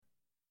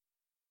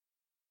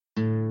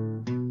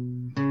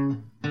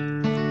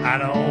I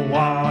don't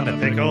want a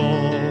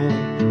pickle.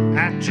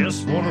 I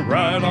just want to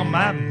ride on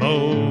my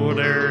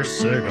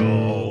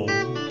motorcycle.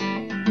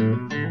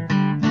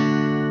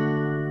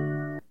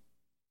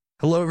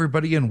 Hello,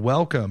 everybody, and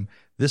welcome.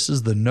 This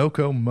is the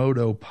Noko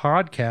Moto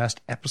Podcast,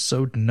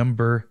 episode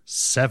number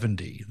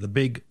 70, the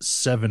big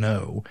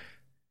 7-0.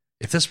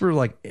 If this were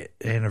like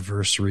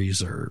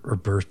anniversaries or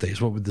birthdays,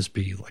 what would this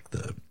be? Like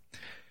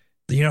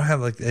you know how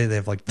like they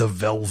have like the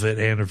velvet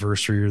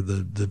anniversary or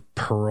the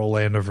pearl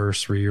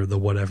anniversary or the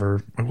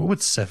whatever. What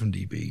would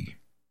 70 be?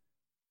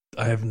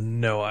 I have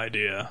no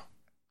idea.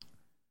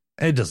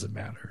 It doesn't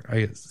matter.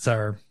 I guess it's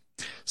our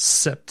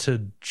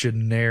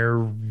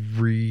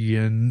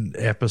septuagenarian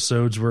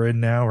episodes we're in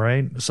now,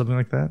 right? Something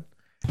like that.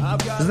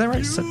 Isn't that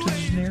right?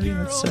 Septuagenarian,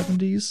 that's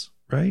 70s,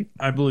 right?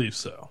 I believe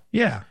so.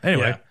 Yeah.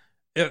 Anyway.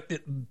 Yeah.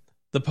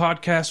 The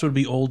podcast would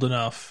be old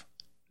enough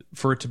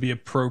for it to be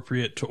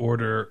appropriate to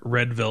order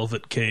red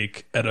velvet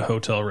cake at a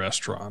hotel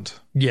restaurant.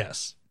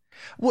 Yes.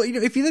 Well, you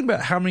know, if you think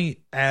about how many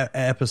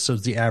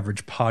episodes the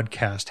average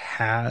podcast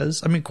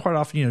has, I mean, quite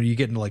often, you know, you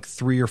get into like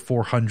 300 or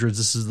 400s.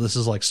 This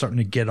is like starting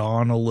to get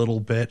on a little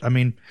bit. I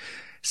mean,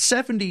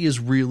 70 is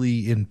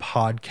really in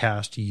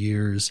podcast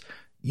years,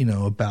 you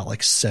know, about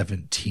like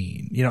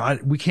 17. You know,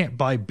 we can't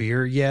buy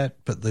beer yet,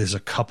 but there's a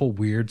couple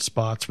weird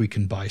spots we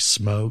can buy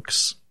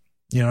smokes.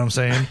 You know what I'm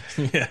saying?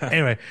 Yeah.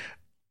 Anyway.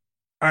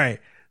 All right.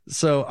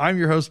 So I'm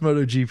your host,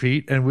 MotoG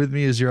Pete, and with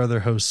me is your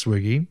other host,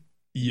 Swiggy.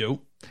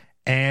 Yo.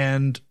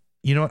 And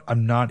you know what?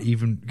 I'm not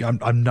even going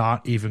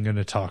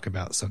to talk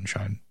about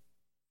sunshine.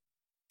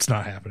 It's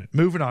not happening.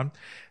 Moving on.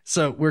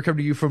 So we're coming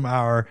to you from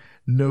our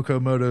Noko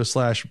Moto /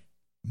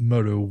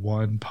 Moto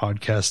One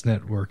Podcast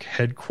Network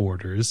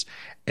headquarters,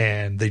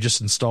 and they just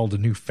installed a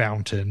new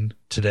fountain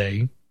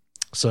today.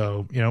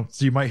 So, you know,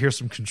 so you might hear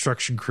some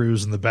construction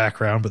crews in the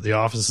background, but the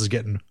office is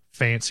getting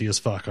fancy as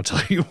fuck. I'll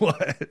tell you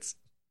what.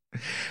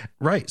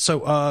 Right.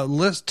 So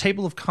list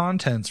table of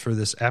contents for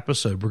this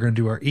episode. We're going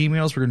to do our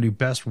emails. We're going to do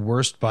best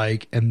worst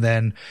bike. And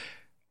then,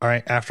 all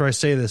right, after I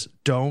say this,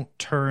 don't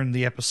turn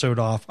the episode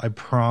off. I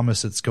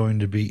promise it's going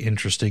to be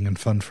interesting and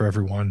fun for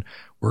everyone.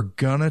 We're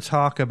going to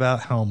talk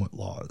about helmet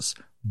laws,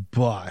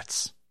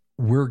 but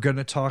we're going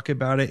to talk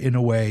about it in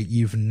a way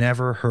you've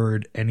never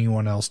heard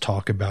anyone else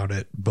talk about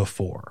it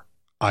before.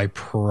 I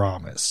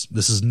promise.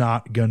 This is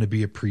not going to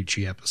be a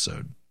preachy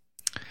episode.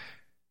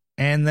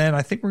 And then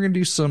I think we're going to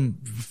do some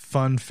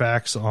fun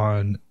facts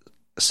on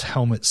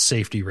helmet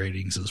safety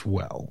ratings as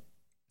well.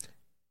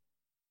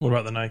 What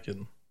about the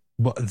Nikon?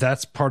 Well,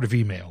 that's part of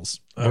emails.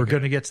 Okay. We're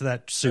going to get to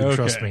that soon, okay.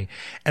 Trust me.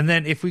 And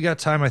then if we got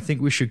time, I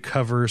think we should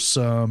cover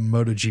some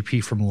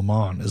MotoGP from Le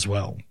Mans as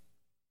well.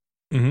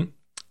 Mm-hmm.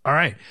 All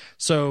right.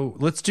 So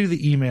let's do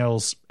the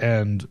emails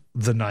and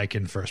the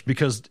Nikon first,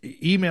 because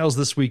emails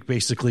this week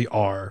basically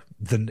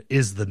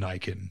is the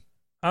Nikon.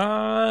 Do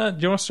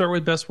you want to start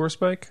with best worst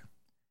bike?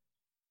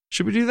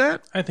 Should we do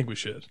that? I think we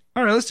should.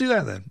 All right, let's do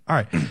that then. All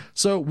right.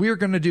 So we're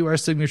going to do our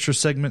signature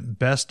segment,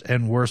 best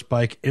and worst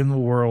bike in the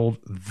world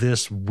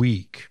this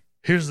week.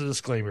 Here's the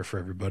disclaimer for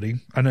everybody.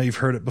 I know you've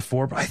heard it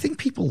before, but I think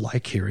people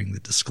like hearing the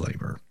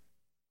disclaimer.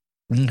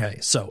 Okay,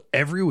 so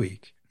every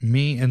week,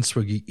 me and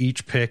Swiggy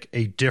each pick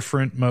a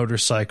different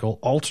motorcycle,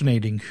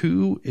 alternating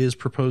who is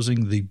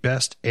proposing the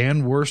best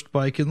and worst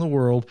bike in the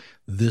world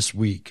this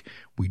week.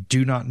 We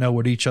do not know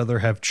what each other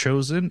have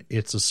chosen.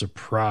 It's a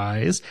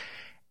surprise.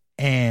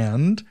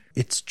 And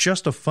it's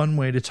just a fun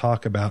way to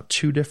talk about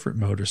two different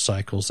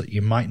motorcycles that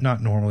you might not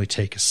normally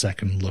take a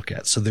second look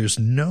at. So there's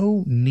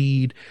no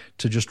need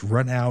to just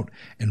run out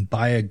and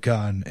buy a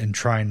gun and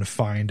trying to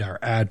find our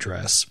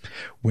address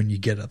when you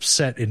get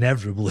upset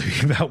inevitably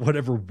about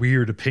whatever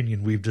weird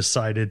opinion we've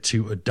decided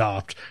to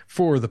adopt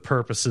for the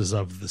purposes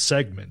of the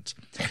segment.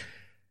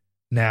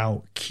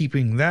 Now,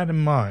 keeping that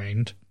in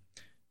mind,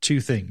 two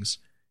things.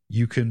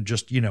 You can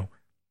just, you know,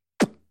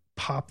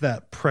 pop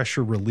that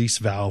pressure release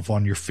valve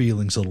on your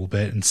feelings a little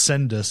bit and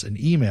send us an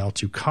email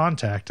to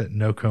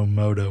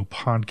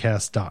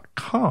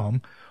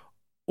contact@nokomotopodcast.com.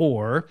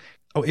 Or,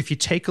 if you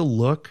take a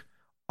look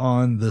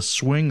on the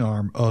swing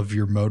arm of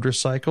your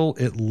motorcycle,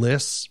 it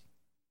lists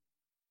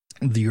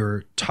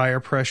your tire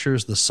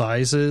pressures, the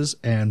sizes,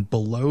 and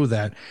below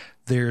that,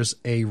 there's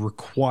a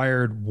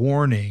required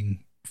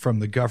warning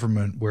from the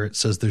government where it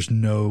says there's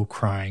no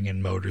crying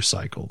in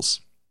motorcycles.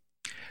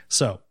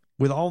 So,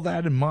 with all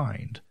that in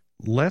mind,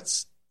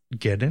 let's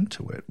get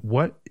into it.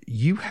 What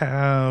you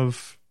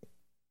have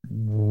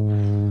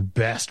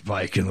best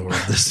bike in the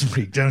world this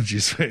week, don't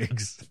you,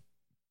 Swigs?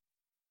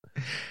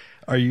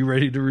 Are you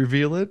ready to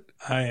reveal it?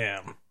 I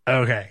am.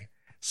 Okay.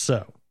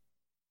 So,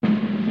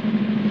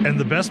 and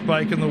the best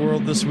bike in the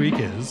world this week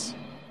is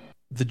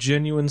the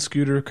Genuine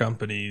Scooter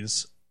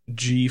Company's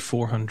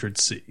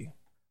G400C.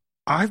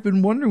 I've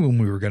been wondering when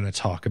we were going to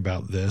talk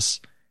about this.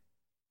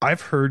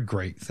 I've heard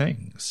great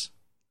things.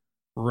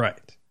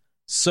 Right.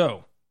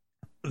 So,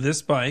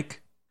 this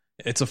bike,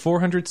 it's a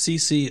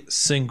 400cc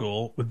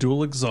single with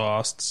dual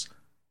exhausts,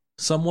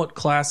 somewhat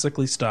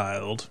classically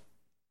styled,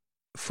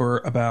 for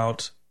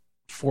about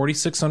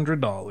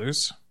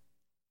 $4,600,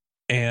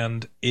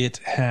 and it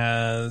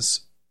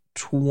has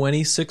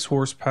 26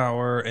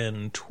 horsepower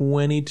and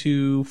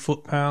 22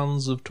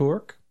 foot-pounds of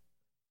torque.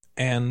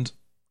 And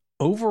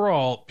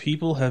overall,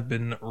 people have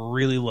been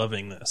really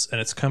loving this,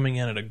 and it's coming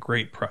in at a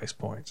great price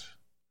point.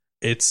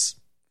 It's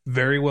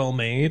very well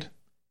made.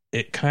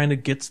 It kind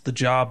of gets the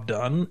job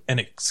done, and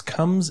it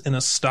comes in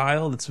a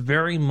style that's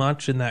very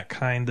much in that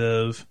kind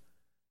of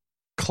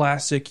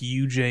classic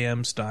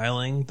UJM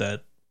styling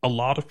that a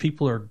lot of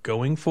people are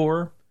going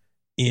for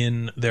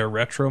in their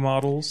retro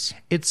models.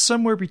 It's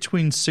somewhere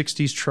between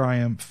 60s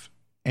Triumph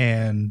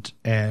and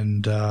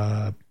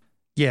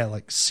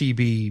like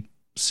CB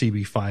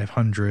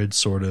 500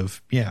 sort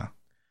of. Yeah.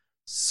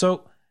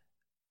 So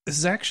this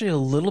is actually a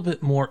little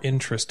bit more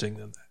interesting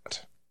than that.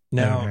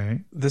 Now,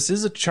 This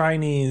is a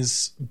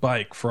Chinese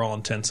bike for all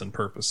intents and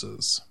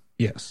purposes.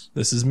 Yes.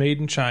 This is made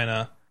in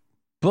China,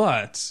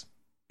 but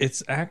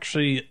it's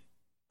actually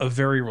a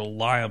very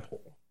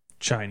reliable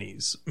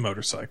Chinese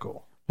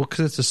motorcycle. Well,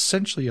 because it's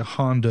essentially a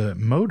Honda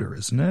motor,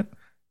 isn't it?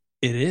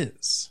 It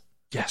is.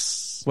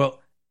 Yes. Well,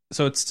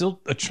 so it's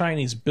still a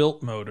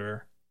Chinese-built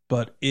motor,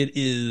 but it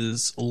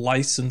is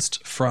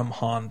licensed from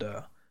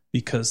Honda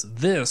because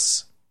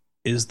this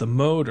is the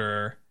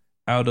motor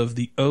out of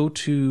the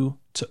 02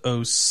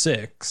 to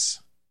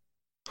 06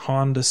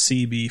 Honda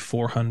CB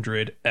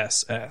 400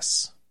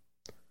 SS,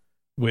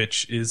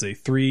 which is a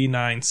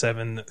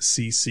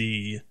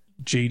 397cc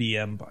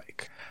JDM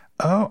bike.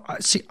 Oh,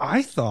 see,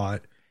 I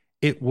thought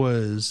it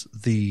was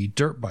the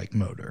dirt bike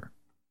motor.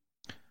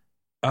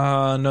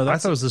 No, I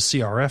thought it was the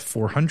CRF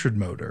 400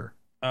 motor.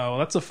 Oh,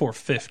 that's a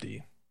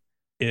 450.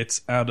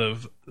 It's out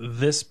of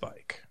this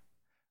bike.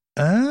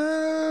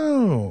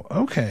 Oh,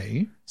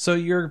 okay. So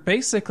you're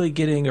basically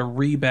getting a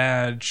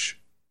rebadge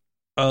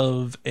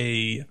of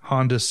a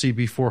Honda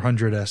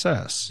CB400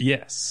 SS.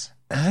 Yes.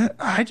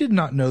 I did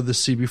not know the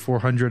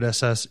CB400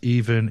 SS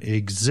even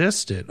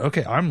existed.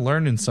 Okay, I'm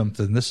learning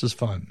something. This is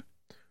fun.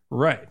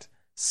 Right.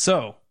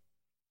 So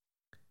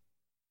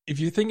if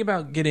you think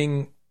about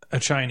getting a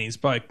Chinese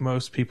bike,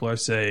 most people are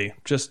say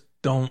just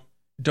don't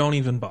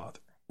even bother.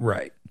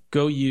 Right.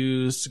 Go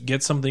used,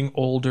 get something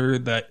older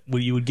that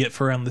you would get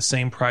for around the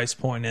same price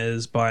point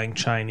as buying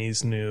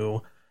Chinese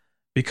new,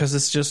 because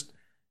it's just,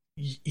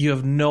 you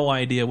have no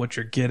idea what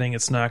you're getting.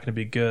 It's not going to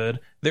be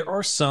good. There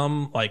are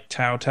some like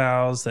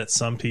Taos that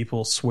some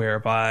people swear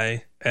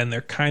by, and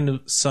they're kind of,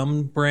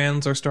 some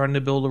brands are starting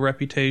to build a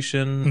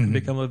reputation and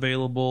become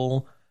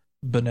available.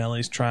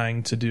 Benelli's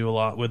trying to do a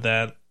lot with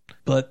that.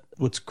 But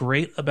what's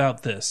great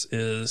about this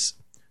is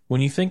when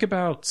you think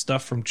about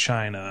stuff from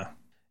China,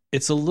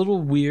 it's a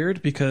little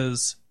weird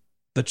because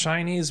the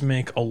Chinese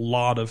make a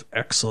lot of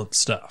excellent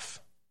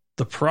stuff.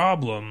 The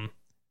problem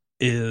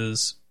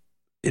is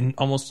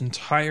almost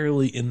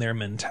entirely in their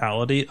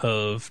mentality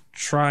of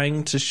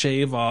trying to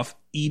shave off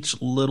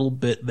each little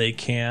bit they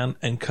can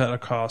and cut a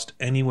cost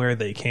anywhere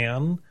they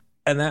can.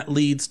 And that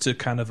leads to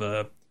kind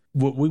of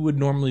what we would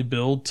normally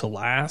build to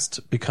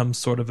last becomes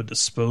sort of a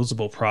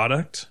disposable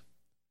product.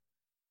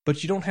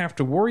 But you don't have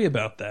to worry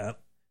about that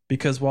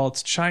because while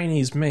it's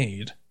Chinese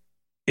made,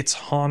 it's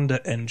Honda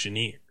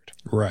engineered.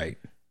 Right.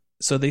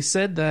 So they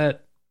said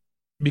that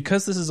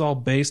because this is all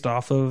based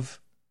off of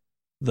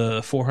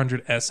the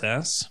 400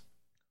 SS,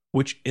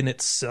 which in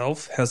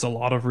itself has a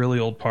lot of really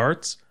old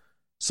parts,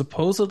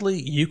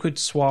 supposedly you could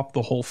swap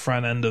the whole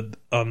front end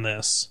on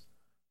this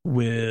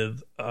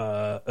with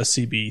a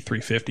CB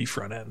 350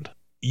 front end.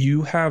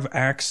 You have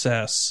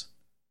access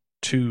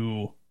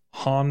to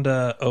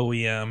Honda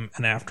OEM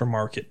and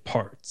aftermarket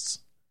parts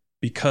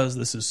because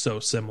this is so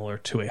similar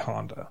to a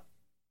Honda.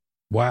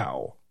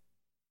 Wow.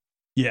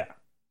 Yeah.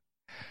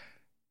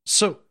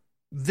 So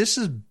this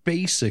is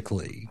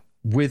basically,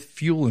 with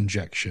fuel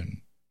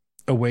injection,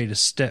 a way to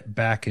step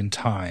back in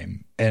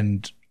time,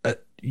 and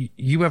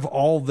you have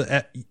all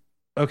the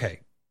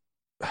okay.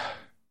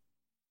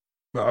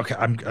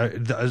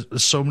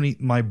 So many.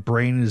 My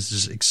brain is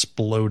just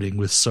exploding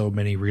with so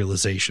many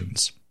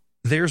realizations.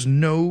 There's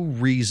no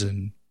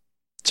reason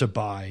to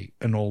buy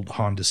an old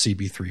Honda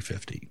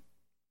CB350.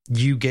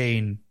 You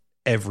gain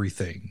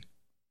everything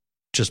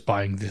just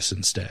buying this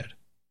instead.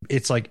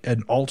 It's like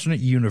an alternate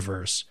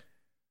universe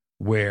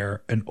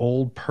where an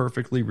old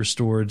perfectly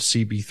restored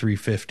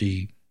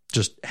CB350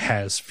 just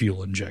has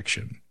fuel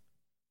injection.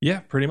 Yeah,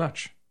 pretty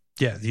much.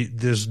 Yeah,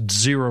 there's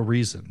zero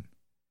reason.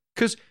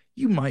 Because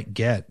you might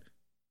get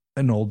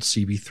an old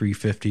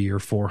CB350 or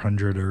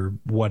 400 or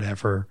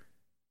whatever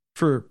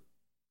for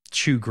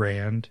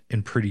 $2,000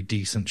 in pretty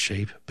decent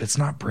shape, but it's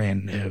not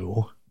brand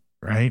new,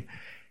 right?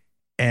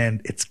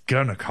 And it's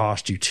gonna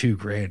cost you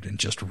 $2,000 in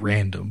just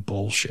random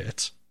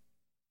bullshit.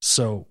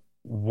 So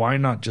why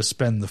not just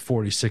spend the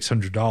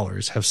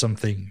 $4,600, have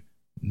something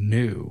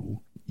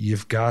new?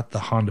 You've got the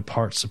Honda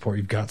parts support,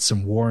 you've got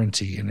some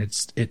warranty, and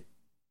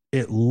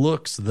it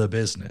looks the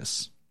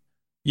business.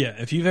 Yeah,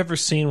 if you've ever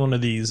seen one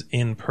of these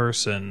in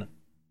person,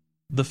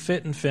 the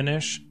fit and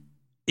finish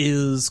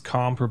is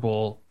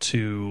comparable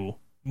to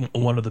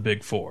one of the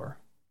big four.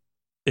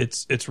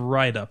 It's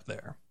right up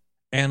there.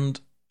 And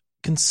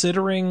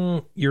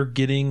considering you're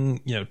getting,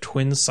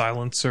 twin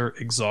silencer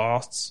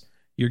exhausts,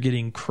 You're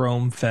getting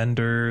chrome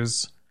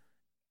fenders,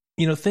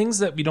 things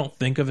that we don't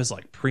think of as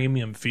like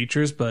premium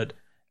features, but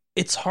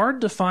it's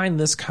hard to find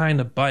this kind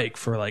of bike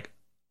for like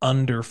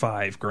under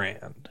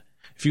 $5,000.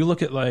 If you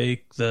look at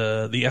like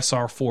the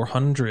SR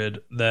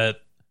 400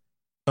 that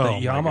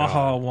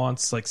Yamaha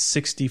wants like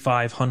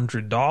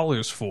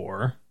 $6,500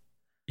 for.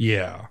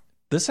 Yeah.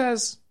 This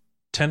has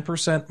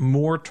 10%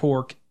 more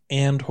torque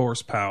and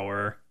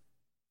horsepower,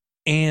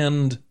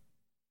 and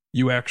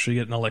you actually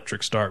get an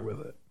electric start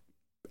with it.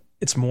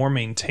 It's more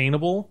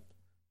maintainable.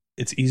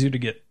 It's easier to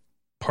get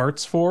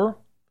parts for.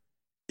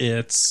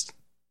 It's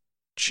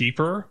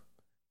cheaper.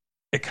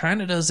 It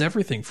kind of does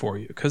everything for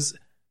you, because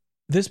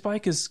this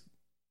bike is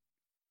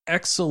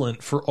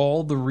excellent for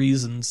all the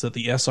reasons that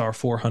the SR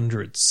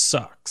 400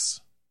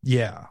 sucks.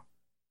 Yeah.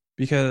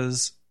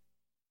 Because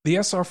the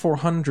SR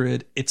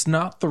 400, it's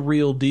not the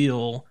real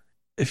deal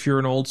if you're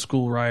an old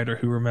school rider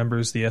who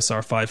remembers the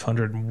SR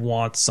 500 and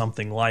wants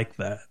something like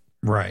that.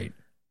 Right.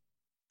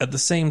 At the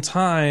same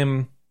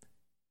time,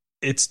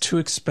 it's too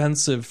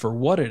expensive for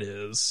what it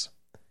is.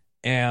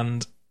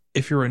 And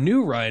if you're a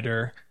new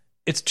rider,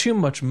 it's too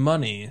much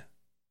money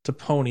to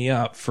pony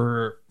up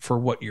for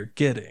what you're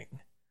getting.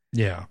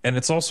 Yeah. And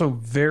it's also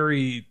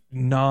very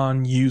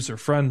non-user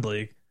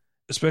friendly,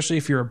 especially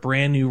if you're a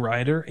brand new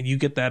rider and you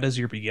get that as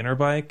your beginner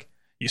bike.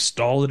 You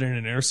stall it in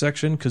an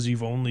intersection because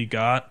you've only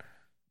got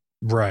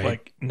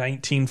like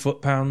 19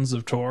 foot-pounds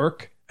of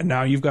torque, and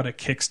now you've got to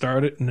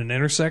kickstart it in an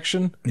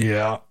intersection.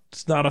 Yeah.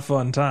 It's not a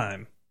fun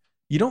time.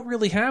 You don't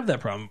really have that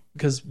problem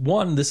because,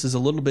 one, this is a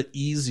little bit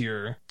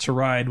easier to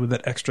ride with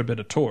that extra bit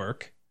of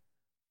torque,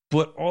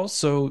 but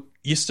also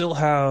you still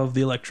have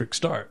the electric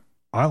start.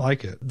 I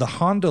like it. The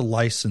Honda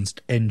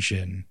licensed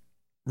engine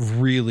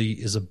really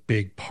is a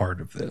big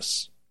part of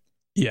this.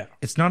 Yeah.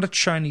 It's not a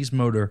Chinese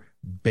motor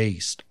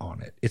based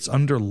on it. It's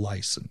under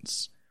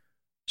license.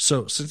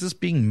 So since it's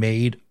being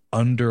made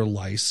under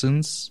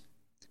license,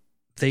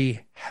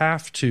 they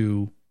have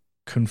to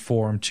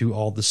conform to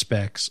all the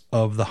specs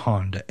of the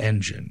Honda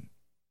engine.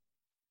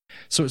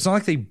 So it's not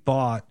like they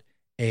bought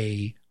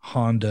a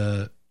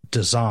Honda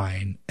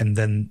design and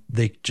then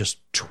they just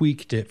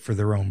tweaked it for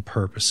their own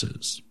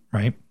purposes,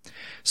 right?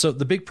 So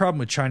the big problem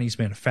with Chinese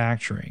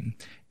manufacturing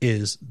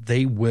is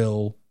the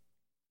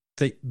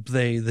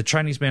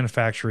Chinese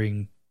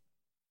manufacturing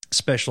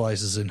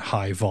specializes in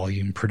high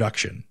volume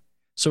production.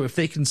 So if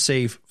they can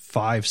save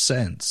 5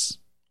 cents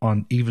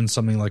on even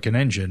something like an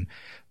engine,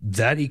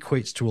 that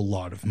equates to a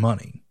lot of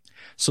money.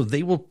 So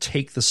they will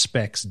take the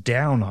specs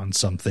down on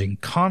something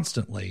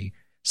constantly,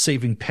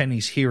 saving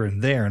pennies here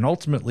and there, and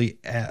ultimately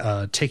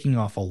taking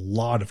off a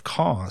lot of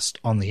cost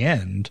on the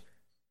end.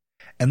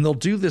 And they'll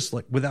do this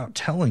like without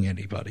telling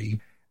anybody.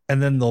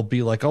 And then they'll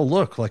be like, oh,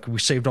 look, like we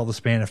saved all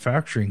this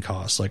manufacturing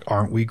costs. Like,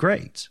 aren't we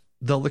great?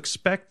 They'll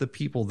expect the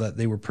people that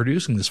they were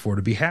producing this for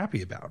to be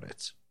happy about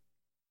it.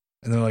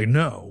 And they're like,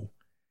 no,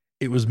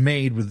 it was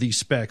made with these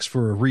specs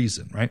for a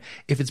reason, right?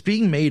 If it's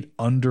being made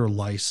under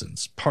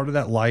license, part of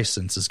that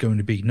license is going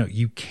to be, no,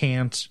 you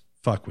can't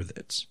fuck with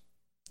it.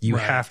 You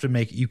have to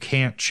make it, you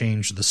can't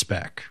change the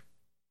spec,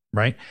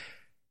 right?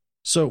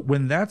 So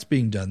when that's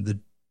being done, the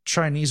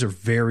Chinese are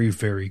very,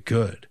 very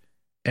good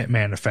at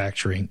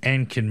manufacturing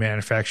and can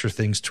manufacture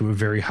things to a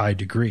very high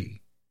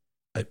degree.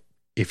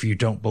 If you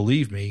don't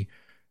believe me,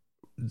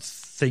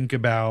 think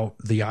about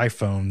the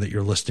iPhone that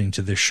you're listening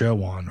to this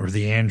show on, or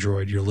the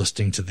Android you're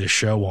listening to this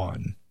show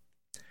on.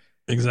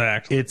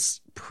 Exactly.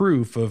 It's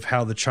proof of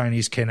how the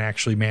Chinese can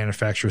actually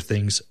manufacture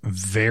things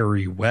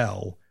very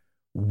well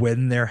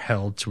when they're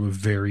held to a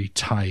very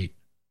tight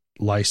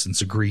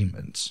license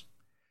agreement.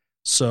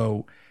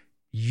 So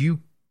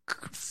you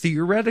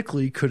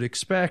theoretically could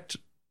expect,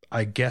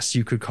 I guess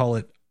you could call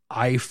it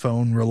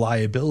iPhone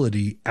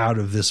reliability out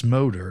of this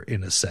motor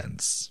in a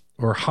sense,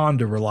 or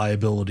Honda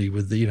reliability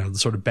with the, the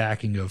sort of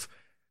backing of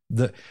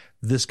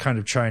this kind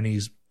of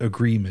Chinese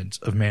agreement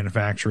of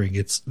manufacturing.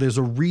 There's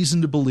a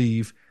reason to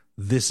believe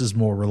this is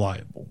more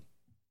reliable.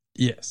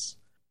 Yes.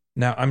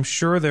 Now, I'm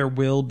sure there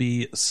will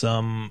be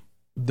some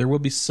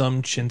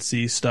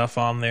chintzy stuff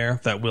on there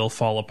that will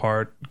fall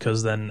apart,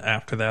 because then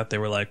after that they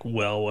were like,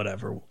 well,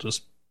 whatever, we'll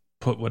just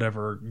put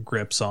whatever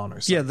grips on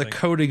or something. Yeah, the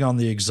coating on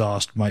the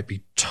exhaust might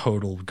be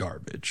total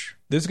garbage.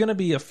 There's going to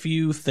be a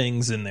few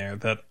things in there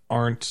that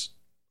aren't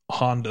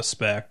Honda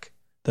spec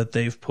that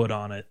they've put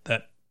on it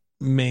that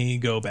may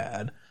go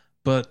bad,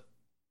 but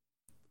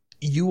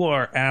you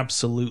are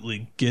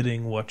absolutely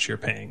getting what you're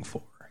paying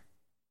for.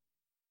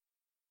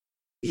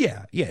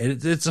 Yeah,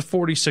 it's a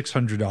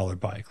 $4,600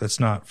 bike. Let's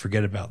not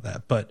forget about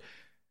that. But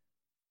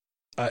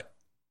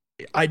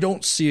I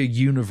don't see a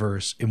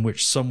universe in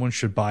which someone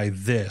should buy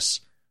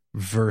this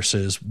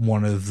versus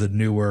one of the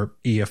newer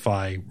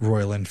EFI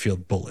Royal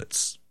Enfield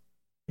Bullets.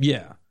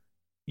 Yeah,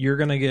 you're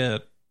going to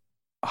get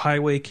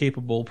highway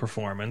capable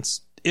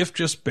performance, if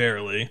just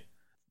barely.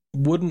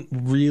 Wouldn't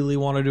really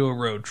want to do a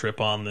road trip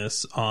on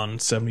this on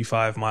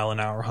 75 mile an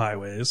hour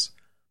highways,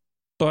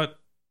 but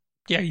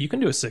yeah, you can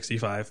do a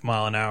 65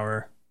 mile an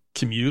hour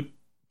commute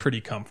pretty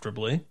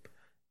comfortably,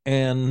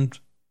 and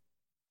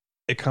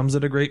it comes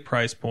at a great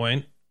price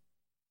point.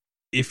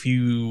 if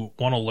you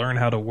want to learn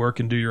how to work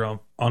and do your own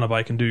on a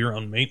bike and do your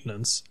own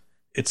maintenance,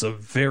 it's a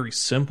very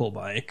simple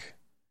bike,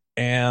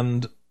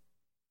 and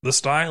the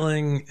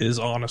styling is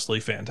honestly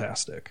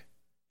fantastic.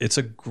 It's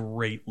a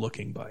great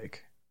looking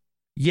bike.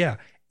 Yeah,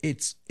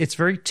 it's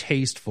very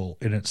tasteful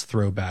in its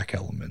throwback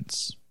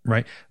elements,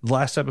 right? The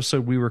last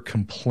episode we were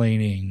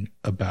complaining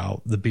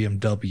about the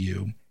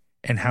BMW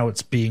and how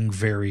it's being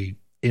very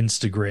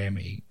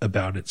Instagrammy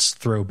about its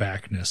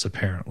throwbackness,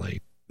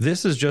 apparently.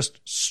 This is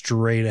just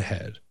straight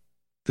ahead.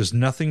 There's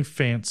nothing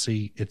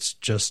fancy. It's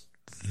just,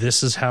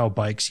 this is how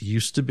bikes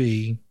used to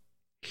be.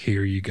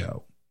 Here you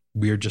go.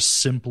 We are just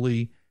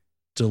simply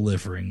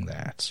delivering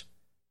that.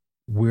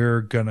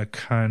 We're going to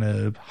kind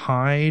of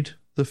hide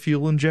the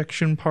fuel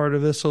injection part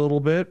of this a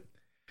little bit.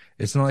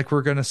 It's not like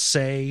we're going to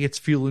say it's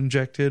fuel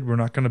injected. We're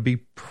not going to be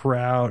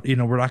proud. We're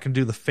not going to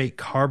do the fake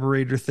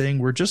carburetor thing.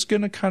 We're just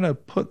going to kind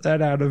of put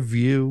that out of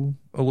view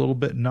a little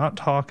bit, not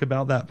talk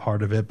about that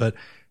part of it, but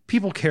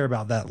people care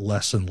about that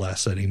less and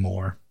less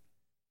anymore.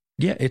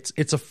 Yeah, it's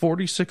a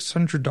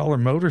 $4,600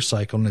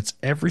 motorcycle, and it's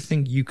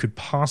everything you could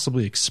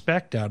possibly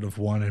expect out of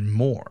one and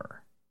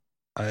more.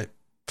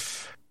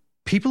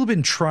 People have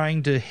been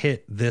trying to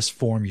hit this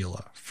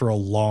formula for a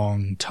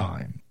long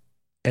time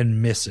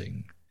and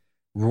missing.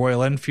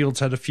 Royal Enfield's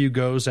had a few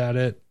goes at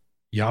it.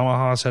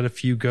 Yamaha's had a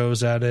few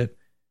goes at it.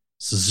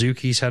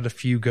 Suzuki's had a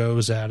few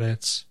goes at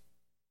it.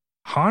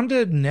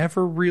 Honda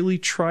never really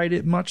tried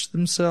it much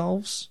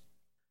themselves.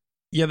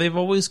 Yeah, they've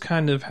always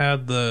kind of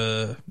had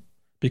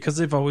because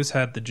they've always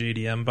had the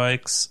JDM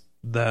bikes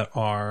that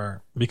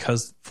are,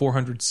 because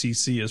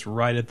 400cc is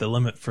right at the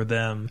limit for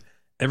them,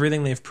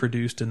 everything they've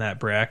produced in that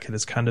bracket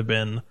has kind of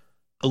been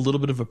a little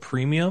bit of a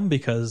premium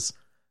because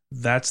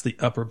that's the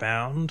upper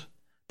bound.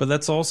 But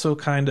that's also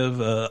kind of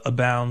a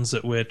bounds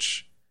at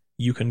which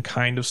you can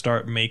kind of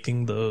start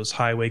making those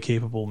highway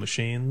capable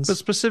machines. But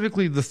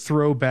specifically the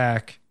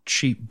throwback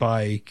cheap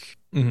bike.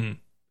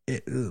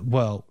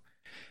 Mm-hmm.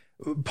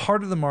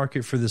 Part of the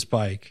market for this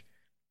bike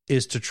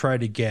is to try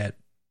to get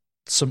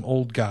some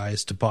old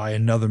guys to buy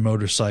another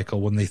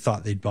motorcycle when they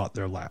thought they'd bought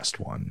their last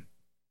one.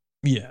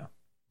 Yeah.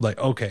 Like,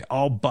 okay,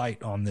 I'll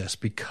bite on this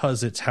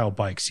because it's how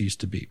bikes used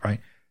to be, right?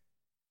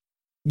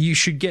 You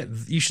should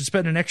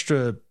spend an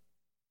extra.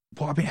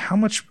 Well, I mean, how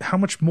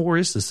much more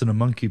is this than a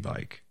monkey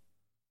bike?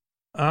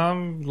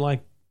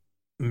 Like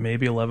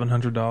maybe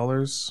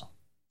 $1,100.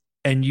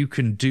 And you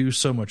can do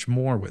so much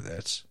more with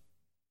it.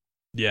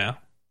 Yeah.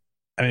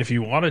 I mean, if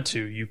you wanted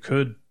to, you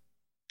could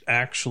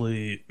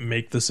actually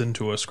make this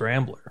into a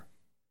scrambler.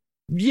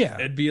 Yeah.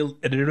 It'd be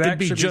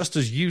just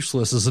as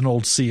useless as an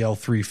old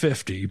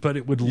CL350, but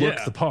it would look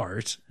the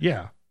part.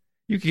 Yeah.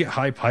 You could get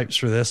high pipes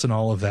for this and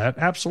all of that.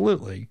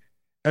 Absolutely.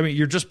 I mean,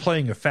 you're just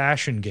playing a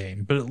fashion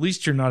game, but at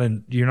least you're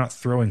not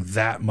throwing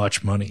that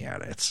much money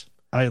at it.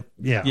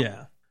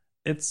 Yeah.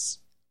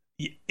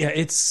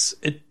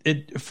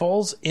 It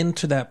falls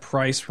into that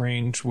price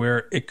range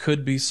where it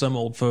could be some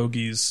old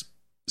fogey's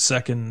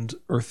second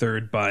or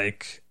third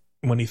bike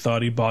when he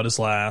thought he bought his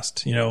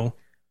last.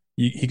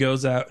 He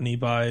goes out and he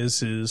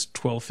buys his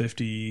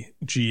 1250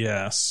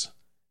 GS,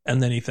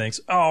 and then he thinks,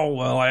 oh,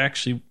 well, I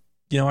actually,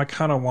 I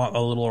kind of want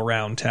a little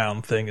around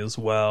town thing as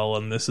well,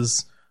 and this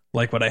is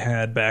like what I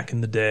had back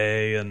in the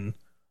day, and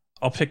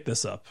I'll pick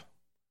this up.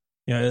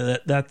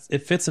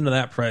 It fits into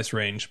that price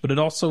range, but it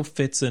also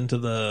fits into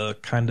the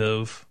kind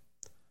of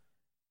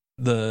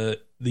the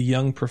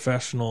young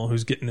professional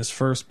who's getting his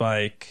first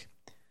bike,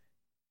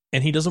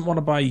 and he doesn't want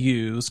to buy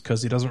used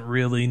because he doesn't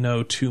really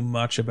know too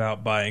much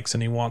about bikes,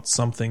 and he wants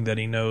something that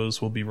he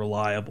knows will be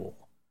reliable.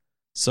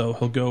 So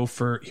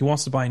he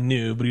wants to buy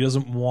new, but he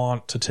doesn't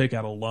want to take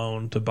out a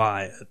loan to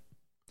buy it.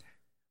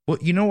 Well,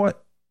 you know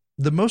what?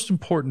 The most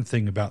important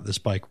thing about this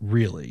bike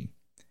really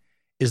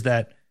is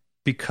that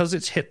because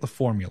it's hit the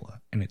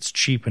formula and it's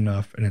cheap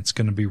enough and it's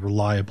going to be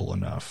reliable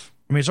enough.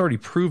 I mean, it's already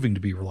proving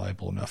to be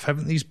reliable enough.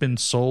 Haven't these been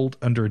sold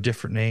under a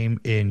different name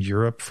in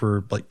Europe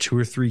for like 2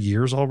 or 3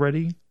 years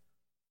already?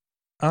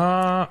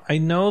 I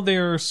know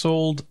they're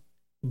sold.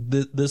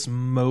 This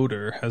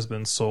motor has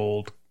been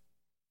sold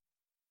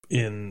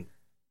in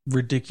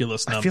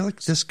ridiculous numbers. I feel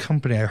like this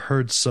company I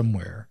heard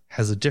somewhere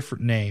has a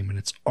different name, and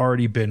it's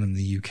already been in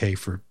the UK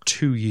for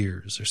 2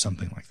 years or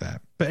something like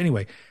that. But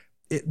anyway,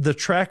 the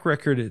track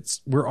record,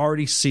 we're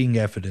already seeing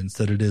evidence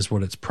that it is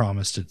what it's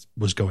promised it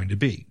was going to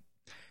be.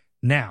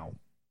 Now,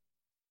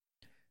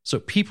 so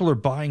people are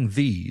buying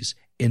these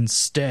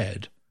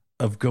instead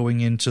of going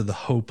into the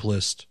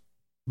hopeless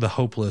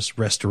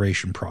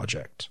restoration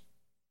project.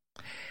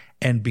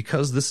 And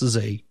because this is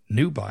a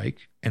new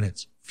bike and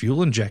it's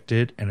fuel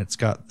injected and it's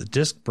got the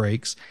disc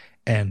brakes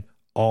and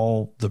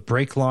all the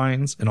brake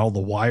lines and all the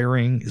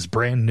wiring is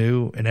brand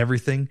new and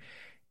everything,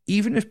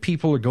 even if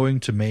people are going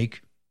to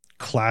make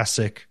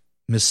classic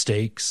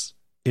mistakes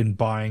in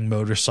buying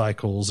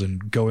motorcycles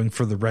and going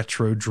for the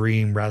retro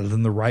dream rather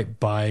than the right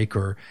bike,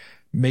 or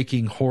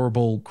making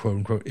horrible quote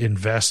unquote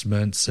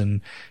investments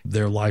in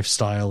their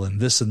lifestyle and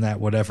this and that,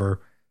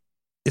 whatever,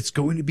 it's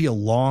going to be a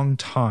long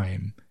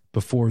time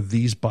before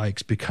these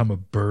bikes become a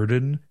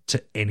burden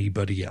to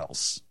anybody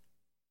else.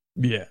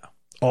 Yeah.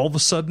 All of a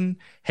sudden,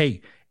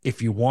 hey,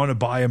 if you want to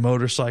buy a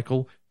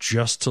motorcycle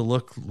just to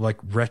look like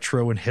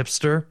retro and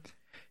hipster,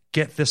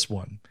 get this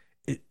one.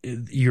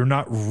 You're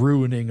not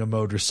ruining a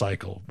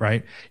motorcycle,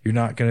 right? You're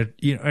not going to,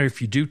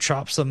 if you do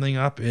chop something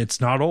up, it's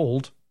not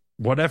old,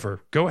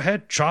 whatever. Go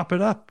ahead, chop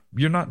it up.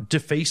 You're not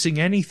defacing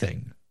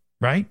anything,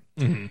 right?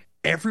 Mm-hmm.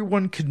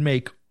 Everyone could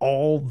make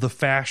all the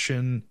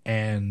fashion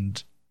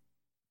and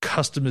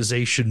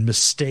customization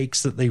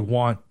mistakes that they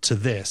want to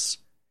this.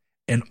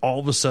 And all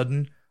of a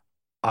sudden,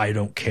 I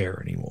don't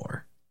care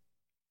anymore.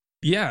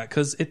 Yeah,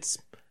 because it's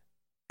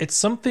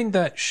something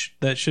that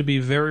should be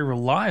very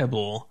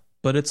reliable,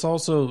 but it's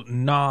also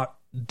not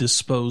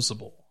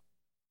disposable.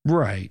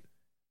 Right.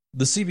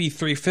 The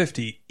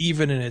CB350,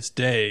 even in its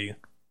day,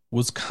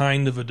 was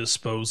kind of a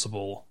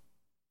disposable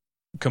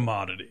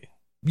commodity.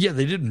 Yeah,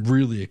 they didn't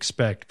really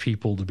expect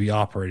people to be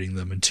operating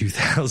them in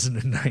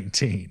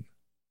 2019.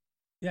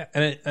 Yeah,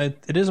 and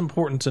it is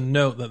important to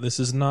note that this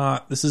is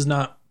not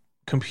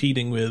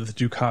competing with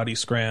Ducati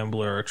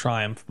Scrambler or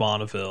Triumph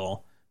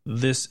Bonneville.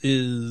 This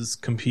is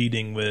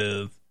competing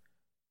with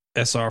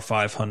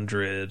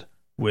SR500,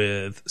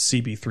 with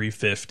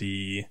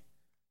CB350,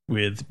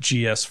 with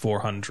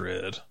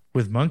GS400.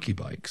 With monkey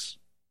bikes.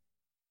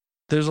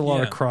 There's a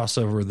lot of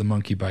crossover with the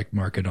monkey bike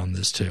market on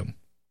this too.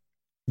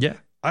 Yeah,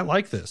 I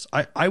like this.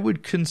 I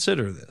would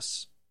consider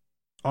this.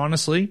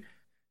 Honestly,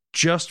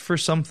 just for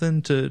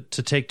something to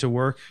take to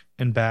work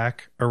and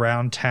back,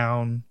 around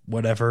town,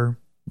 whatever.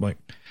 Like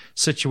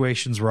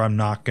situations where I'm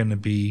not going to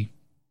be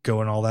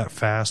going all that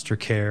fast or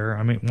care.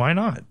 I mean, why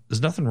not?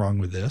 There's nothing wrong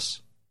with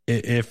this.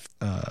 If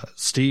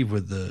Steve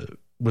with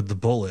the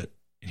Bullet,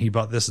 he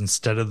bought this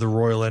instead of the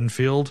Royal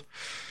Enfield,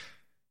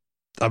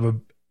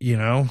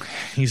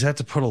 he's had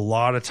to put a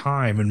lot of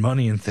time and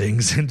money and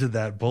things into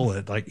that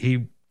Bullet. Like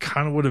he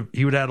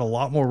would add a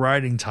lot more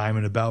riding time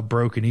and about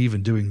broken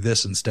even doing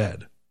this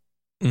instead.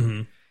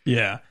 Mm-hmm.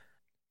 Yeah.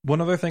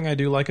 One other thing I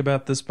do like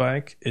about this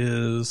bike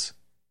is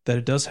that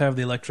it does have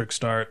the electric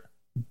start,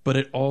 but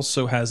it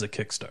also has a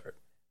kickstart.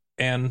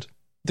 And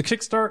the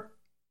kickstart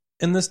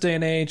in this day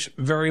and age,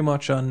 very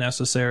much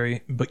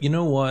unnecessary. But you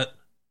know what?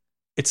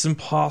 It's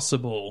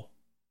impossible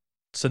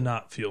to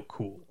not feel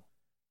cool.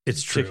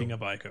 It's true. Kicking a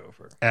bike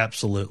over.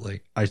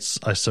 Absolutely. I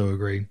so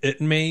agree.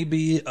 It may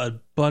be a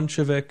bunch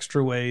of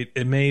extra weight.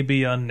 It may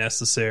be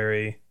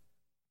unnecessary,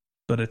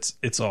 but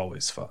it's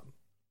always fun.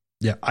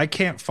 Yeah, I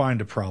can't find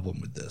a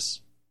problem with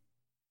this.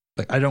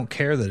 Like, I don't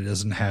care that it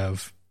doesn't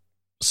have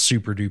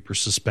super duper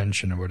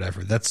suspension or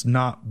whatever. That's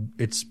not,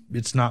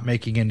 it's not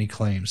making any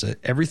claims.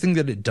 Everything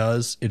that it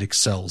does, it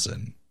excels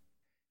in.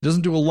 It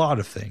doesn't do a lot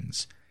of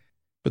things,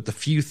 but the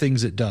few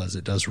things it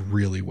does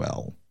really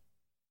well.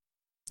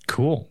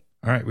 Cool.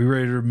 All right, we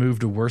ready to move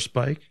to worst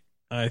bike?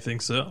 I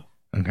think so.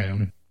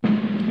 Okay.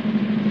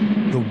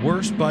 The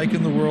worst bike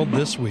in the world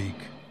this week,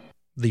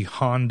 the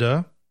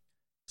Honda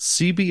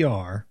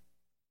CBR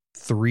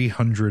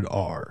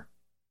 300R.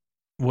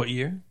 What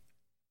year?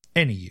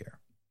 Any year.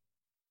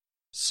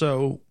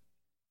 So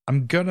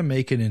I'm going to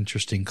make an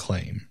interesting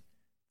claim.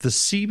 The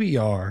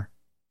CBR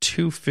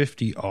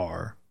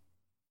 250R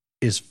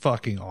is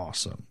fucking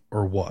awesome,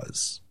 or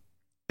was.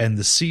 And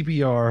the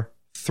CBR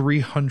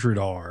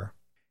 300R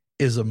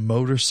is a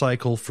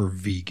motorcycle for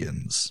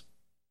vegans.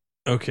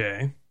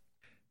 Okay.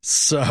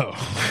 So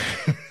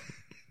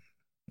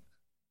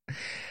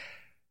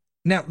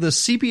now the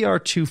CBR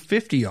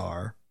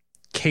 250R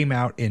came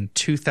out in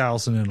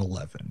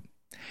 2011,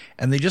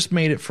 and they just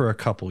made it for a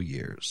couple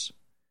years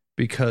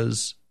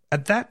because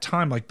at that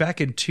time, like back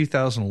in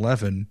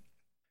 2011,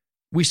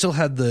 we still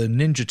had the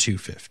Ninja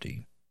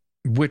 250,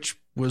 which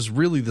was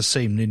really the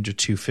same Ninja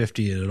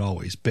 250 it had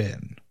always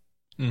been.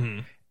 Mm-hmm.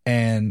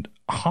 And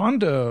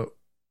Honda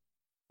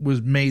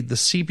made the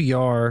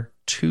CBR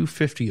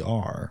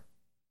 250R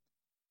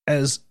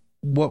as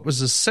what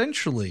was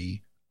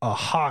essentially a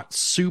hot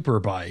super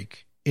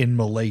bike in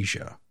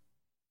Malaysia.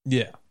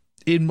 Yeah.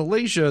 In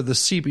Malaysia, the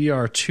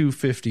CBR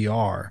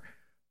 250R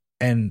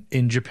and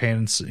in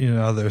Japan and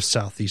other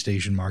Southeast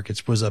Asian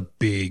markets was a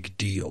big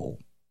deal.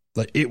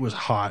 Like, it was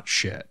hot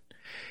shit.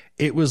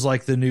 It was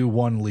like the new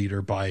 1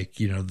 liter bike,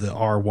 the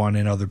R1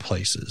 in other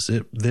places.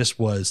 This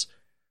was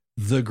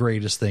the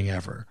greatest thing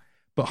ever.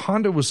 But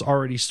Honda was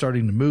already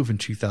starting to move in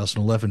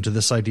 2011 to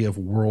this idea of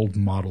world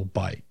model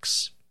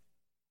bikes.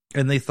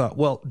 And they thought,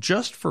 well,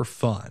 just for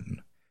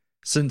fun,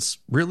 since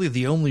really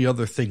the only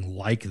other thing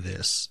like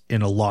this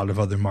in a lot of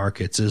other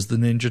markets is the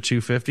Ninja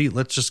 250,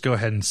 let's just go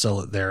ahead and sell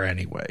it there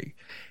anyway.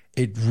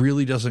 It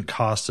really doesn't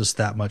cost us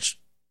that much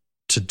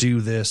to do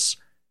this.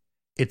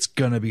 It's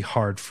going to be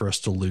hard for us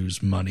to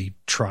lose money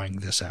trying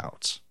this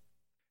out.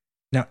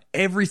 Now,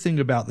 everything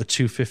about the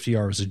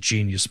 250R was a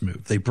genius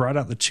move. They brought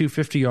out the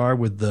 250R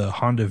with the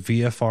Honda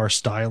VFR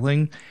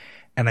styling,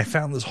 and I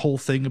found this whole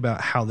thing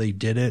about how they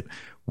did it,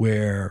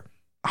 where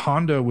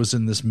Honda was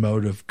in this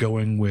mode of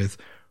going with,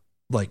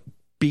 like,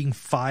 being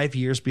 5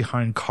 years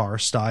behind car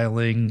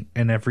styling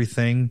and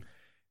everything,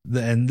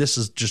 and this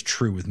is just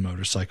true with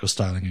motorcycle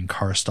styling and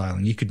car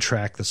styling. You can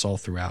track this all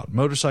throughout.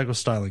 Motorcycle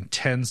styling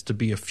tends to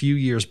be a few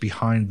years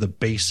behind the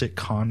basic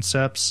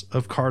concepts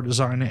of car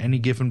design at any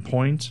given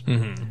point.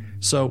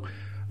 So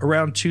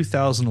around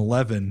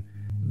 2011,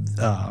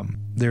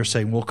 they're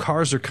saying, well,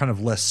 cars are kind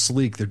of less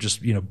sleek. They're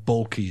just,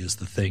 bulky is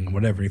the thing,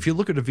 whatever. If you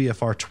look at a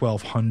VFR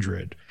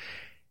 1200,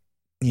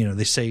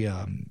 they say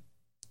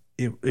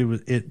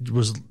it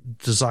was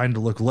designed to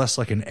look less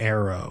like an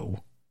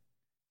arrow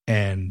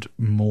and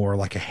more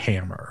like a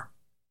hammer.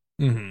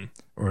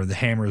 Or the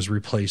hammer has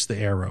replaced the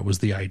arrow was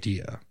the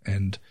idea.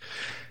 And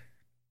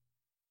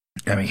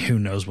I mean, who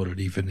knows what it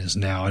even is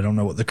now? I don't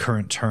know what the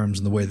current terms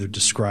and the way they're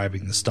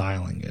describing the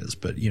styling is.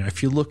 But,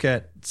 if you look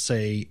at,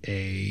 say,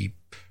 a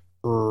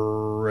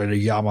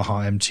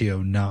Yamaha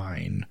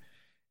MT-09,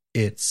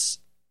 it's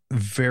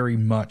very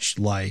much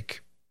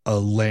like a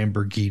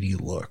Lamborghini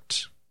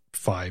looked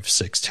 5,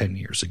 6, 10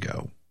 years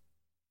ago.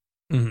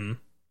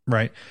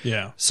 Right?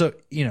 Yeah. So,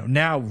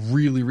 now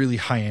really, really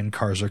high-end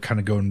cars are kind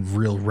of going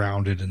real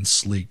rounded and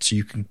sleek. So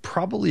you can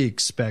probably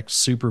expect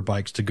super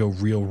bikes to go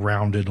real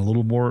rounded, a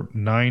little more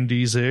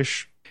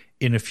 90s-ish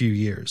in a few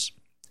years.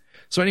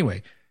 So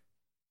anyway,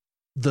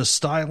 the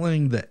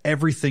styling,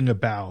 everything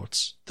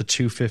about the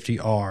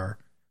 250R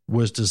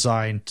was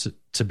designed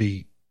to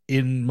be,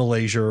 in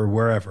Malaysia or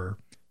wherever,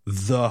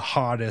 the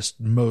hottest,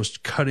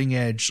 most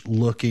cutting-edge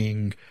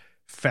looking,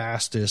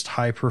 fastest,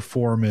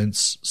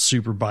 high-performance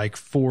super bike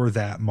for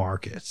that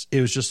market.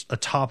 It was just a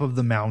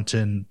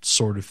top-of-the-mountain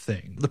sort of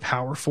thing. The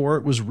power for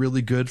it was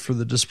really good for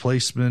the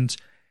displacement.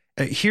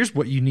 Here's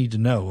what you need to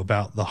know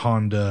about the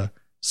Honda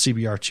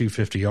CBR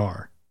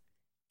 250R.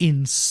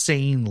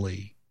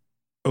 Insanely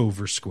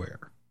over square.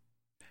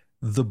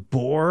 The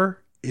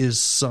bore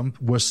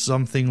was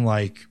something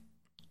like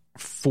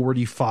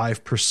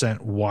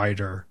 45%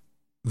 wider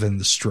than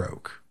the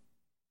stroke,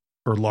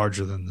 or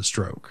larger than the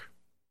stroke.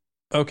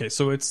 Okay,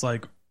 so it's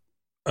like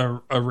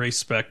a race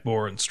spec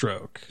bore and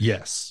stroke.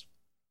 Yes.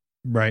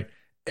 Right.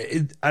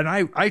 And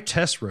I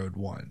test rode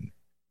one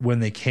when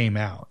they came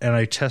out, and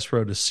I test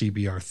rode a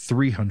CBR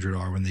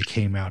 300R when they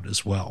came out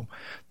as well.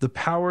 The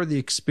power, the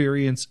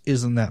experience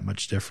isn't that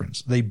much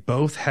difference. They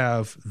both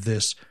have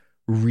this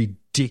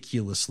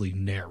ridiculously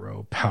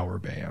narrow power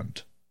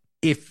band.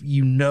 If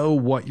you know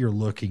what you're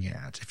looking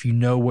at, if you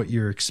know what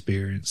you're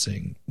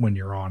experiencing when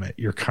you're on it,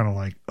 you're kind of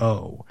like,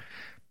 oh,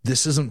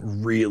 this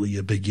isn't really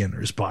a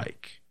beginner's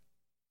bike.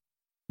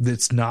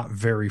 That's not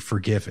very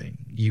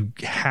forgiving. You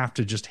have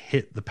to just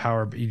hit the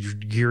power, your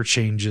gear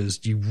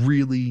changes. You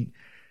really,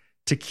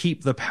 to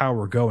keep the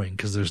power going,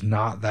 because there's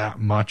not that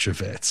much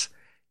of it,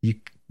 you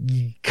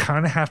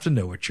kind of have to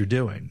know what you're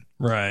doing.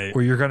 Right.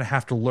 Or you're going to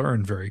have to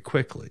learn very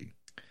quickly.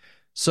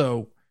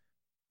 So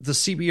the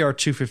CBR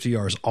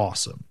 250R is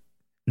awesome.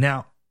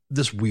 Now,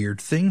 this weird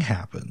thing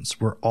happens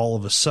where all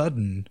of a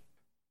sudden,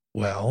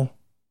 well,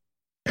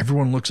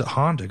 everyone looks at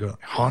Honda, going,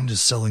 Honda's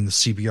selling the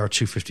CBR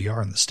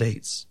 250R in the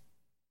States.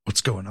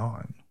 What's going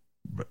on?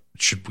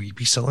 Should we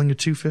be selling a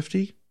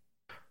 250?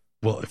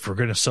 Well, if we're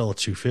going to sell a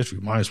 250,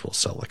 we might as well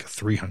sell like a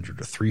 300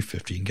 or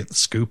 350 and get the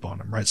scoop on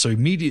them, right? So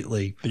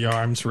immediately the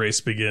arms race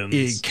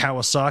begins.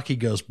 Kawasaki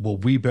goes, well,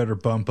 we better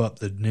bump up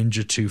the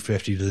Ninja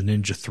 250 to the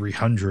Ninja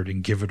 300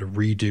 and give it a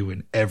redo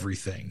and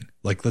everything.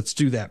 Like, let's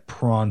do that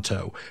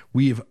pronto.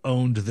 We have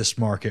owned this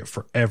market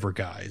forever,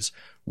 guys.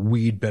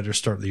 We'd better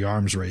start the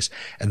arms race.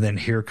 And then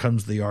here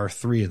comes the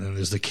R3, and then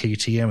there's the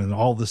KTM and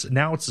all this.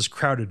 Now it's this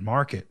crowded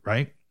market,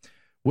 right?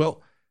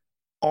 Well,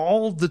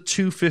 all the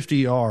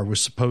 250R was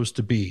supposed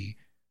to be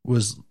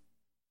was,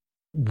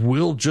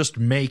 we'll just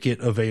make it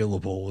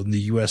available in the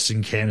US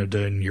and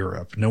Canada and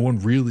Europe. No one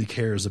really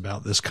cares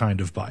about this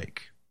kind of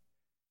bike.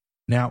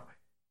 Now,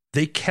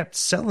 they kept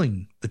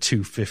selling the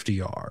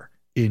 250R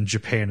in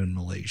Japan and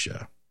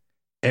Malaysia.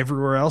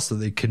 Everywhere else that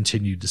they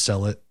continued to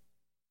sell it,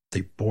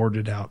 they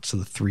boarded out to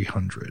the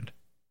 300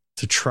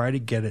 to try to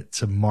get it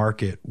to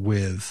market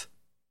with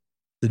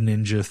the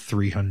Ninja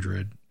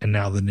 300 and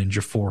now the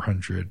Ninja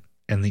 400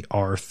 and the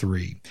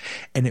R3.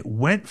 And it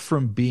went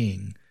from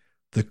being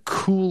the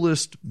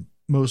coolest,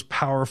 most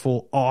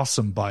powerful,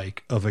 awesome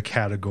bike of a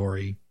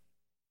category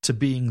to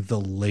being the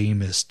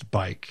lamest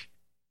bike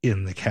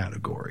in the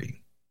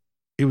category.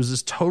 It was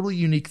this totally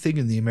unique thing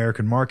in the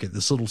American market,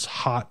 this little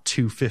hot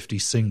 250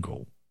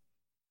 single.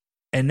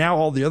 And now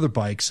all the other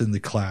bikes in the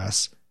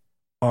class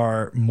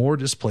are more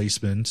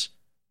displacement,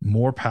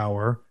 more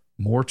power,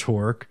 more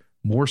torque,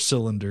 more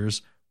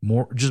cylinders,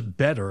 more just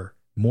better,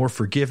 more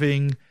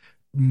forgiving,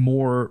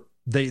 more.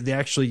 They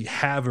actually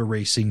have a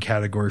racing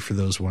category for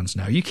those ones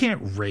now. You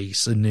can't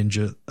race a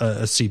Ninja,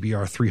 a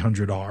CBR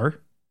 300R,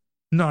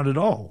 not at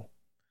all.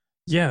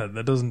 Yeah,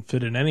 that doesn't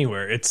fit in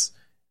anywhere. It's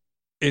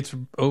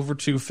over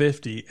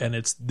 250, and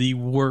it's the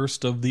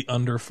worst of the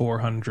under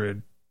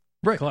 400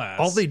 class.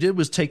 All they did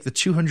was take the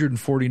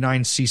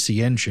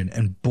 249cc engine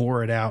and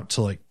bore it out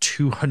to like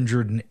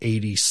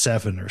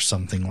 287 or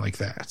something like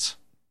that.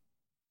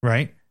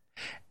 Right?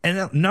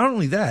 And not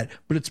only that,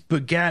 but it's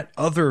begat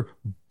other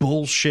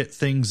bullshit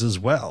things as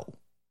well.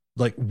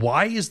 Like,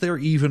 why is there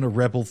even a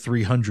Rebel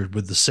 300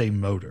 with the same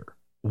motor?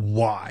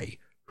 Why?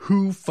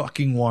 Who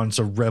fucking wants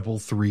a Rebel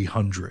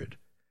 300?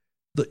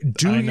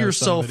 Do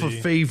yourself a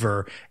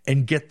favor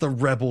and get the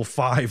Rebel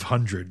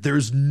 500.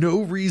 There's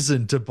no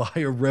reason to buy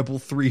a Rebel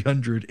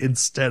 300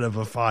 instead of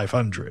a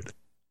 500.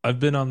 I've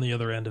been on the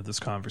other end of this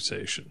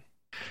conversation.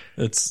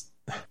 It's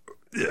a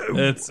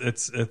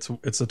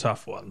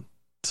tough one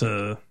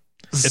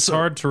it's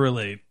hard to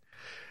relate.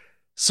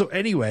 So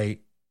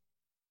anyway,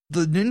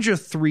 the Ninja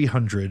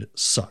 300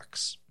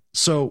 sucks.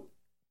 So,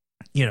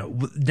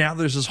 now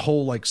there's this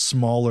whole like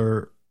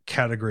smaller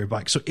category of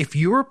bike. So if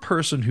you're a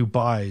person who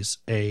buys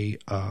a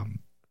Ninja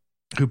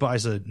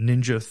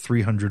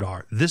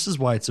 300R, this is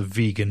why it's a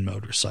vegan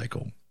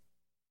motorcycle.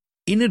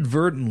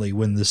 Inadvertently,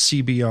 when the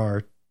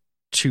CBR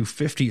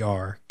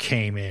 250R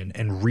came in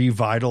and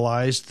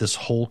revitalized this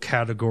whole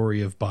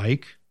category of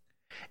bike,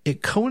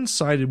 it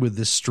coincided with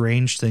this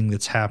strange thing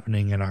that's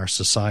happening in our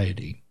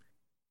society,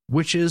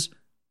 which is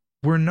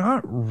we're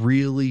not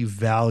really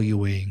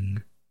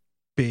valuing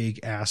big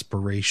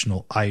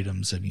aspirational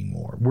items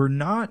anymore. We're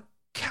not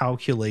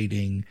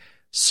calculating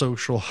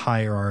social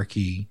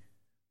hierarchy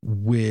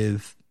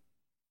with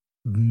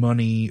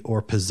money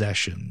or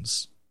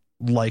possessions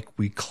like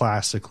we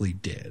classically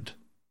did.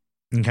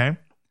 Okay?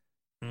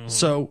 Mm-hmm.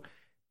 So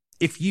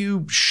if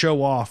you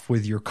show off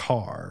with your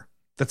car,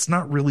 that's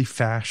not really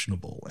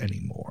fashionable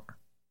anymore.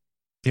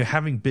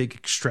 Having big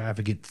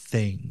extravagant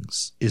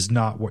things is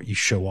not what you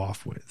show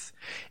off with.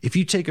 If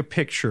you take a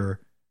picture,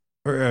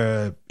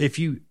 or if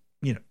you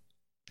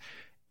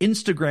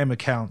Instagram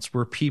accounts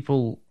where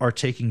people are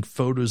taking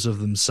photos of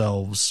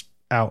themselves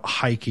out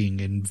hiking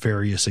in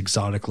various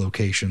exotic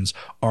locations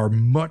are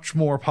much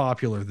more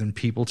popular than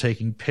people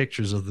taking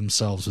pictures of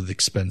themselves with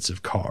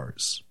expensive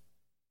cars.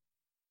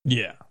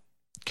 Yeah.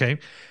 Okay.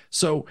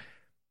 So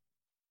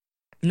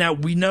now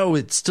we know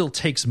it still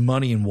takes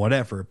money and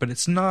whatever, but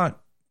it's not,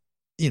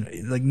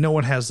 like no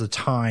one has the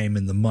time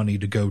and the money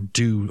to go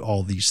do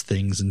all these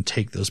things and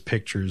take those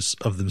pictures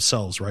of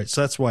themselves. Right.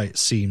 So that's why it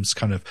seems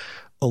kind of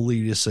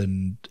elitist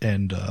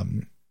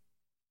and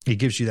it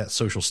gives you that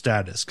social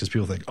status because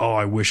people think, oh,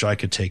 I wish I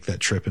could take that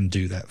trip and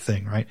do that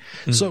thing. Right.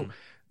 Mm-hmm. So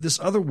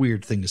this other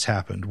weird thing has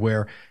happened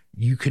where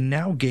you can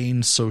now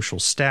gain social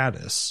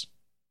status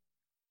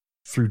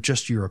through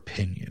just your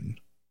opinion.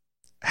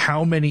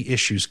 How many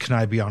issues can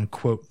I be on,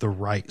 quote, the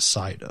right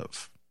side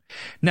of?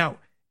 Now,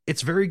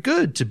 it's very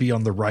good to be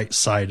on the right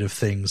side of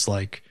things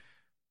like,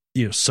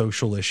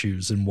 social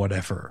issues and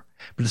whatever,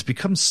 but it's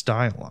become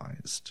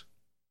stylized.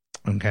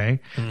 Okay.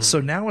 Mm-hmm.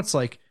 So now it's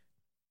like,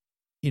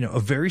 a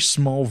very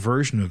small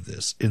version of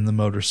this in the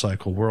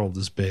motorcycle world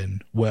has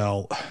been,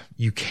 well,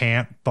 you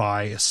can't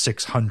buy a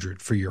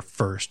 600 for your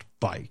first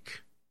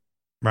bike.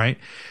 Right.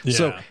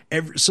 Yeah.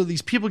 So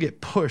these people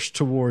get pushed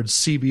towards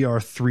CBR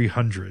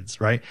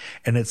 300s. Right.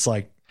 And it's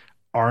like,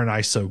 aren't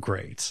I so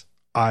great?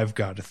 I've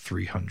got a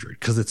 300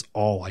 because it's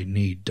all I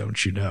need.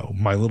 Don't you know?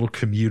 My little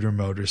commuter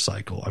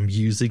motorcycle. I'm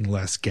using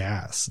less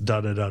gas.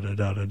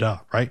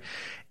 Right.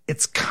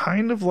 It's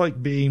kind of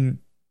like being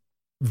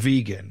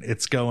vegan.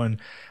 It's going,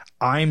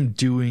 I'm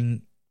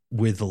doing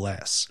with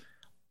less.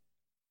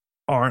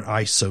 Aren't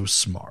I so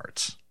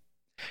smart?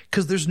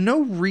 Because there's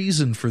no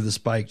reason for this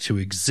bike to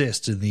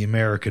exist in the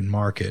American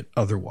market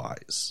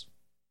otherwise.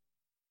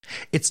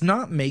 It's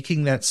not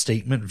making that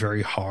statement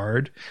very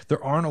hard.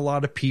 There aren't a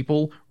lot of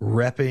people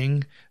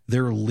repping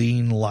their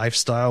lean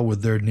lifestyle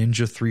with their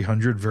Ninja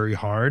 300 very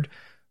hard.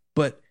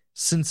 But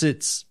since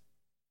it's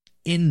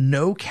in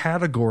no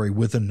category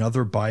with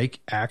another bike,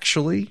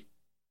 actually,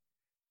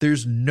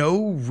 there's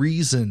no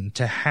reason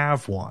to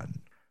have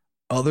one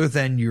other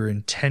than you're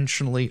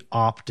intentionally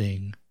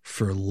opting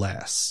for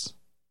less.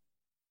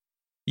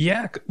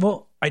 Yeah,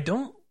 well, I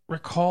don't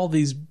recall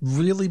these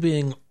really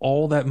being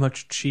all that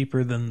much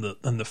cheaper than the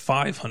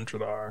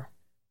 500R.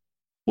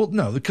 Well,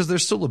 no, because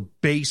there's still a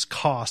base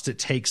cost it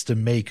takes to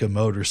make a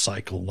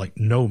motorcycle, like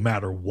no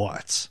matter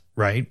what,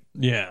 right?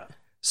 Yeah.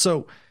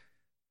 So,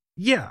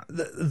 yeah,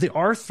 the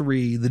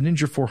R3, the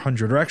Ninja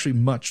 400 are actually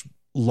much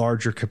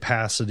larger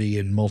capacity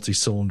and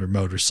multi-cylinder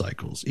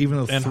motorcycles, even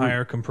though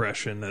higher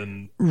compression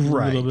and a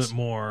little bit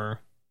more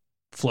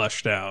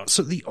fleshed out.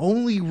 So the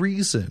only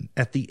reason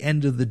at the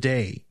end of the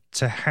day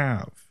to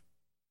have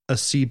a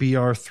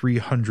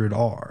CBR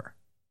 300R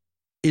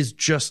is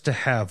just to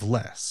have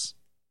less,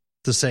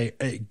 to say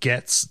it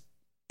gets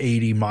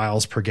 80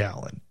 miles per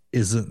gallon.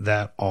 Isn't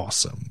that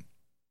awesome?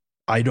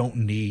 I don't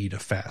need a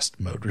fast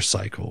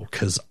motorcycle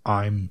because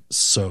I'm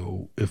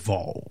so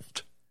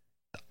evolved.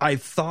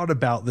 I've thought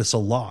about this a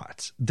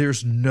lot.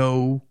 There's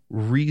no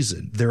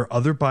reason. There are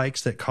other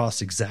bikes that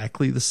cost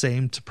exactly the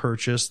same to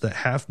purchase that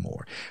have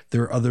more.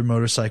 There are other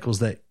motorcycles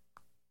that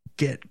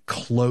get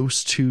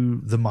close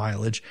to the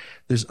mileage.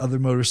 There's other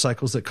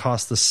motorcycles that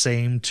cost the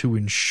same to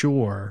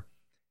insure.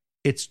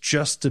 It's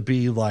just to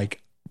be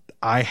like,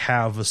 I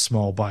have a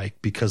small bike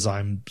because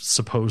I'm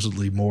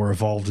supposedly more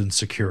evolved and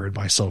secure in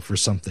myself or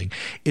something.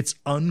 It's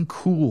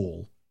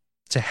uncool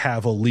to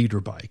have a leader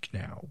bike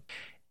now.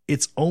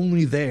 It's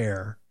only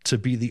there to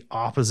be the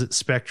opposite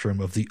spectrum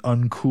of the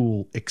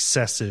uncool,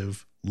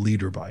 excessive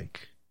leader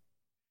bike.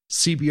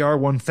 CBR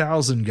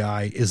 1000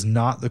 guy is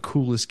not the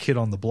coolest kid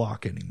on the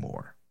block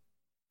anymore,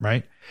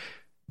 right?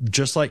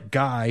 Just like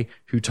guy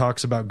who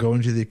talks about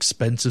going to the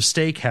expensive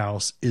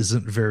steakhouse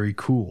isn't very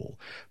cool,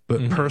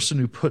 but person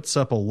who puts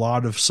up a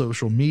lot of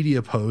social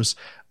media posts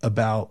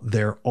about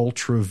their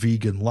ultra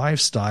vegan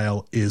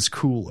lifestyle is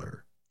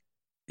cooler.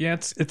 Yeah,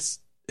 it's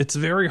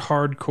very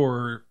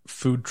hardcore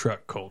food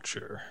truck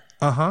culture.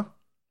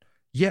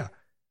 Yeah.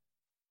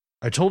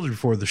 I told you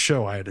before the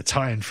show I had a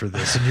tie-in for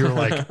this, and you were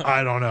like,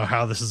 I don't know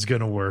how this is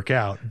going to work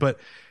out. But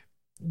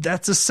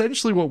that's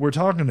essentially what we're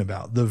talking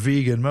about, the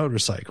vegan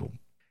motorcycle.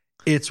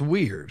 It's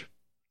weird.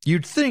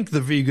 You'd think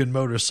the vegan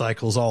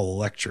motorcycle's all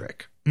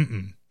electric.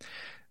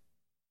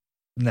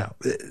 No.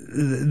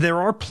 There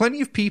are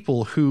plenty of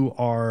people who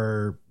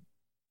are,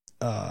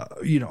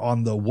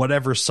 on the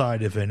whatever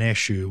side of an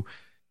issue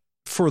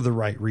for the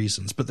right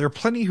reasons. But there are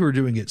plenty who are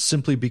doing it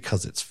simply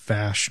because it's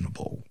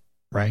fashionable,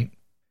 right?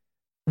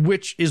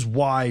 Which is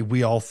why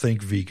we all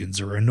think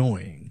vegans are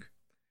annoying.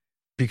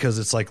 Because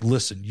it's like,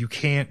 listen, you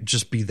can't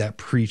just be that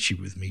preachy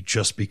with me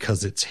just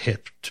because it's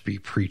hip to be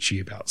preachy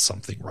about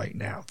something right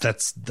now.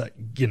 That's the,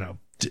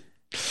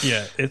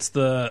 Yeah, it's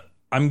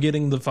I'm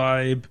getting the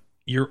vibe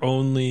you're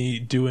only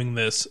doing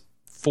this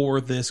for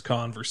this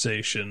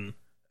conversation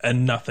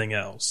and nothing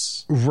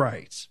else.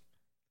 Right.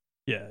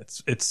 Yeah,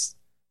 it's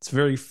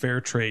very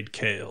fair trade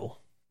kale.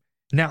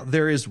 Now,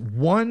 there is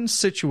one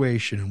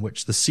situation in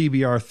which the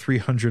CBR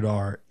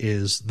 300R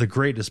is the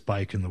greatest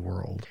bike in the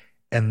world,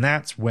 and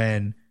that's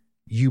when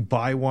you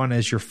buy one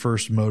as your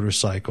first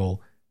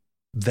motorcycle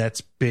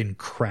that's been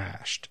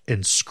crashed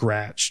and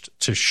scratched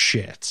to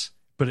shit,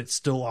 but it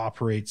still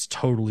operates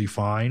totally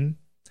fine.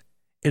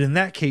 And in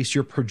that case,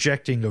 you're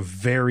projecting a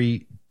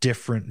very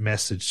different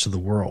message to the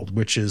world,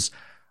 which is,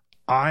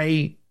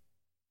 I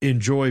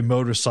enjoy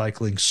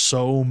motorcycling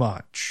so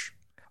much,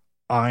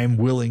 I'm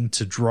willing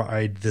to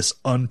ride this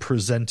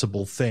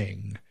unpresentable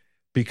thing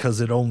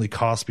because it only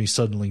cost me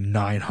suddenly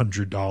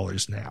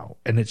 $900 now.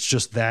 And it's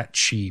just that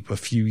cheap, a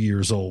few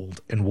years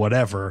old and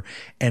whatever.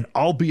 And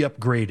I'll be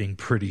upgrading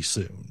pretty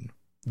soon.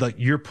 Like,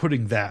 you're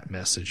putting that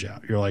message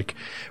out. You're like,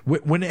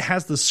 when it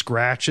has the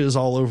scratches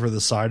all over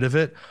the side of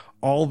it,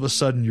 all of a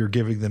sudden you're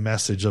giving the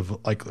message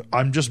of like,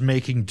 I'm just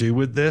making do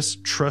with this.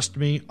 Trust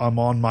me, I'm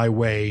on my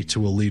way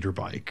to a leader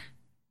bike.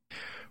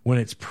 When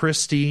it's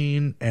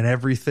pristine and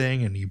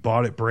everything and you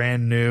bought it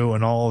brand new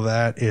and all of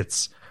that,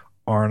 it's,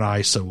 aren't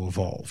I so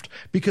evolved?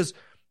 Because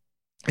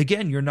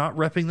again, you're not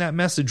repping that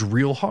message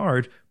real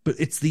hard, but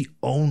it's the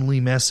only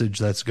message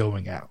that's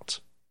going out.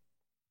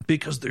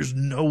 Because there's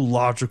no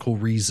logical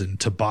reason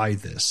to buy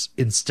this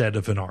instead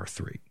of an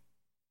R3,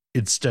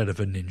 instead of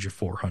a Ninja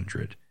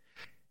 400,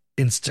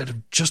 instead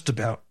of just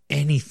about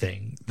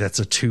anything that's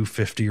a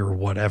 250 or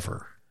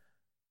whatever.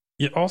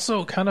 Yeah,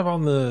 also kind of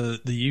on the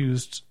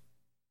used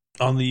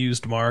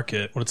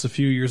market, when it's a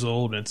few years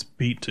old and it's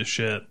beat to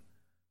shit,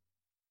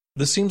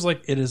 this seems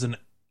like it is an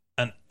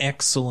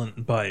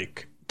excellent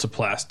bike to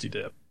plasti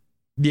dip.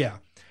 Yeah.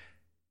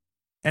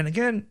 And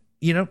again,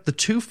 the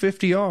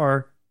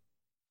 250R,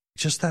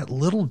 just that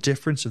little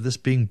difference of this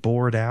being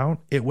bored out,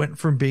 it went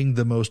from being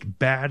the most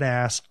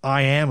badass,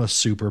 I am a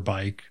super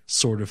bike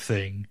sort of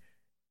thing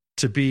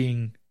to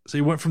being, so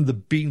it went from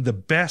being the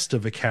best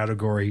of a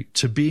category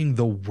to being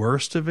the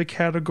worst of a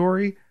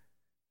category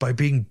by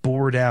being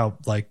bored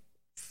out like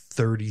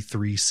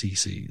 33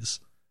 cc's.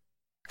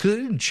 Because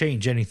they didn't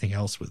change anything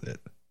else with it.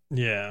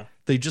 Yeah.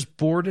 They just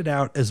bored it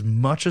out as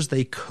much as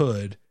they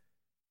could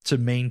to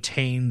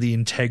maintain the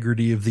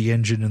integrity of the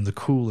engine and the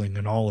cooling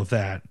and all of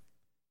that,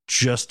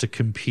 just to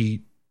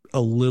compete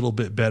a little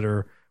bit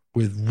better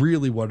with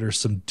really what are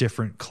some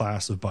different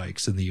class of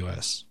bikes in the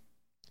US.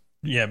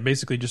 Yeah,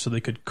 basically just so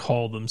they could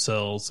call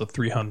themselves a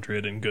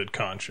 300 in good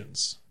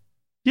conscience.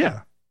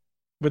 Yeah.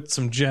 With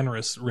some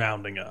generous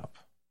rounding up.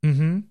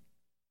 Mm-hmm.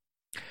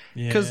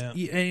 Because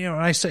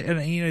I say, and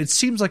it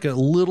seems like a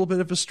little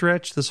bit of a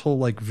stretch, this whole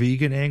like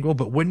vegan angle,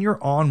 but when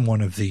you're on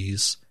one of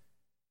these,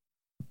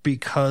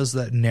 because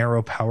that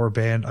narrow power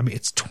band, I mean,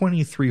 it's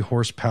 23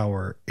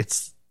 horsepower.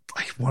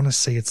 I want to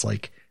say it's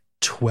like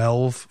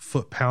 12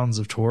 foot-pounds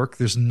of torque.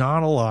 There's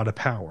not a lot of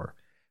power.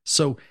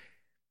 So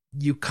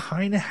you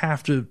kind of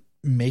have to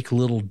make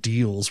little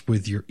deals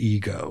with your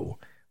ego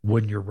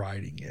when you're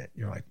riding it.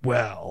 You're like,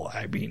 well,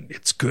 I mean,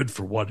 it's good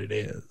for what it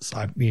is.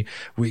 I mean,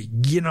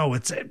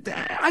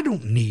 I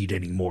don't need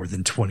any more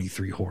than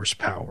 23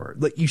 horsepower.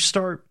 Like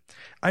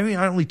I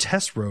only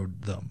test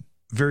rode them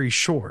very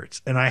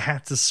short, and I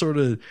had to sort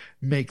of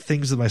make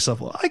things with myself.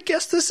 Well, I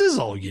guess this is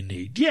all you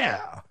need.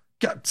 Yeah.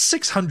 God,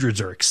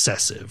 600s are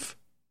excessive.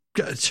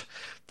 God,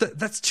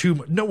 that's too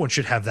much. No one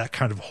should have that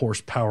kind of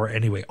horsepower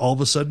anyway. All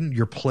of a sudden,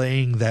 you're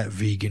playing that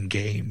vegan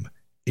game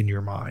in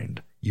your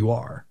mind. You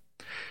are.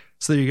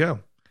 So there you go.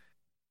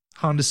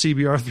 Honda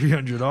CBR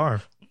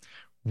 300R.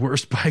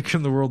 Worst bike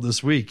in the world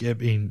this week. I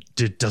mean,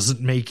 it doesn't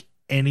make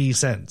any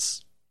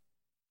sense.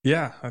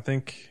 Yeah, I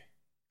think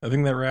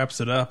that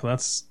wraps it up.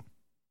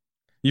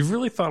 You've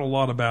really thought a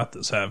lot about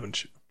this,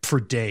 haven't you? For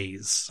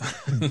days.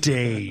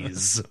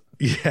 Days.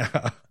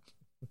 Yeah.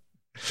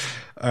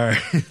 All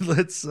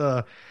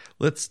right,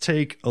 let's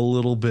take a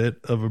little bit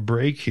of a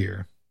break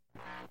here.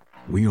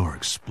 We are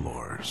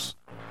explorers,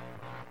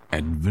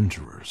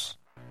 adventurers,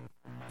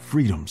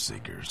 freedom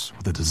seekers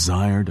with a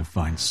desire to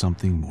find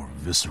something more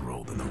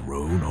visceral than the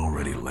road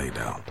already laid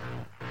out.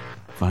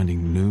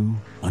 Finding new,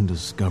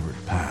 undiscovered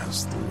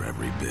paths through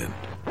every bend.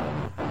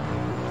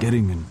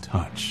 Getting in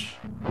touch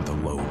with a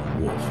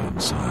lone wolf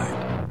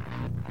inside.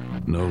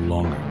 No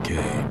longer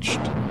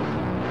caged.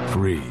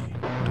 Free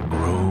to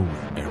grow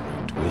with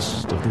every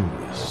twist of the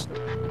wrist.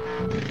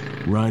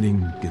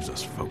 Riding gives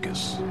us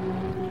focus.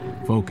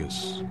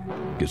 Focus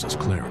gives us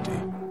clarity.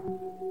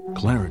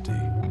 Clarity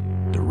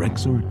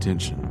directs our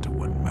attention to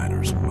what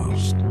matters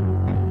most.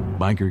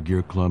 Biker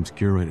Gear Club's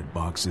curated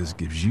boxes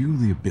gives you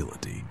the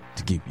ability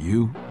to keep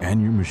you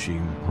and your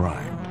machine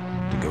primed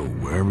to go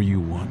wherever you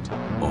want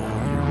all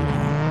year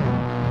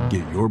long.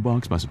 Get your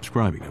box by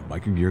subscribing at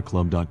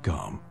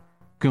bikergearclub.com.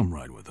 Come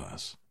ride with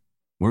us.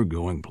 We're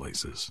going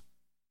places.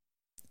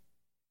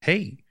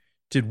 Hey,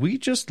 did we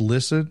just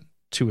listen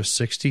to a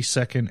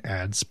 60-second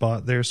ad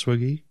spot there,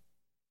 Swiggy?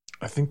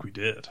 I think we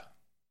did.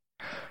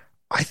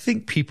 I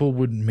think people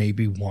would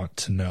maybe want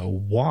to know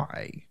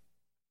why.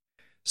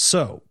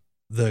 So,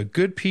 the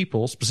good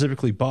people,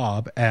 specifically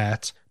Bob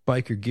at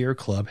Biker Gear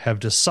Club, have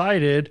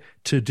decided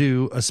to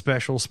do a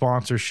special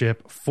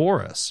sponsorship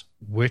for us,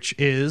 which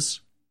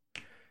is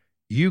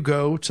you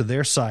go to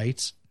their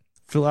site,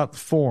 fill out the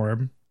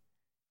form,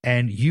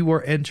 and you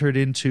are entered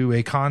into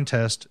a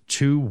contest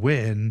to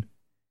win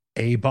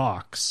a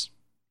box.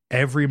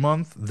 Every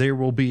month, there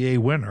will be a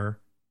winner,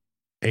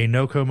 a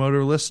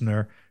Nokomoto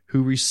listener,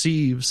 who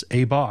receives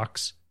a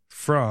box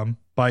from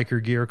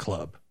Biker Gear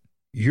Club.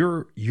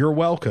 You're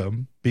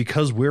welcome,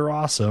 because we're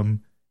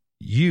awesome.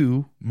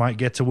 You might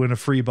get to win a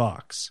free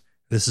box.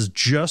 This is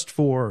just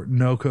for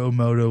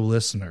Nokomoto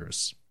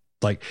listeners.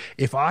 Like,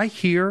 if I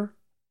hear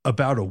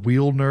about a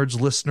Wheel Nerds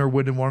listener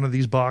winning one of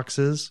these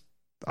boxes,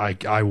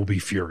 I will be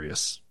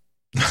furious.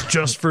 It's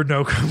just for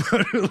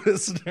Nokomoto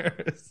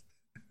listeners.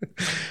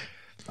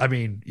 I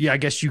mean, yeah, I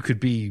guess you could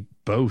be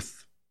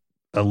both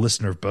a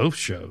listener of both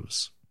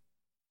shows.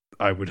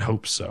 I would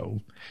hope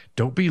so.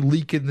 Don't be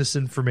leaking this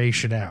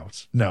information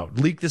out. No,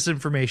 leak this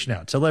information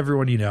out. Tell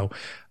everyone you know.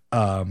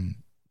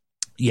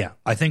 Yeah,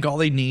 I think all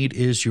they need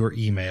is your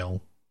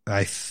email.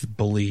 I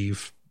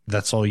believe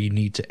that's all you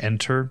need to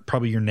enter.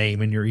 Probably your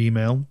name and your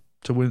email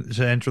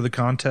to enter the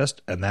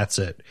contest, and that's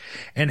it.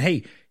 And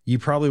hey, you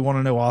probably want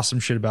to know awesome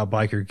shit about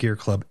Biker Gear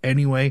Club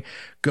anyway.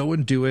 Go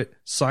and do it.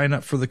 Sign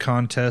up for the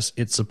contest.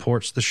 It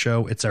supports the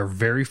show. It's our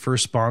very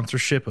first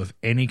sponsorship of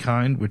any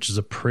kind, which is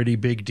a pretty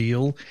big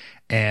deal.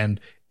 And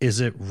is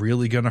it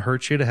really going to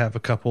hurt you to have a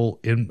couple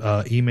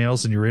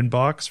emails in your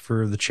inbox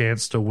for the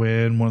chance to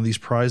win one of these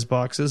prize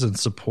boxes and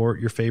support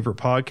your favorite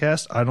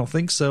podcast? I don't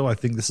think so. I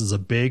think this is a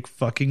big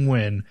fucking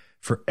win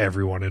for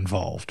everyone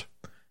involved.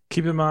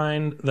 Keep in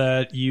mind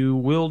that you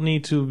will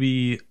need to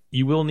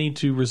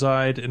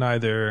reside in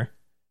either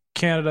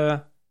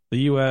Canada, the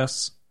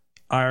US,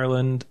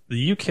 Ireland,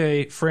 the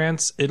UK,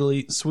 France,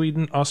 Italy,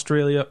 Sweden,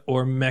 Australia,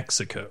 or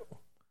Mexico.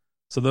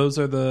 So those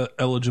are the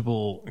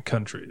eligible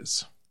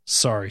countries.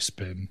 Sorry,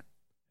 Spin.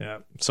 Yeah,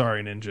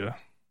 sorry, Ninja.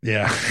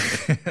 Yeah.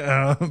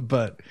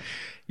 But,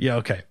 yeah,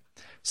 okay.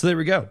 So there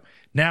we go.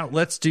 Now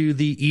let's do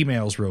the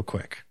emails real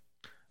quick.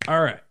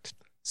 All right.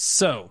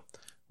 So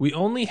we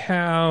only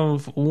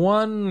have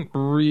one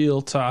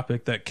real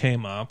topic that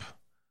came up,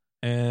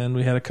 and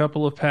we had a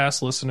couple of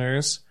past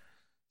listeners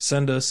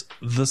send us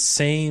the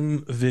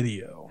same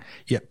video.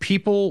 Yeah,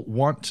 people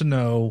want to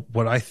know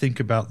what I think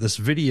about this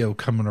video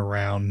coming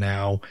around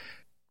now,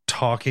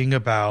 talking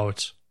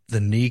about the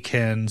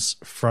Niken's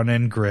front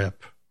end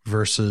grip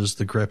versus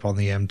the grip on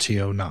the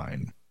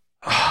MT-09.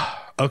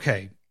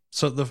 Okay,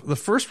 so the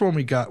first one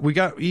we got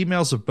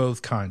emails of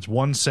both kinds.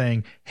 One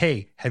saying,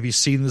 hey, have you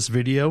seen this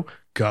video?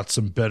 Got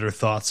some better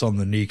thoughts on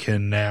the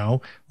Niken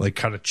now, like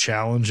kind of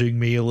challenging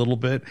me a little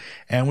bit.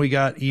 And we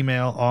got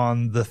email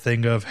on the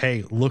thing of,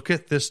 hey, look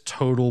at this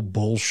total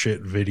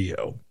bullshit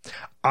video.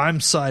 I'm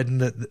siding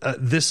that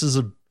this is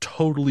a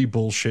totally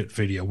bullshit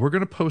video. We're going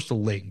to post a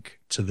link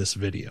to this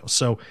video.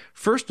 So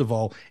first of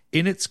all,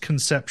 in its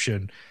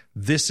conception,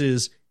 this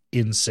is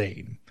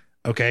insane.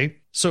 Okay.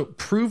 So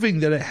proving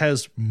that it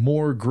has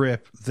more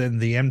grip than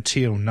the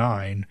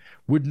MT-09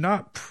 would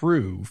not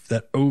prove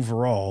that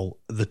overall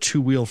the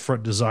two-wheel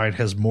front design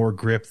has more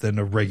grip than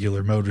a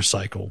regular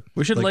motorcycle.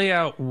 We should lay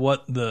out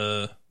what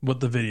the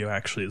video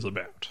actually is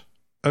about.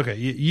 Okay,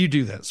 you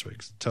do that,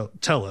 Swigs.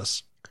 Tell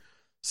us.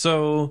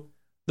 So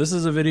this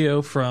is a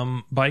video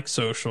from Bike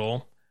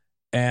Social,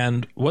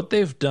 and what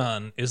they've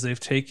done is they've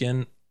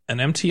taken an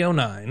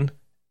MT-09,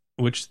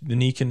 which the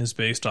Niken is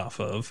based off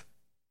of,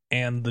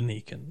 and the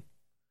Niken.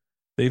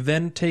 They've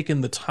then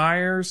taken the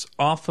tires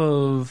off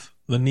of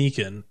the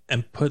Niken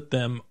and put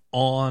them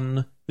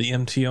on the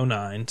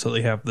MT-09, so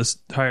they have this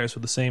tires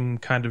with the same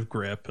kind of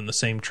grip and the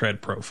same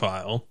tread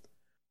profile.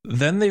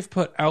 Then they've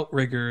put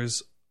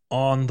outriggers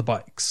on the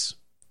bikes.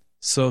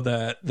 so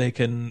that they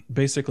can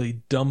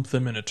basically dump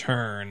them in a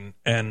turn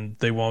and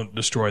they won't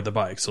destroy the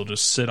bikes. They'll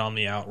just sit on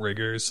the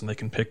outriggers and they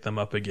can pick them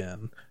up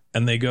again.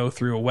 And they go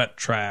through a wet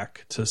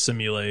track to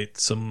simulate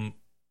some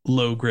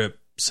low grip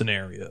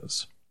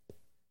scenarios.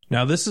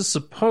 Now, this is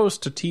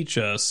supposed to teach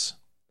us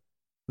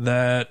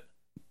that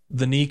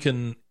the knee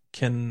can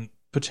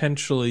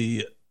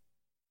potentially,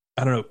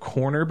 I don't know,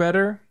 corner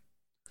better.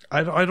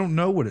 I don't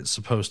know what it's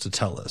supposed to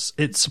tell us.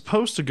 It's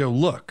supposed to go,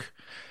 look,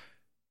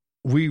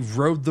 we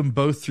rode them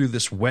both through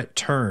this wet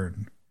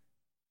turn,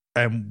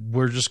 and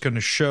we're just going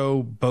to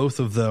show both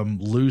of them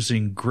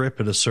losing grip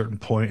at a certain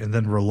point and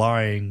then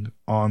relying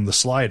on the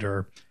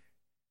slider.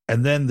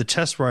 And then the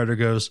test rider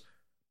goes,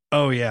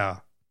 oh yeah,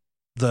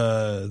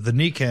 the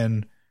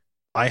Niken,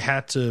 I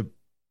had to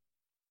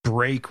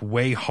brake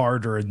way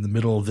harder in the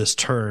middle of this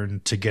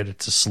turn to get it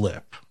to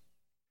slip.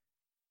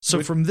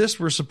 So from this,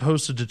 we're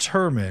supposed to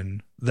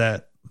determine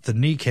that the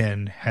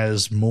Niken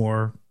has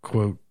more,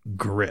 quote,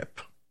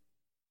 grip,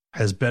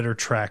 has better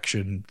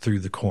traction through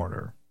the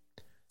corner.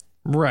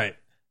 Right.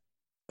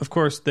 Of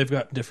course, they've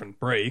got different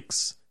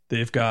brakes.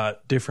 They've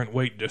got different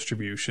weight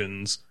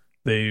distributions.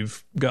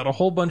 They've got a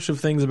whole bunch of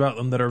things about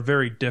them that are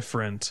very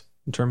different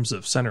in terms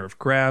of center of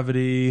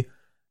gravity.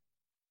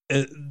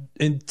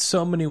 In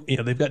so many,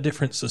 they've got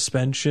different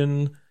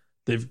suspension.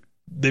 They've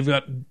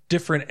got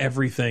different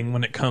everything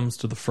when it comes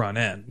to the front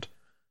end.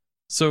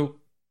 So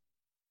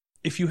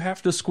if you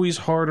have to squeeze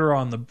harder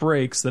on the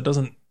brakes, that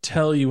doesn't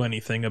tell you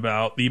anything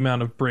about the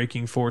amount of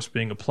braking force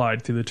being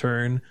applied through the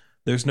turn.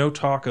 There's no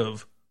talk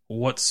of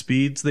what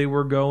speeds they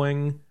were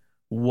going,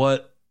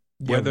 were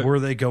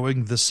they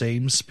going the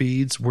same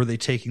speeds? Were they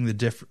taking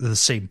the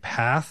same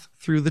path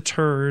through the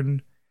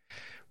turn?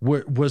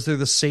 Was there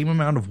the same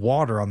amount of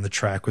water on the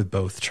track with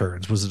both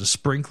turns? Was it a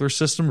sprinkler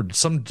system, or did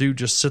some dude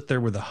just sit there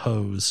with a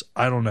hose?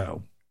 I don't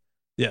know.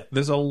 Yeah,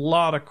 there's a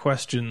lot of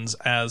questions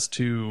as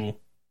to,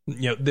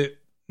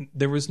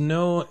 there was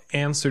no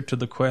answer to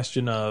the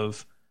question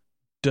of,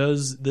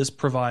 does this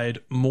provide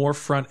more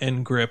front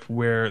end grip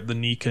where the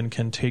Niken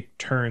can take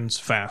turns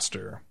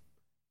faster,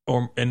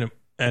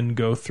 and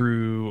go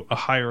through a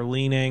higher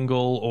lean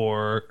angle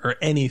or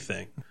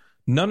anything?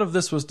 None of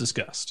this was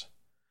discussed.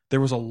 There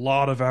was a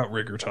lot of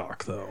outrigger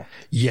talk, though.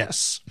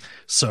 Yes.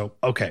 So,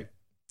 okay.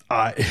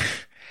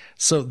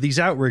 So these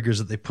outriggers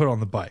that they put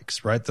on the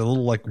bikes, right? The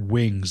little like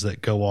wings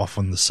that go off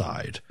on the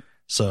side.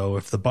 So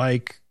if the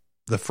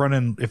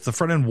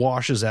front end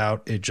washes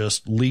out, it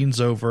just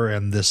leans over,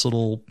 and this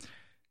little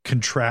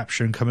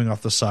contraption coming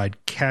off the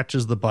side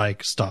catches the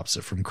bike, stops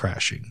it from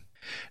crashing.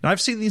 Now,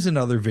 I've seen these in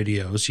other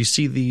videos. You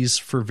see these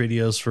for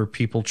videos for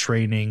people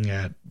training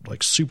at like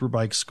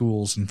superbike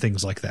schools and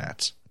things like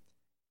that.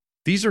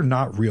 These are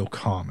not real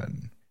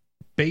common.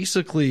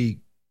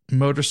 Basically,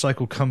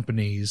 motorcycle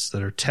companies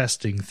that are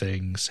testing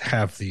things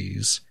have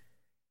these,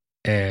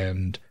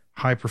 and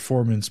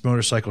high-performance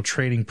motorcycle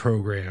training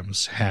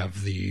programs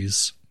have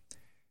these,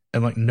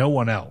 and like no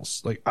one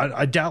else. Like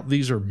I doubt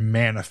these are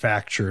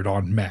manufactured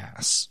en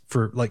masse.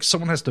 For like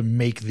someone has to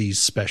make these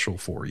special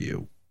for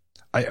you.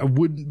 I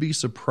wouldn't be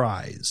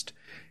surprised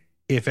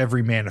if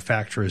every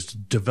manufacturer has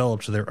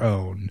developed their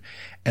own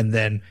and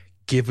then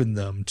given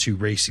them to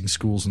racing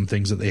schools and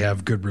things that they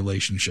have good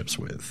relationships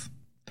with.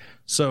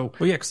 So,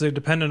 well, yeah, because they're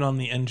dependent on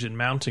the engine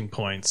mounting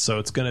points, so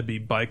it's going to be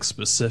bike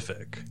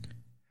specific,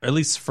 or at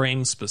least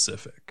frame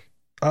specific.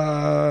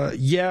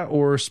 Yeah,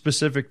 or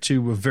specific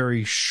to a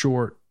very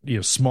short,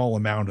 small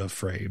amount of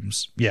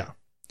frames. Yeah.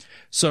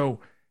 So,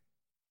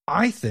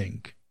 I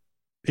think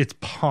it's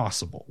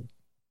possible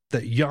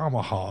that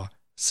Yamaha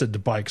said to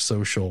Bike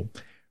Social,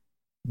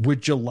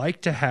 "Would you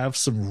like to have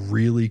some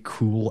really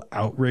cool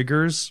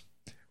outriggers?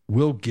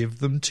 We'll give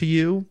them to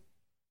you.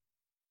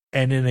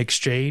 And in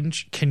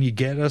exchange, can you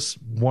get us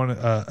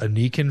a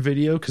Niken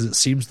video? Because it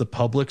seems the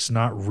public's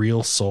not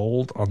real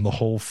sold on the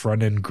whole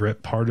front end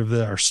grip part of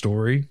our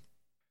story."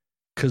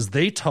 Because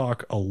they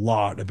talk a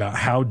lot about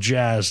how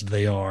jazzed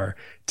they are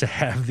to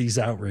have these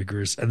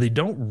outriggers, and they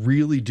don't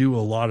really do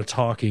a lot of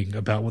talking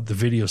about what the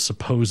video's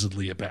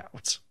supposedly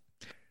about.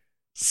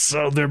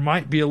 So there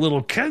might be a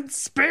little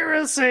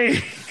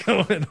conspiracy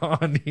going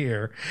on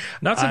here.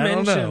 Not to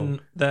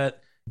mention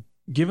that,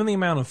 given the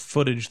amount of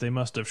footage they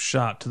must have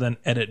shot to then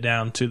edit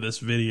down to this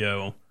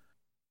video,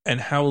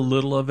 and how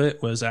little of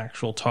it was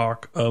actual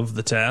talk of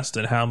the test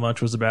and how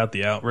much was about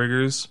the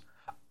outriggers,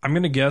 I'm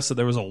going to guess that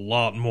there was a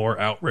lot more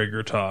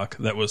outrigger talk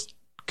that was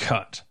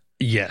cut.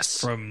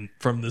 Yes.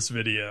 From this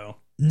video.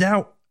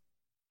 Now,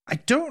 I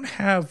don't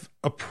have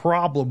a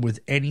problem with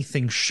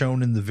anything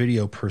shown in the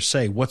video per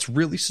se. What's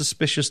really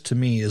suspicious to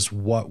me is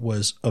what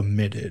was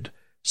omitted,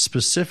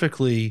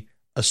 specifically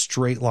a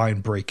straight line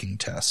braking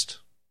test.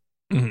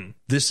 Mm-hmm.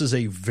 This is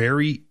a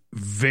very,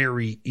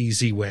 very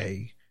easy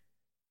way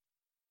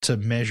to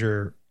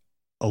measure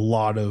a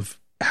lot of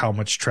how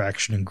much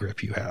traction and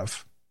grip you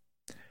have,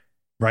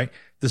 right?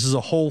 This is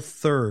a whole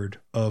third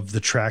of the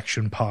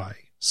traction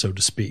pie, so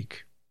to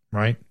speak,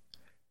 right?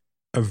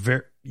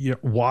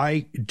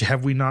 Why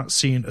have we not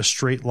seen a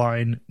straight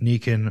line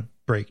Niken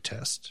brake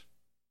test?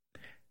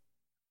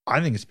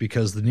 I think it's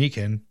because the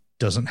Niken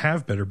doesn't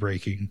have better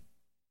braking.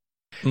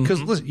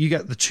 Because listen, you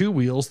got the two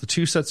wheels, the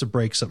two sets of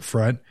brakes up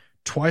front,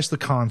 twice the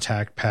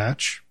contact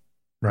patch,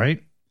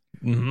 right?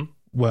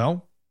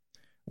 Well,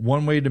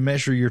 one way to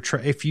measure your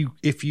if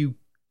you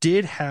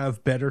did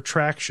have better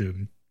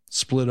traction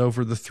split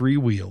over the three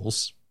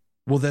wheels,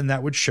 well, then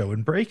that would show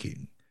in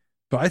braking.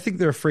 But I think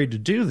they're afraid to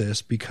do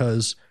this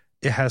because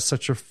it has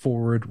such a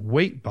forward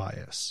weight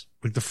bias.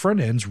 Like the front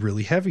end's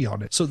really heavy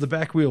on it, so the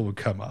back wheel would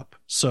come up.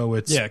 So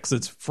it's because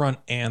it's front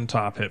and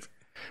top heavy.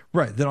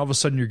 Right. Then all of a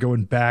sudden you're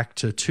going back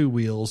to two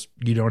wheels.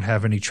 You don't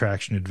have any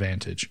traction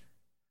advantage.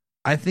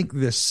 I think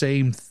this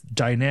same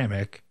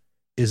dynamic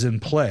is in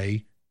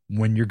play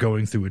when you're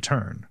going through a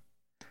turn.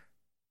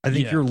 I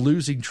think you're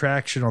losing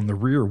traction on the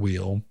rear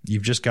wheel.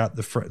 You've just got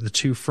the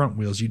two front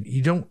wheels.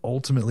 You don't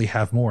ultimately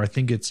have more. I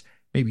think it's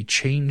maybe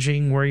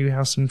changing where you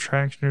have some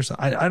traction or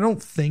something. I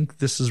don't think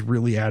this is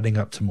really adding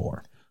up to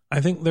more. I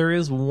think there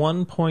is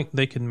one point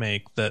they can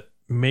make that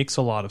makes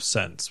a lot of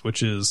sense,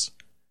 which is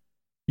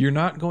you're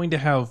not going to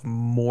have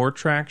more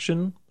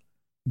traction,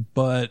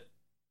 but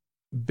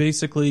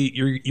basically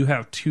you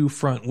have two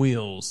front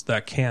wheels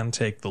that can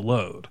take the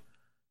load.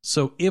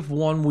 So if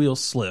one wheel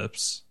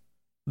slips,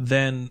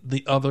 then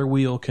the other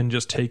wheel can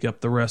just take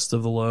up the rest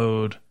of the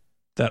load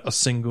that a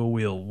single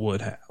wheel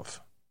would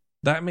have.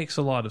 That makes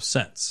a lot of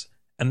sense.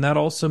 And that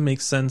also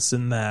makes sense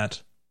in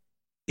that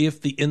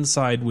if the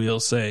inside wheel,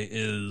 say,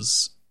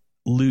 is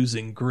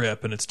losing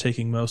grip and it's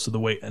taking most of the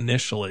weight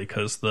initially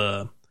because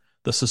the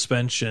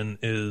suspension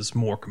is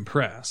more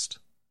compressed,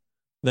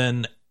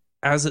 then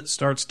as it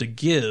starts to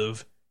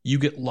give, you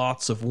get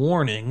lots of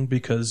warning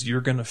because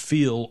you're going to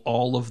feel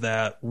all of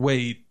that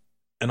weight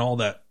and all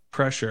that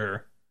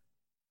pressure.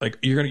 Like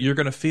you're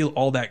going to feel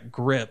all that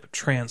grip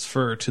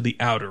transfer to the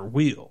outer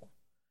wheel.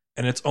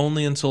 And it's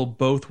only until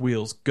both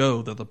wheels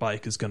go that the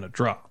bike is going to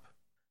drop.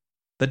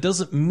 That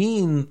doesn't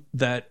mean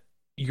that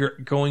you're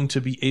going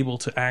to be able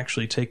to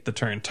actually take the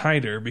turn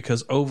tighter,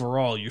 because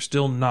overall you're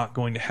still not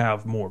going to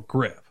have more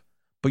grip,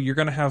 but you're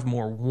going to have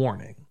more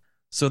warning.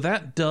 So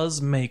that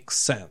does make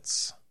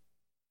sense.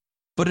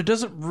 But it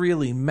doesn't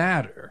really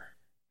matter.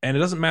 And it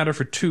doesn't matter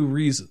for two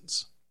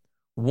reasons.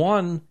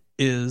 One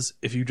is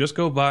if you just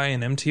go buy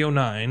an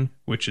MT-09,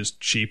 which is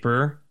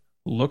cheaper,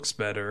 looks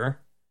better,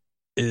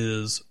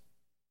 is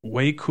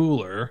way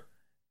cooler,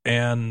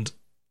 and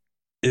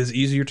is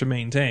easier to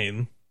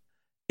maintain,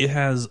 it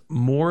has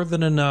more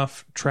than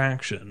enough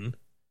traction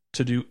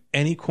to do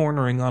any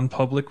cornering on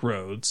public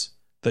roads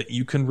that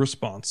you can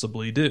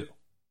responsibly do.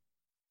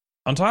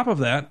 On top of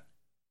that,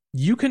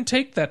 you can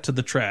take that to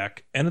the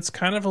track, and it's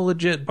kind of a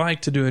legit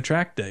bike to do a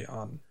track day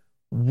on.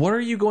 What are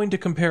you going to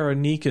compare a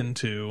Nikon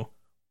to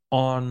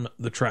on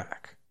the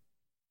track?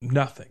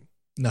 Nothing.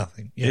 Yeah.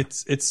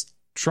 It's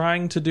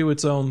trying to do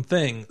its own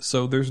thing,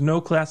 so there's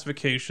no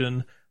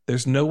classification.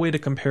 There's no way to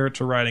compare it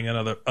to riding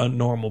a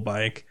normal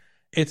bike.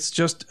 It's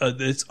just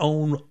its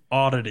own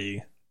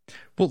oddity.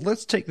 Well,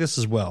 let's take this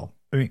as well.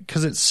 I mean,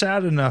 because it's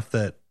sad enough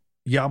that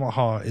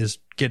Yamaha is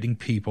getting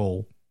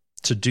people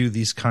to do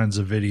these kinds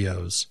of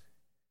videos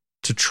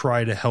to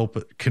try to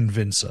help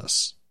convince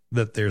us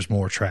that there's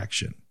more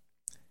traction.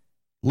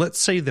 Let's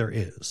say there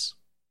is.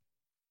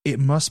 It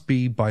must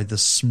be by the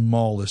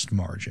smallest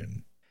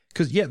margin.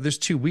 Because, there's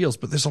two wheels,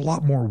 but there's a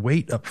lot more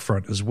weight up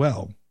front as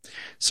well.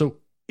 So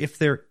if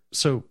there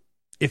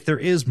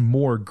is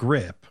more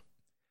grip,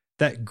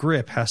 that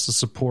grip has to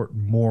support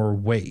more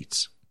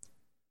weight.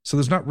 So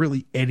there's not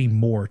really any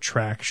more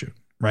traction,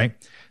 right?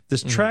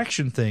 This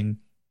traction thing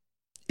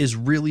is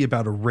really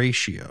about a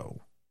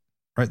ratio,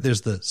 right?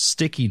 There's the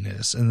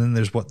stickiness, and then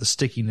there's what the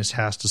stickiness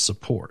has to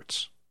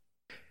support.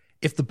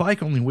 If the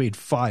bike only weighed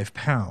 5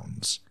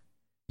 pounds,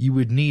 you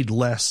would need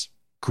less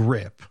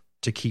grip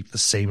to keep the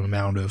same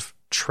amount of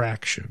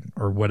traction,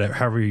 or whatever,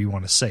 however you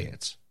want to say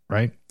it,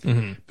 right?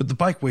 Mm-hmm. But the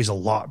bike weighs a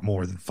lot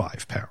more than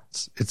 5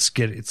 pounds.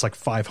 It's like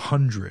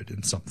 500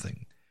 and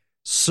something.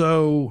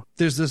 So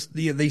there's this,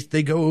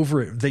 they go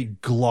over it, they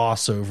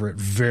gloss over it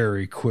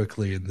very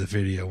quickly in the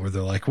video where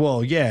they're like,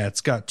 well, yeah,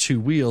 it's got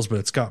two wheels, but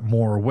it's got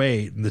more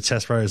weight. And the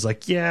test rider is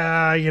like,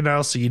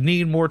 yeah, so you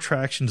need more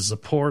traction to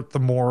support the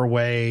more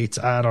weight.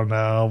 I don't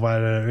know.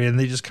 And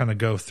they just kind of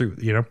go through,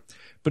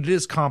 but it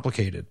is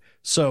complicated.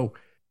 So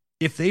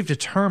if they've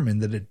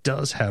determined that it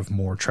does have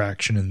more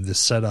traction in this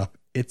setup,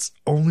 it's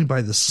only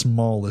by the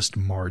smallest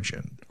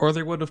margin. Or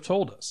they would have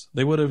told us.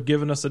 They would have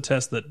given us a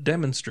test that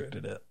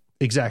demonstrated it.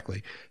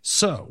 Exactly.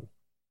 So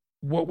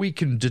what we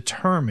can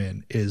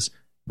determine is,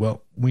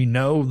 well, we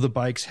know the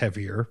bike's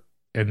heavier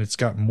and it's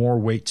got more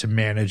weight to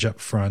manage up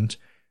front.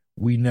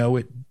 We know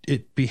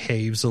it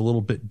behaves a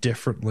little bit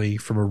differently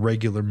from a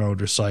regular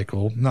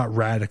motorcycle, not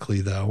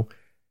radically though.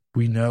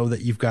 We know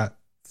that you've got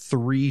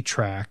 3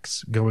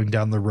 tracks going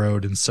down the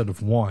road instead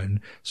of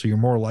 1, so you're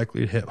more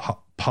likely to hit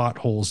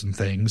potholes and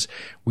things.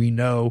 We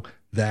know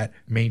that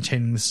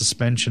maintaining the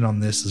suspension on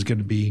this is going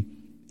to be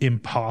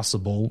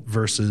impossible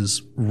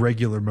versus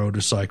regular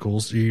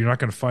motorcycles. You're not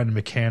going to find a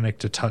mechanic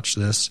to touch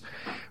this.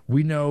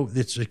 We know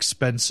it's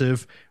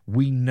expensive.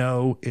 We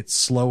know it's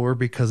slower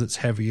because it's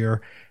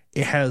heavier.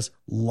 It has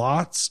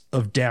lots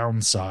of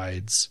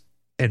downsides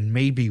and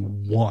maybe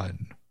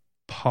one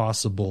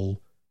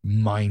possible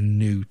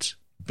minute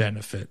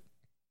benefit.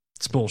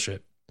 It's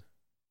bullshit.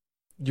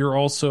 You're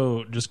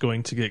also just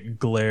going to get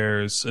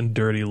glares and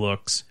dirty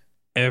looks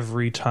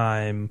every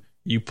time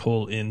you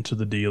pull into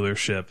the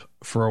dealership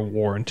for a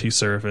warranty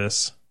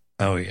service.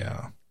 Oh,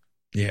 yeah.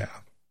 Yeah.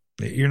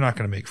 You're not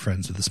going to make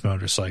friends with this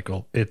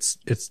motorcycle. It's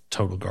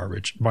total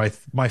garbage. My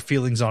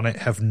feelings on it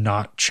have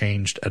not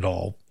changed at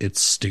all. It's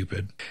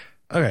stupid.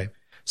 Okay.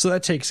 So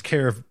that takes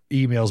care of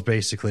emails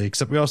basically,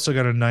 except we also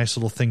got a nice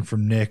little thing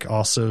from Nick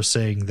also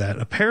saying that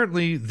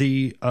apparently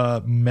the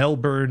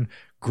Melbourne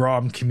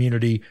Grom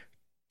community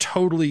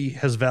totally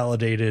has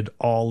validated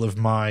all of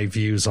my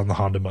views on the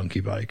Honda Monkey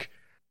bike.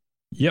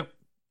 Yep.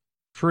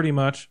 Pretty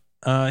much.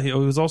 He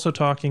was also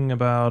talking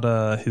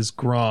about his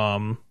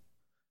Grom.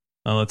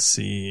 Let's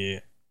see.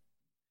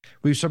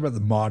 We were talking about the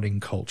modding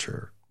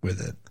culture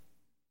with it.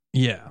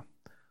 Yeah.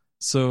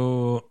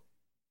 So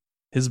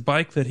his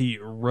bike that he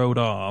rode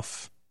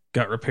off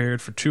got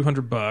repaired for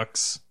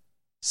 $200,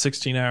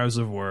 16 hours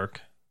of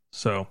work.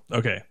 So,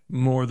 okay,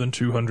 more than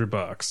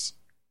 $200.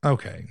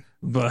 Okay.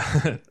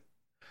 But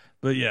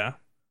yeah,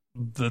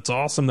 that's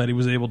awesome that he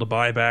was able to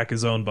buy back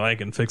his own bike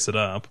and fix it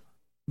up.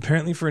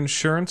 Apparently for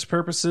insurance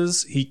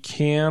purposes, he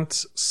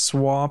can't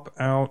swap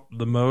out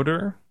the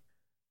motor.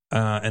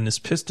 And his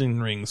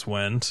piston rings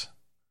went.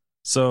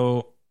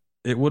 So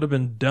it would have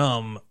been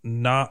dumb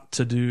not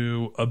to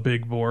do a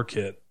big bore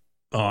kit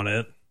on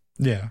it.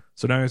 Yeah.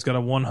 So now he's got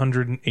a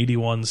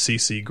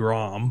 181cc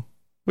Grom.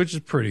 Which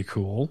is pretty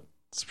cool.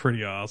 It's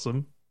pretty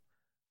awesome.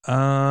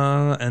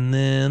 And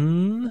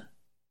then,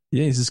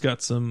 yeah, he's just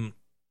got some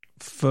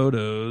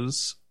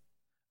photos.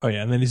 Oh,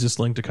 yeah, and then he's just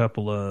linked a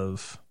couple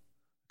of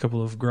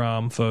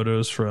Grom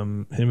photos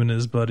from him and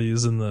his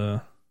buddies in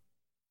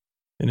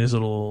his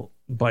little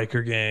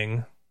biker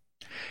gang.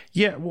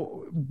 Yeah,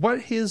 well,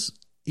 what his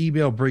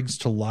email brings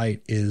to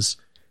light is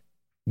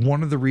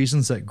one of the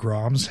reasons that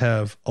Groms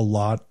have a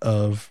lot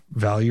of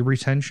value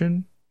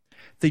retention.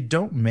 They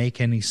don't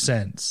make any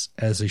sense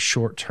as a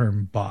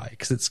short-term buy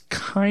because it's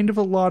kind of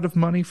a lot of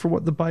money for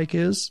what the bike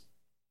is.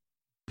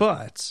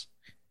 But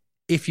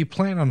if you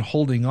plan on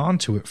holding on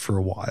to it for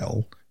a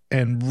while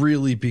and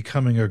really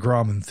becoming a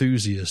Grom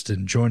enthusiast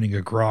and joining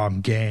a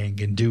Grom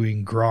gang and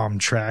doing Grom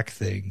track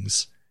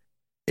things,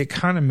 it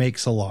kind of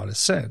makes a lot of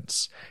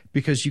sense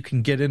because you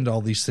can get into all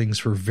these things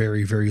for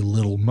very, very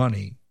little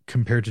money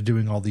compared to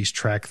doing all these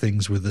track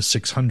things with a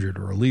 600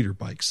 or a liter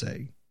bike,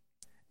 say.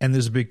 And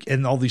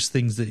and all these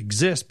things that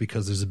exist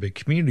because there's a big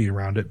community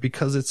around it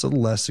because it's a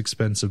less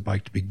expensive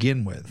bike to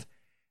begin with.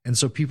 And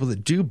so people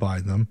that do buy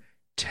them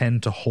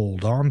tend to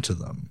hold on to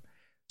them.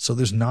 So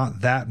there's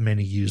not that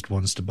many used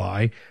ones to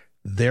buy.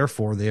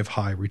 Therefore, they have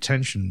high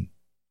retention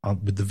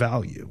with the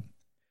value.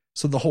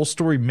 So the whole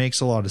story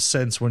makes a lot of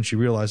sense once you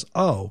realize,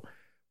 oh,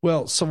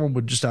 well, someone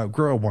would just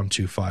outgrow a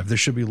 125. There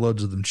should be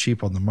loads of them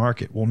cheap on the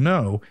market. Well,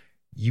 no,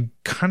 you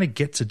kind of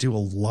get to do a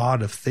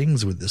lot of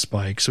things with this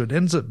bike. So it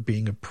ends up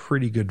being a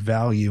pretty good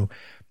value.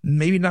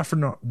 Maybe not for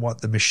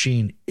what the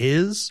machine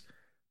is,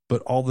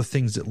 but all the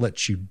things it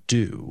lets you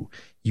do,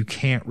 you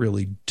can't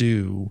really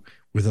do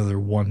with other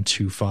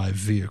 125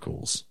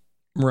 vehicles.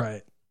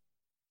 Right.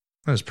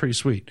 That's pretty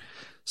sweet.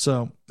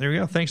 So there we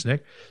go. Thanks,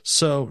 Nick.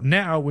 So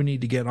now we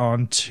need to get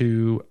on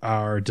to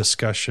our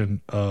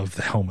discussion of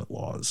the helmet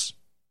laws.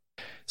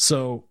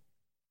 So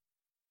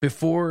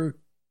before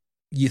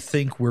you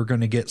think we're going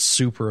to get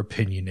super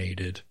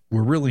opinionated,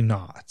 we're really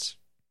not.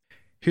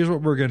 Here's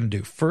what we're going to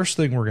do. First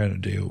thing we're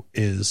going to do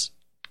is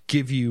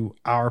give you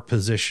our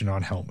position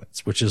on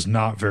helmets, which is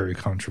not very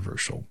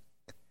controversial.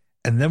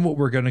 And then what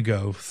we're going to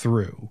go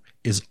through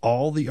is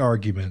all the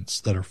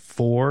arguments that are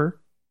for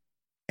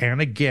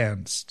and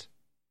against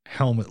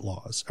helmet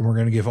laws, and we're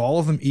going to give all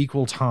of them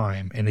equal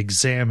time and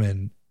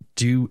examine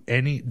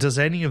does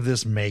any of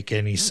this make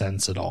any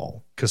sense at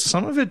all, because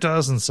some of it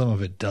does and some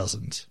of it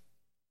doesn't.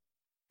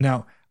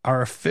 Now,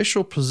 our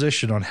official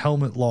position on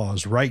helmet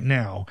laws right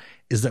now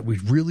is that we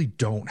really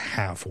don't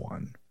have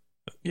one.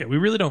 Yeah, we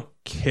really don't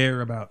care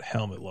about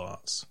helmet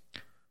laws.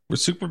 We're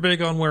super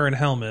big on wearing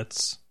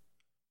helmets,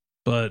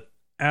 but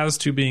as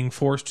to being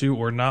forced to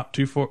or not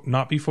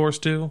be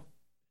forced to,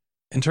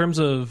 in terms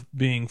of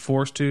being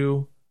forced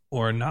to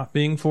or not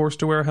being forced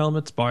to wear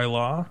helmets by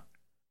law,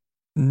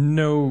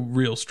 no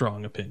real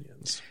strong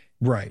opinions.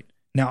 Right.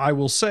 Now, I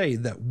will say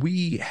that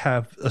we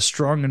have a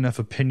strong enough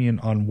opinion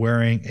on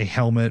wearing a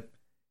helmet,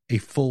 a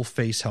full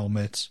face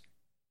helmet,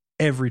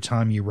 every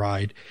time you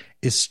ride,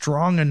 is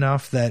strong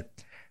enough that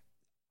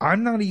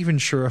I'm not even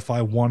sure if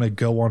I want to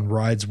go on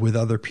rides with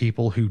other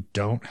people who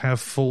don't have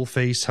full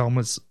face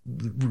helmets,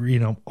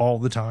 all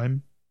the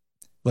time.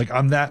 Like,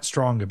 I'm that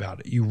strong about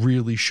it. You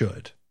really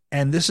should.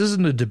 And this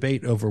isn't a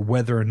debate over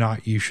whether or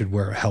not you should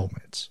wear a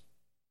helmet,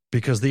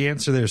 because the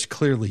answer there is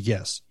clearly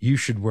yes, you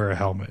should wear a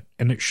helmet,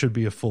 and it should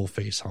be a full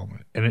face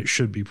helmet, and it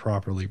should be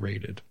properly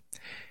rated.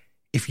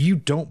 If you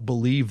don't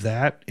believe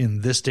that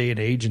in this day and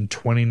age in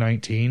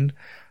 2019,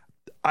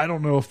 I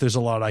don't know if there's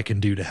a lot I can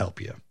do to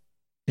help you.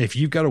 If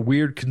you've got a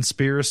weird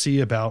conspiracy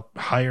about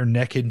higher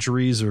neck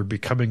injuries or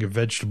becoming a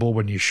vegetable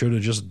when you should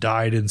have just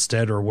died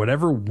instead, or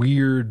whatever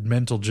weird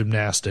mental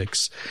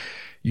gymnastics,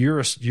 you're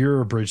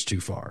a bridge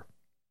too far.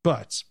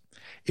 But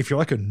if you're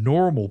like a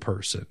normal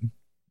person,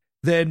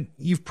 then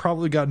you've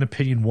probably got an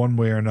opinion one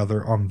way or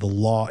another on the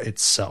law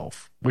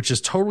itself, which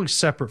is totally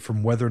separate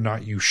from whether or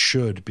not you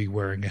should be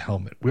wearing a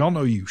helmet. We all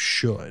know you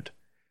should.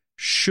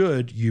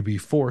 Should you be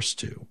forced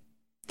to?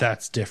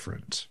 That's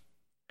different.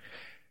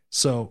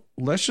 So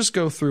let's just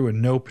go through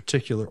in no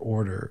particular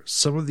order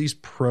some of these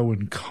pro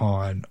and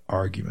con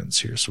arguments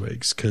here,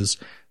 Swigs, because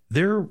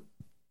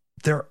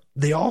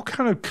they all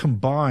kind of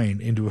combine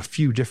into a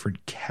few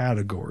different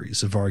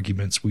categories of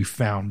arguments we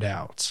found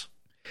out.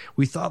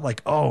 We thought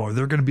like, oh, are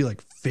there going to be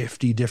like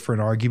 50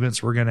 different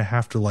arguments we're going to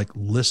have to like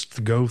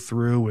go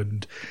through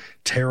and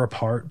tear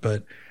apart?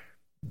 But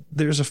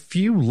there's a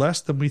few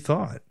less than we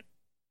thought.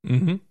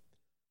 Mm-hmm.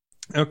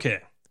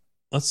 Okay,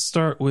 let's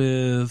start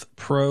with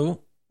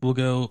pro.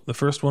 The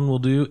first one we'll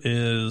do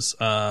is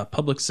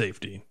public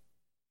safety.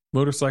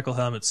 Motorcycle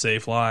helmets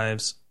save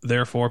lives.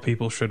 Therefore,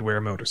 people should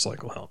wear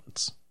motorcycle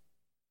helmets.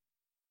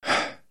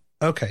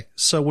 Okay,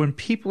 so when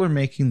people are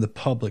making the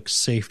public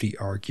safety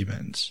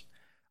argument,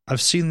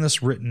 I've seen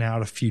this written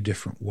out a few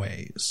different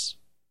ways.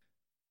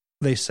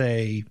 They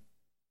say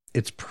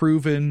it's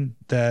proven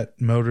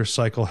that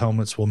motorcycle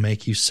helmets will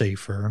make you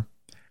safer.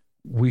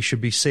 We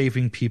should be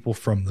saving people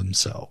from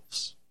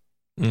themselves.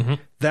 Mm-hmm.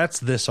 That's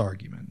this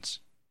argument.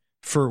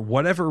 For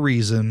whatever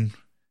reason,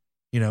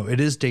 it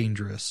is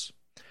dangerous.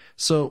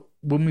 So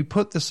when we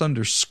put this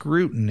under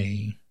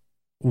scrutiny,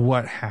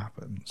 what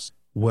happens?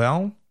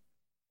 Well,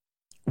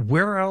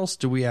 where else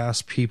do we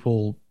ask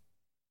people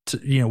to,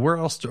 where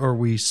else are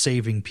we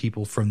saving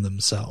people from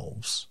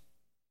themselves?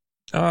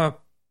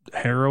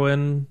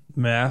 Heroin,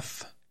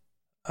 meth,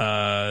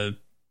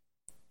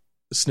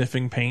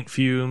 sniffing paint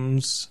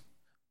fumes.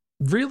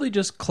 Really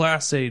just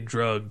Class A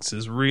drugs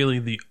is really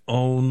the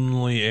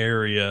only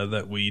area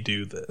that we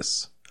do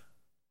this.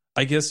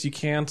 I guess you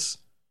can't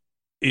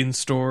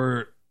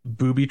install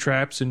booby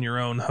traps in your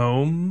own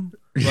home.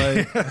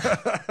 That's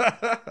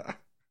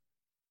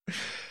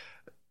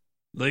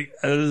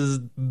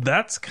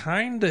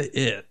kind of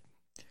it.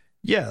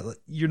 Yeah,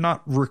 you're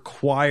not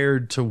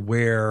required to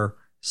wear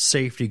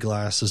safety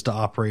glasses to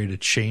operate a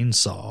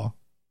chainsaw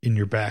in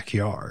your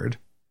backyard.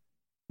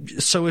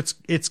 So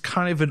it's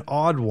kind of an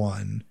odd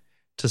one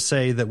to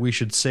say that we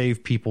should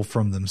save people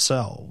from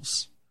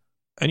themselves.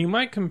 And you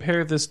might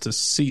compare this to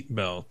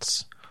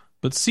seatbelts,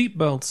 but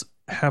seatbelts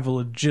have a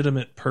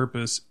legitimate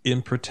purpose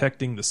in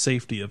protecting the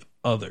safety of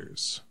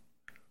others,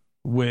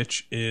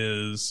 which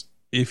is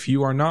if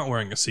you are not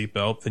wearing a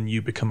seatbelt, then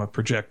you become a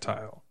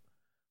projectile.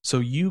 So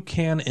you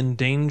can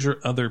endanger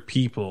other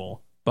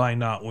people by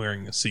not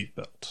wearing a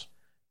seatbelt.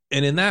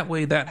 And in that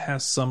way, that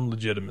has some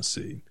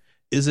legitimacy.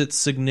 Is it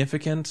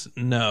significant?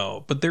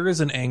 No, but there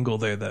is an angle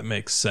there that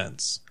makes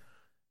sense.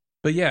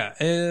 But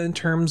yeah, in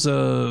terms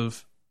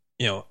of,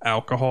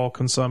 alcohol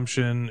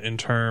consumption, in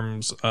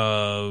terms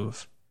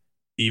of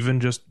even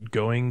just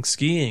going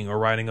skiing or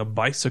riding a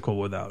bicycle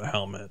without a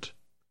helmet,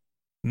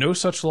 no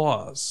such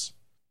laws.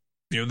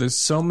 There's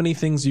so many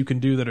things you can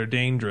do that are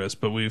dangerous,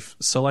 but we've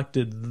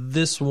selected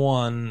this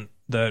one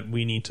that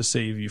we need to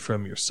save you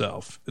from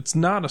yourself. It's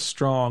not a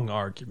strong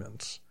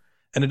argument,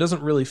 and it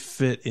doesn't really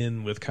fit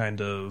in with kind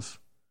of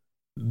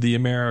the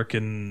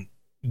American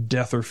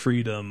death or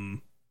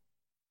freedom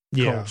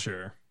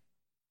culture.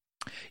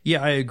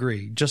 Yeah, I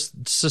agree.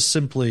 Just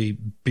simply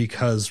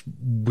because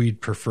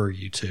we'd prefer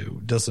you to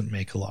doesn't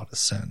make a lot of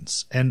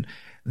sense. And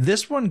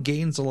this one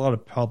gains a lot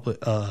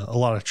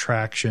of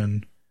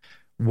traction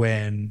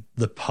when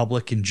the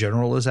public in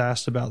general is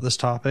asked about this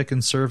topic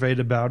and surveyed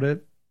about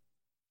it.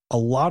 A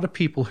lot of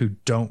people who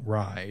don't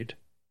ride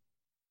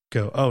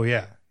go, "Oh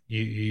yeah,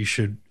 you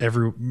should.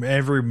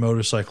 Every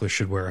motorcyclist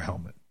should wear a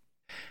helmet."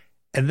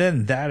 And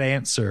then that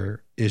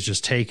answer is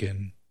just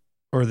taken,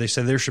 or they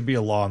say there should be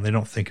a law and they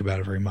don't think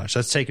about it very much.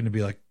 That's taken to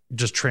be like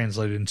just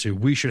translated into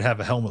we should have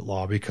a helmet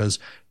law because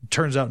it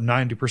turns out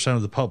 90%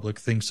 of the public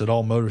thinks that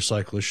all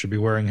motorcyclists should be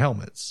wearing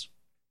helmets.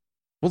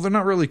 Well, they're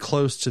not really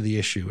close to the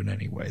issue in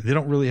any way. They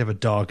don't really have a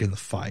dog in the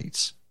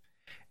fight,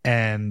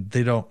 and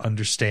they don't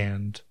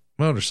understand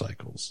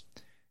motorcycles.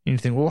 And you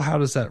think, well, how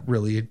does that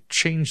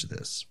change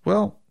this?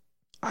 Well,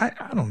 I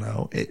don't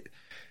know.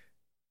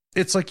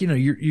 It's like,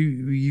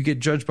 you get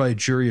judged by a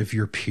jury of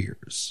your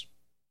peers,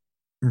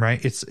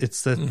 right?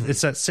 It's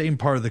that same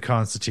part of the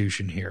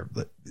Constitution here,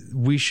 that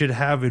we should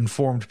have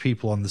informed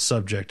people on the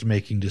subject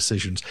making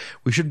decisions.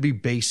 We shouldn't be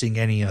basing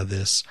any of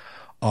this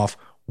off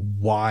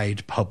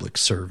wide public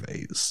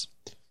surveys.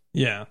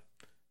 Yeah.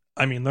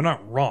 I mean, they're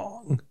not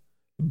wrong,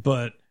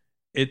 but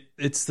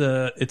it's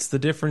the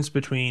difference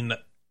between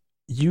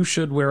you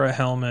should wear a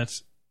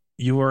helmet,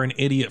 you are an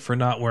idiot for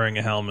not wearing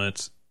a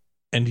helmet,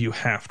 and you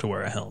have to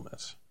wear a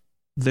helmet.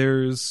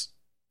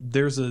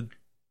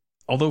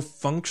 Although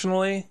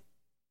functionally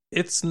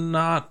it's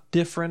not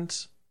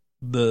different,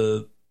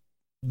 the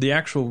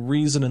actual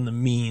reason and the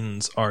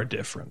means are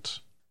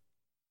different.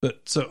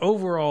 But so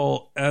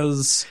overall,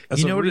 as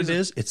you know what it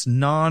is? It's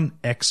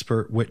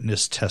non-expert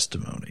witness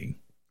testimony.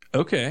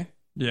 Okay.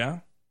 Yeah.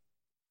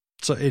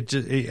 So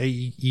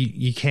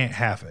you can't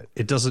have it.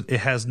 It doesn't. It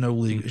has no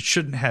legal. It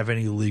shouldn't have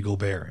any legal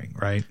bearing,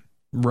 right?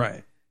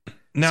 Right.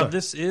 Now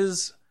this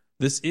is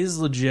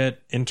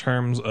legit in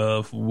terms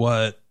of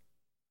what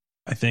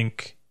I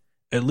think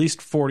at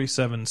least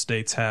 47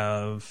 states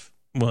have.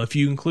 Well, if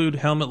you include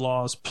helmet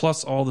laws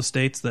plus all the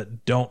states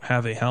that don't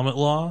have a helmet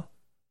law,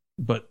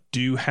 but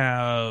do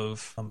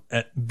have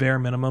at bare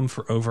minimum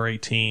for over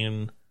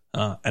 18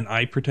 an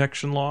eye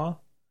protection law,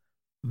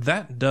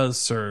 that does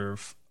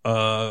serve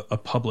a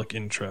public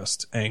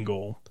interest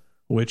angle,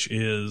 which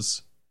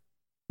is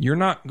you're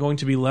not going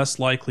to be less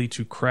likely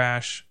to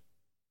crash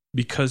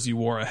because you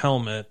wore a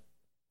helmet,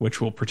 which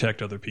will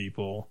protect other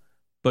people,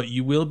 but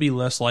you will be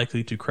less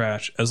likely to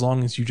crash as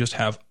long as you just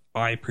have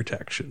eye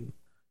protection.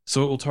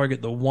 So it will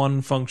target the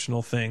one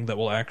functional thing that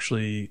will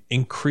actually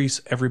increase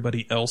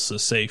everybody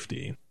else's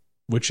safety,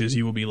 which is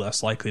you will be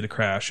less likely to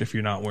crash if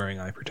you're not wearing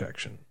eye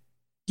protection.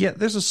 Yeah,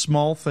 there's a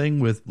small thing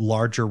with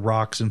larger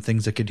rocks and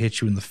things that could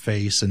hit you in the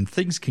face, and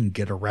things can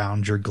get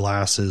around your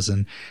glasses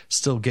and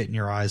still get in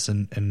your eyes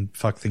and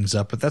fuck things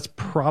up. But that's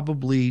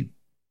probably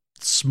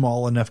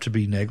small enough to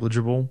be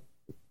negligible.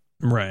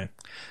 Right.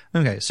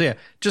 Okay, so yeah,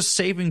 just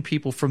saving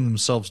people from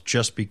themselves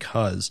just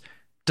because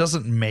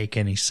doesn't make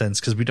any sense,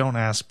 because we don't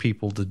ask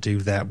people to do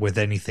that with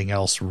anything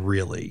else,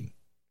 really,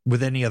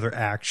 with any other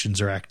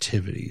actions or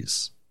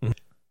activities.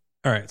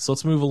 All right, so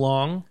let's move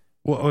along.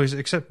 Well,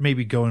 except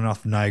maybe going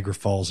off Niagara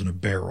Falls in a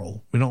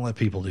barrel. We don't let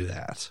people do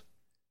that.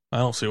 I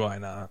don't see why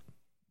not.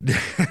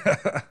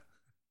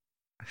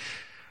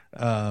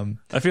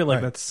 I feel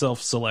like that's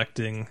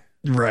self-selecting.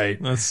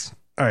 Right. That's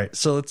all right.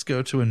 So let's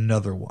go to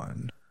another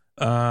one.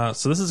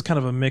 So this is kind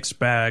of a mixed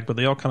bag, but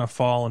they all kind of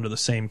fall into the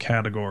same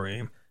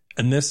category.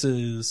 And this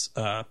is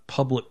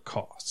public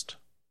cost.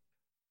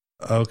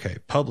 Okay.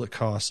 Public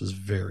cost is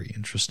very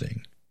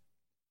interesting.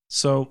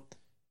 So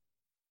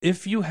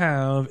if you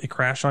have a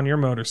crash on your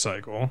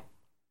motorcycle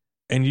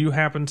and you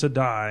happen to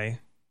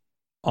die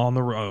on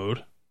the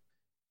road,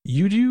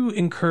 you do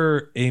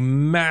incur a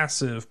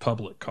massive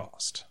public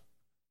cost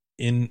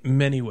in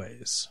many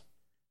ways.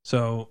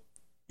 So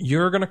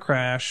you're going to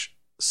crash.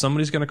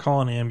 Somebody's going to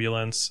call an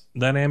ambulance.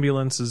 That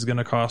ambulance is going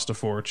to cost a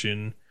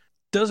fortune.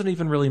 Doesn't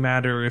even really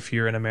matter if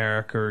you're in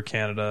America or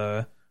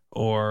Canada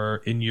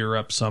or in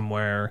Europe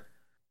somewhere.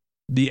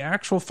 The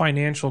actual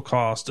financial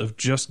cost of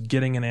just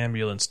getting an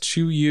ambulance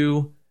to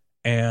you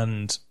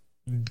and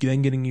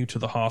then getting you to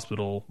the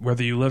hospital,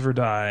 whether you live or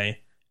die,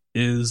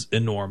 is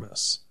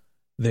enormous.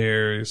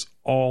 There's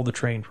all the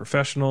trained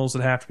professionals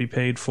that have to be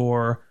paid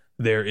for.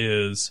 There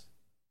is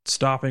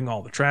stopping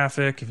all the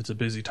traffic if it's a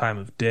busy time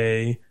of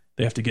day.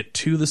 They have to get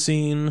to the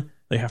scene.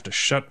 They have to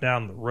shut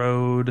down the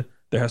road.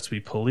 There has to be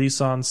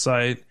police on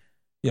site.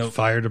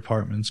 Fire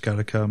department's got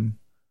to come.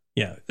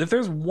 Yeah, if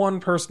there's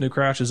one person who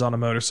crashes on a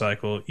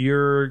motorcycle,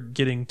 you're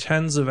getting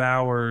tens of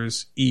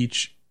hours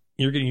each.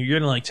 You're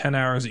getting like 10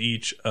 hours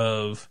each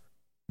of,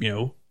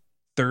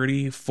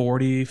 30,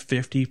 40,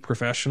 50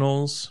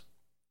 professionals,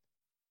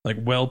 like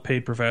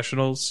well-paid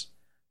professionals,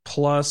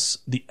 plus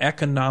the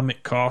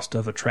economic cost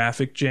of a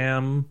traffic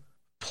jam,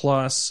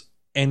 plus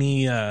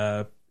any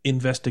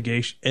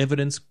investigation,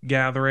 evidence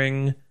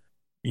gathering,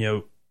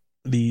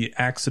 the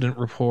accident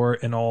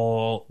report and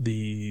all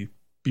the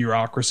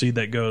bureaucracy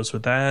that goes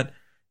with that.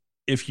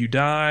 If you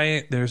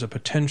die, there's a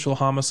potential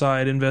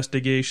homicide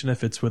investigation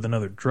if it's with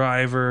another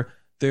driver.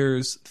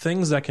 There's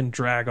things that can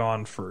drag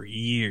on for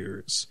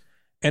years.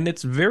 And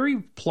it's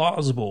very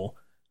plausible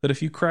that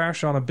if you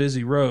crash on a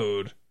busy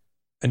road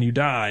and you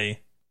die,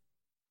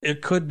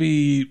 it could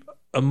be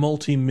a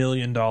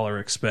multi-million-dollar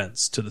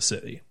expense to the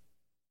city.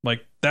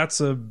 Like,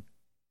 that's a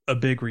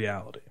big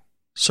reality.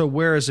 So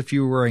whereas if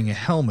you were wearing a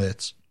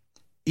helmet,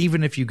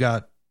 even if you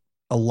got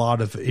a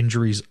lot of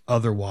injuries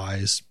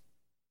otherwise,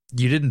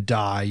 you didn't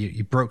die,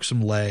 you broke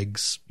some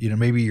legs,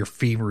 maybe your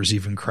femur is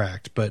even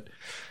cracked, but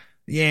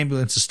the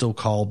ambulance is still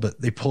called,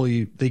 but they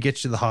get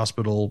you to the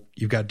hospital,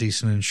 you've got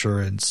decent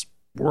insurance,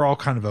 we're all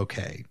kind of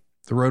okay.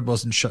 The road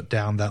wasn't shut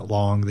down that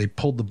long, they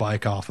pulled the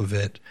bike off of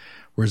it,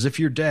 whereas if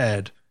you're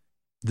dead,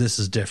 this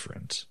is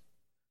different.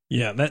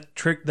 Yeah, that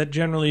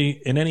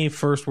generally, in any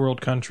first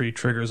world country,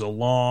 triggers a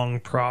long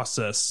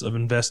process of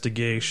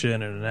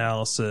investigation and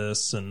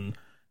analysis and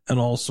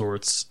all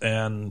sorts,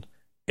 and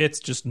it's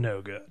just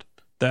no good.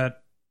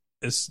 That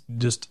is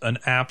just an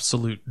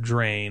absolute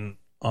drain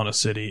on a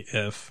city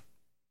if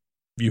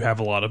you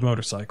have a lot of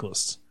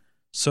motorcyclists.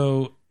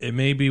 So it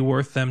may be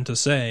worth them to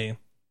say,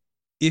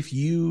 if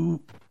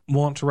you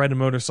want to ride a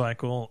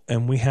motorcycle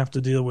and we have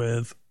to deal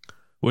with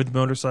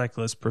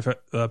motorcyclists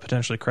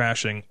potentially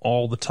crashing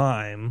all the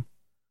time,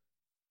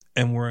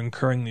 and we're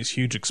incurring these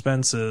huge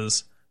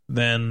expenses,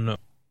 then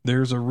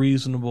there's a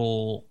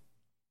reasonable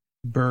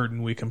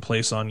burden we can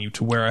place on you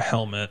to wear a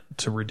helmet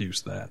to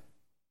reduce that,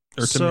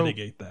 or to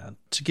mitigate that.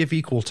 To give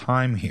equal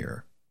time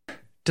here,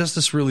 does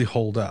this really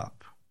hold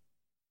up?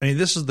 I mean,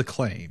 this is the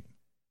claim,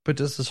 but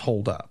does this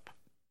hold up?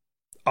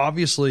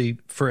 obviously,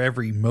 for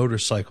every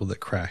motorcycle that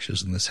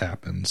crashes and this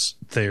happens,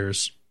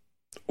 there's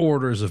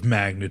orders of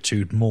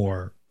magnitude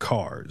more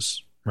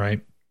cars,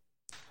 right?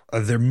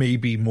 There may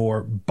be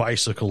more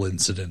bicycle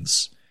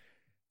incidents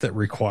that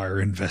require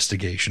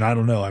investigation. I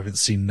don't know. I haven't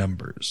seen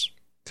numbers.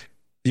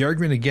 The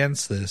argument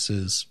against this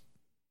is,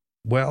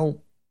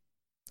 well,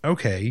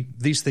 okay,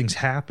 these things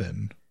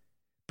happen,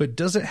 but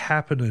does it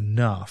happen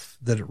enough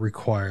that it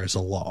requires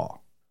a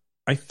law?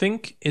 I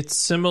think it's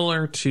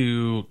similar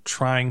to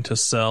trying to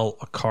sell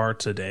a car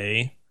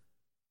today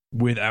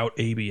without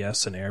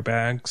ABS and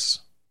airbags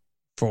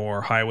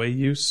for highway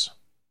use.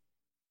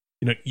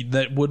 You know,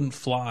 that wouldn't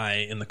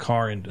fly in the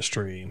car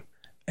industry.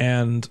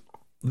 And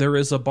there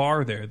is a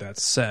bar there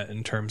that's set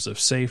in terms of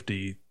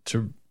safety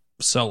to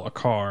sell a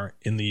car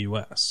in the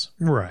US.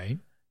 Right.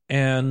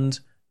 And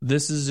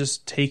this is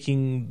just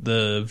taking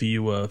the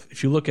view of,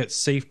 if you look at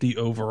safety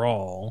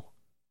overall,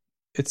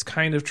 it's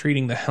kind of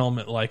treating the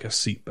helmet like a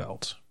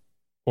seatbelt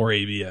or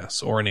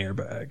ABS or an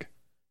airbag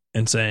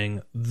and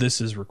saying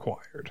this is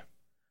required.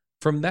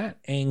 From that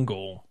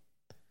angle,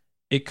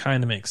 it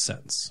kind of makes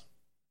sense.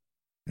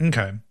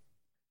 Okay.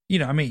 You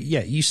know, I mean,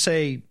 yeah, you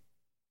say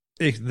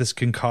this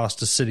can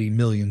cost a city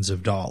millions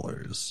of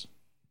dollars,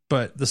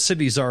 but the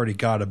city's already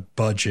got a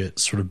budget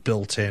sort of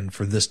built in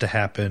for this to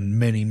happen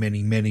many,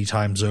 many, many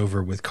times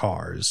over with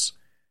cars.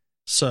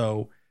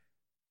 So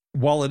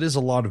while it is a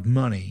lot of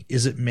money,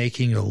 is it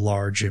making a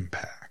large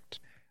impact?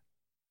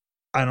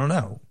 I don't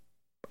know.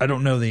 I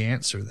don't know the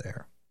answer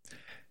there.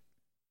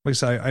 Like I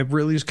said, I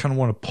really just kind of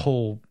want to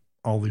pull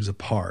all these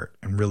apart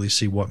and really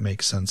see what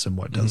makes sense and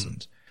what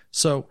doesn't.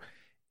 So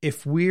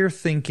if we're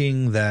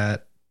thinking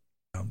that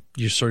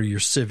you're sort of your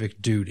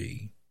civic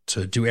duty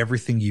to do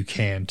everything you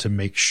can to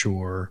make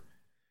sure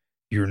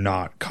you're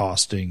not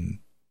costing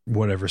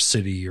whatever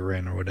city you're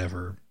in or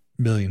whatever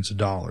millions of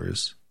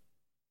dollars,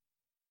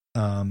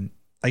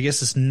 I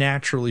guess this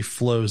naturally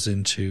flows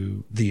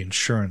into the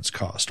insurance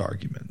cost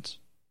argument,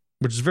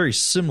 which is very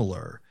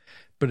similar,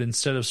 but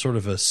instead of sort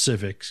of a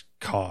civic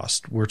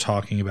cost, we're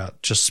talking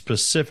about just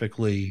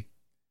specifically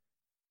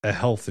a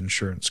health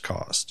insurance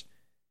cost.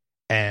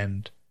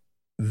 And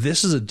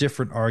this is a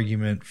different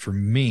argument for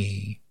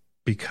me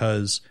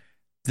because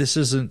this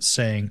isn't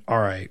saying, all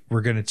right,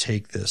 we're going to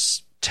take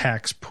this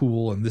tax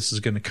pool and this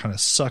is going to kind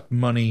of suck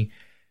money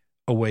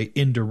away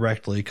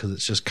indirectly because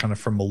it's just kind of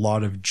from a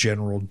lot of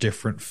general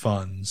different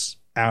funds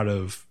out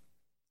of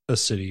a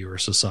city or a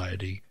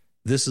society.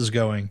 This is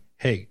going,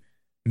 hey,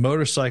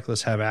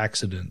 motorcyclists have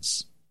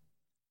accidents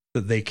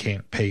that they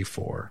can't pay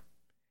for.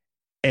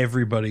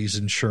 Everybody's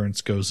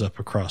insurance goes up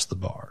across the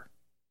bar.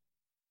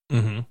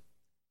 Mm-hmm.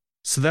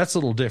 So that's a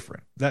little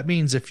different. That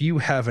means if you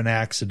have an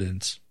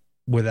accident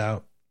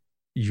without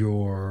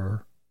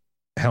your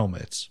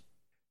helmets,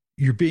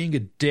 you're being a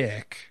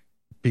dick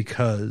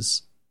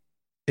because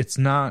it's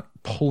not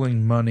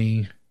pulling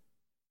money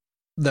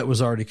that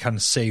was already kind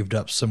of saved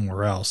up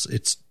somewhere else.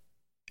 It's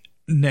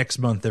next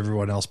month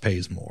everyone else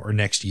pays more, or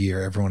next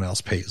year everyone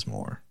else pays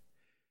more.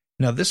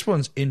 Now this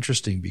one's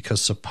interesting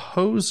because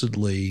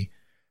supposedly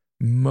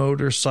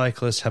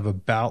motorcyclists have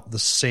about the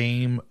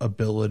same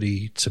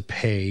ability to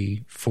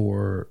pay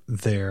for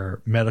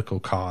their medical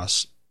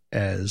costs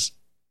as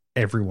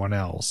everyone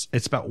else.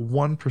 It's about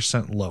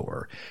 1%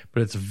 lower,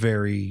 but it's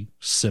very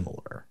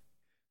similar.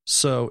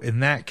 So in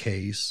that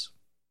case,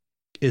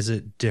 is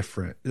it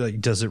different?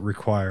 Like, does it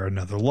require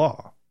another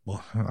law?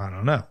 Well, I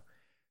don't know.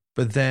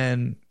 But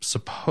then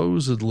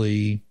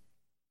supposedly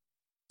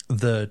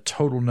the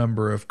total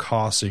number of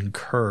costs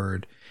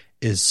incurred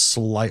is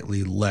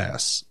slightly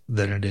less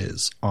than it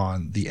is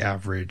on the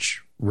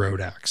average road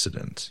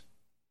accident,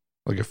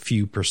 like a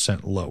few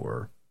percent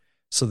lower.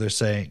 So they're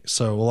saying,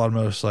 so a lot of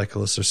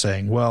motorcyclists are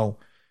saying, well,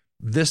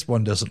 this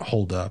one doesn't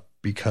hold up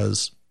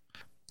because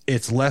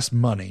it's less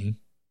money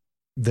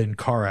than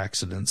car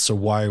accidents. So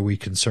why are we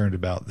concerned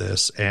about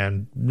this?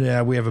 And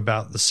yeah, we have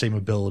about the same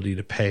ability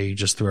to pay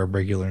just through our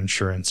regular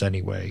insurance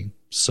anyway.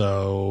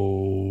 So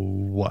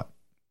what?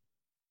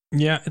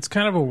 Yeah, it's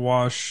kind of a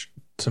wash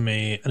to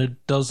me, and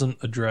it doesn't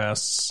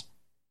address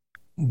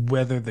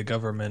whether the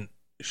government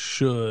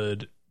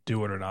should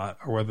do it or not,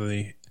 or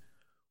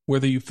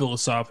whether you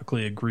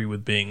philosophically agree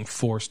with being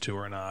forced to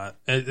or not.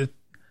 And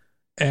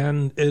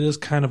it is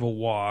kind of a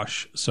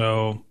wash,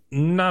 so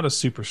not a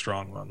super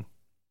strong one.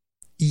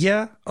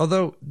 Yeah,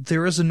 although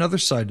there is another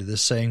side to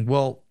this saying,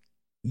 well,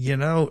 you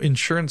know,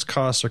 insurance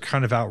costs are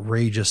kind of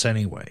outrageous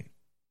anyway.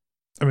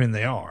 I mean,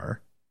 they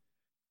are.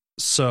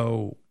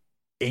 So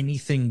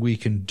anything we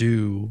can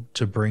do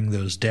to bring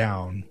those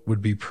down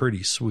would be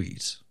pretty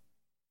sweet.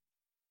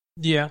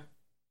 Yeah.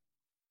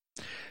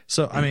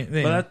 So I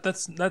mean, but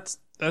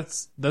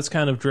that's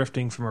kind of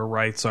drifting from a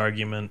rights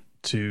argument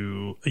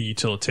to a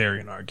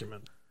utilitarian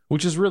argument,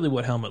 which is really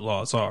what helmet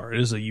laws are.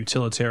 It is a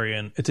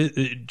utilitarian.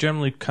 It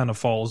generally kind of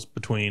falls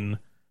between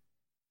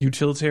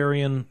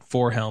utilitarian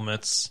for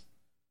helmets,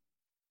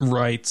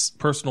 rights,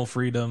 personal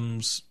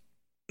freedoms,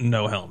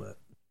 no helmet.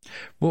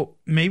 Well,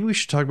 maybe we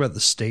should talk about the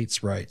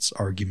states' rights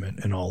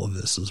argument in all of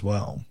this as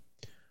well.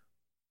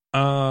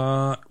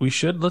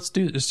 Let's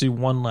do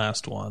one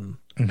last one.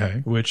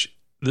 Okay. Which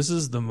this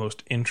is the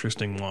most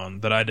interesting one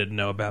that I didn't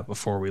know about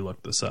before we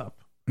looked this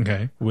up.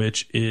 Okay.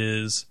 Which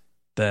is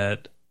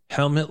that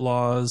helmet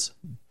laws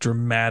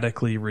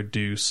dramatically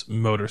reduce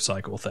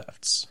motorcycle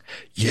thefts.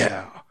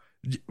 Yeah.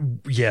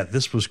 Yeah,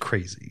 this was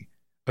crazy.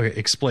 Okay,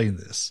 explain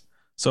this.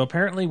 So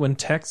apparently when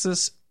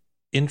Texas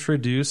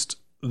introduced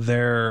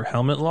their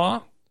helmet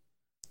law,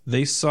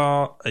 they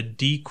saw a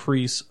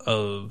decrease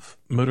of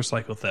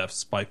motorcycle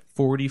thefts by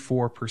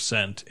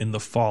 44% in the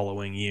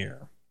following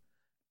year.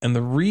 And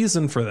the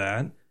reason for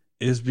that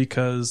is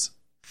because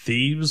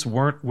thieves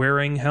weren't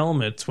wearing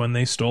helmets when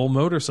they stole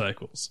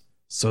motorcycles.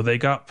 So they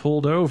got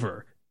pulled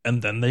over,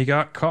 and then they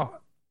got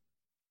caught.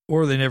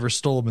 Or they never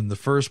stole them in the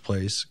first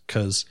place,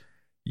 because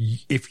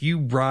if you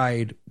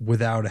ride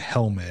without a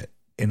helmet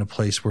in a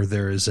place where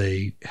there is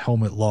a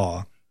helmet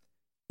law,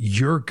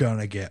 you're going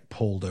to get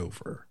pulled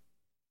over.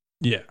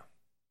 Yeah.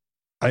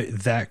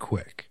 That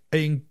quick.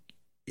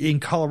 In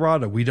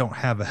Colorado, we don't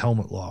have a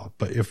helmet law,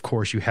 but of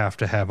course you have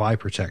to have eye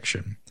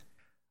protection.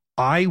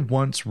 I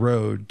once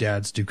rode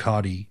Dad's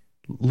Ducati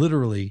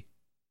literally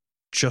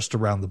just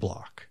around the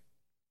block.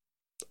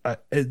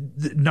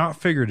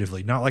 Not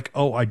figuratively, not like,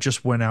 oh, I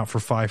just went out for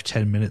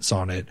 5-10 minutes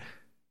on it.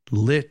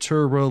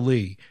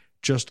 Literally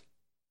just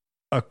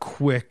a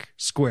quick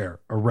square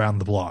around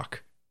the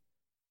block.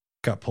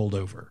 Got pulled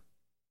over.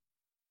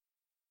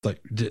 Like,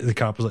 the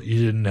cop was like,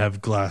 you didn't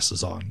have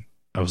glasses on.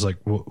 I was like,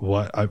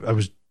 what?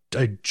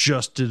 I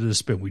just did a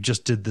spin. We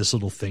just did this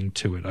little thing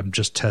to it. I'm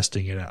just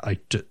testing it. I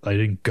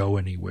didn't go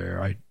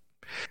anywhere.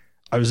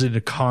 I was in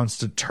a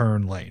constant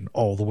turn lane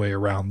all the way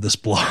around this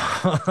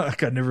block.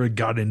 I never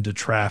got into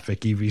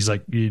traffic. He's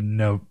like,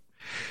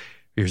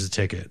 here's a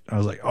ticket. I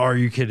was like, are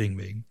you kidding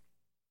me?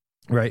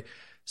 Right.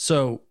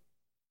 So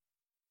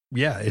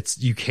yeah,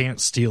 you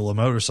can't steal a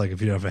motorcycle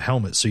if you don't have a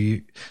helmet.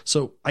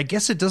 So I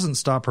guess it doesn't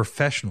stop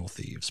professional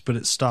thieves, but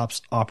it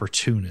stops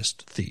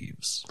opportunist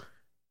thieves.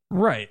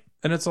 Right.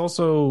 And it's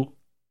also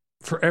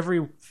for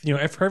every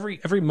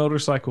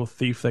motorcycle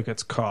thief that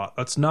gets caught,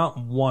 that's not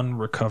one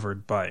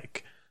recovered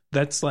bike.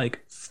 That's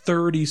like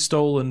 30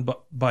 stolen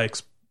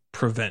bikes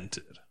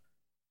prevented.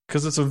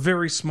 Because it's a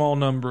very small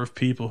number of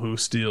people who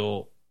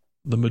steal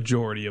the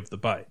majority of the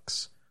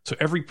bikes. So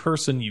every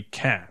person you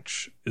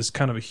catch is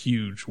kind of a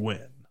huge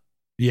win.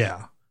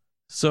 Yeah.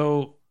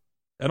 So,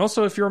 and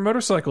also if you're a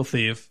motorcycle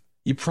thief,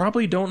 you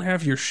probably don't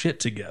have your shit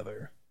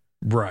together.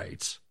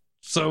 Right.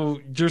 So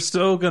you're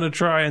still going to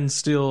try and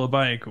steal a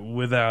bike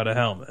without a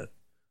helmet.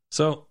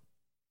 So,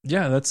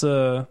 yeah, it's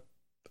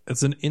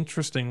an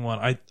interesting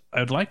one.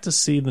 I'd like to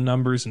see the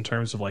numbers in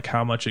terms of like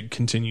how much it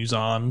continues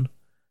on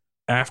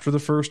after the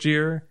first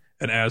year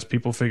and as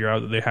people figure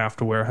out that they have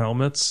to wear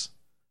helmets.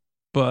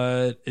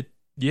 But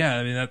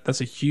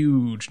that's a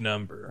huge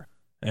number,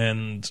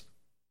 and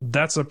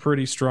that's a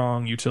pretty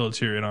strong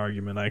utilitarian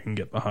argument I can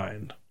get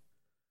behind.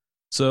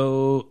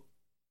 So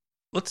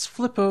let's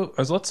talk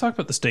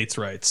about the states'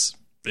 rights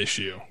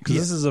issue, because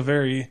this is a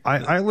very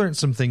I learned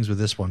some things with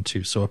this one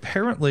too. So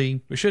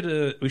apparently we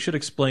should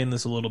explain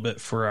this a little bit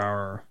for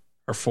our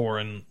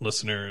foreign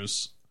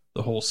listeners,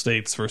 the whole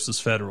states versus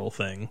federal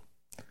thing.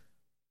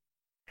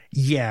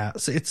 Yeah,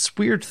 so it's a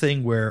weird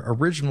thing where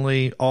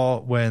originally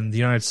when the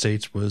United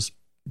States was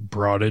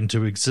brought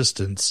into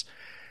existence,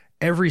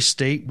 every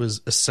state was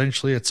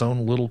essentially its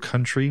own little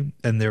country,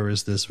 and there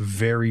was this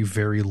very,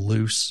 very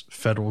loose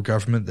federal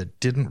government that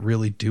didn't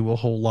really do a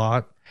whole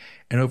lot.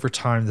 And over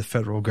time, the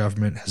federal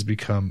government has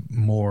become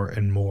more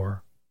and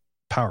more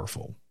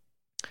powerful.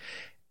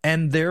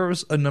 And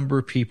there's a number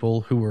of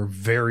people who are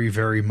very,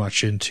 very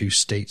much into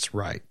states'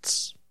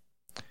 rights.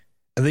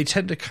 And they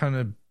tend to kind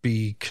of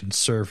be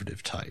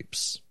conservative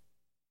types.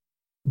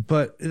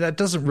 But that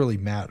doesn't really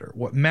matter.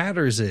 What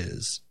matters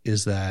is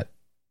that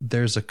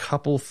there's a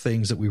couple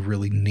things that we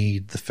really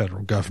need the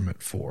federal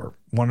government for.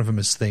 One of them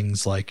is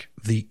things like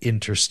the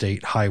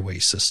interstate highway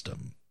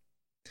system.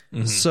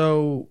 Mm-hmm.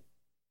 So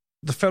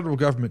the federal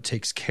government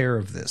takes care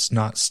of this,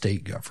 not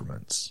state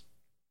governments.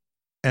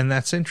 And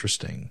that's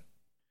interesting.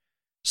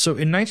 So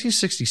in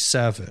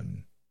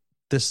 1967,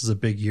 this is a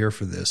big year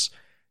for this.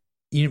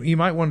 You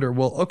might wonder,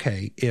 well,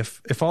 okay,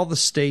 if all the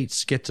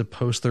states get to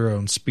post their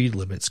own speed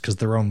limits because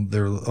they're on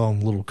their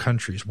own little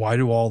countries, why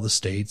do all the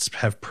states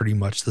have pretty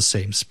much the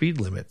same speed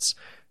limits?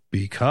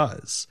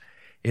 Because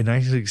in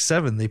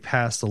 1967, they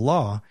passed a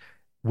law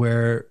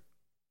where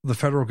the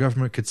federal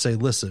government could say,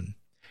 listen,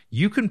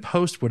 you can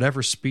post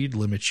whatever speed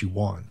limits you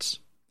want,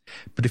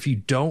 but if you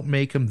don't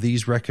make them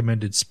these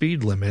recommended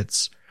speed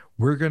limits,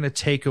 we're going to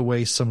take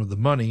away some of the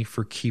money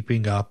for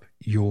keeping up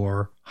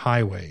your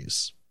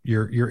highways,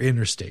 your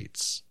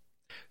interstates.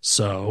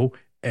 So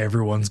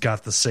everyone's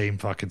got the same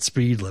fucking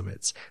speed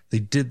limits. They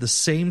did the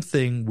same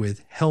thing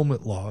with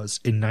helmet laws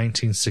in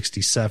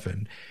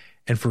 1967.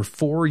 And for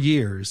 4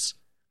 years,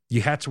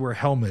 you had to wear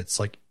helmets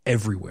like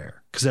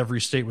everywhere because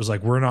every state was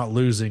like, we're not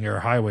losing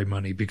our highway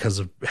money because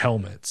of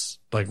helmets.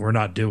 Like, we're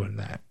not doing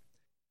that.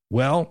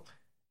 Well,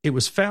 it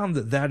was found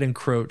that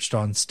encroached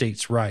on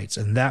states' rights,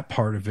 and that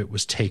part of it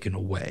was taken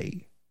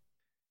away.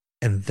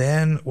 And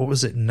then, what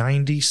was it,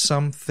 90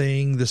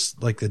 something? This,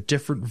 like, the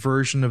different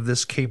version of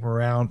this came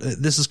around.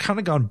 This has kind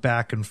of gone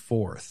back and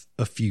forth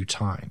a few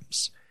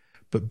times.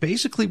 But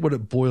basically what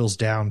it boils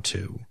down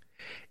to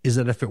is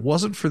that if it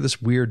wasn't for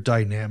this weird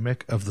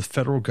dynamic of the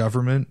federal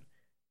government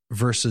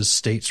versus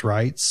states'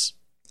 rights,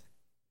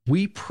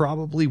 we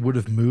probably would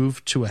have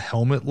moved to a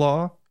helmet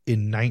law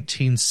in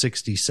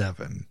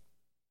 1967.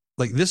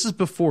 Like, this is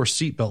before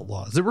seatbelt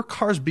laws. There were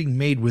cars being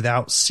made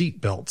without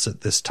seatbelts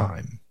at this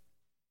time.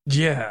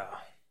 Yeah.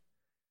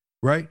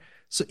 Right?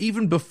 So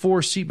even before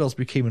seatbelts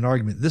became an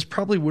argument, this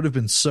probably would have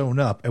been sewn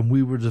up, and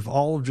we would have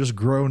all just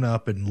grown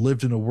up and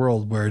lived in a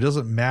world where it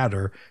doesn't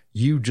matter.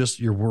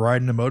 You're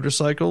riding a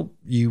motorcycle,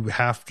 you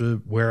have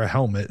to wear a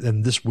helmet,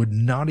 and this would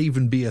not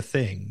even be a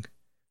thing.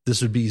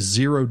 This would be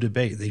zero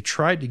debate. They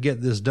tried to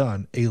get this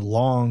done a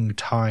long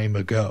time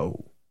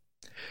ago,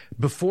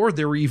 before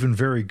there were even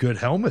very good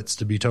helmets,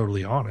 to be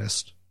totally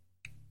honest.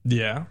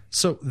 Yeah.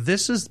 So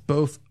this is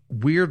both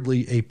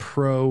weirdly a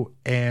pro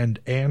and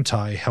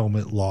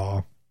anti-helmet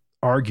law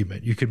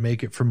argument. You could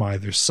make it from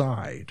either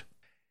side.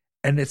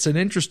 And it's an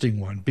interesting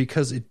one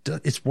because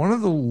it's one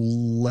of the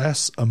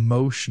less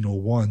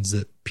emotional ones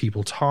that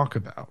people talk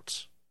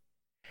about.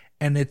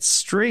 And it's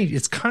strange.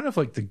 It's kind of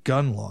like the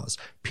gun laws.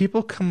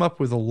 People come up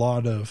with a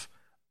lot of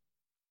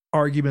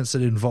arguments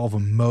that involve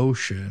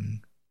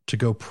emotion to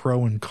go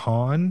pro and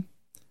con,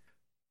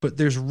 but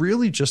there's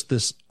really just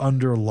this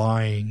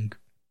underlying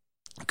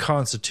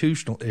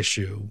constitutional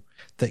issue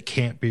that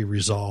can't be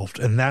resolved,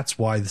 and that's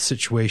why the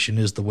situation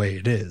is the way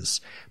it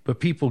is. But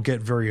people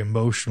get very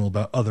emotional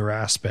about other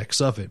aspects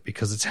of it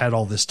because it's had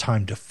all this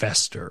time to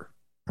fester,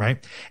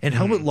 right? And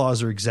helmet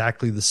laws are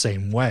exactly the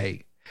same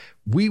way.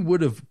 We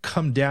would have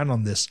come down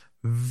on this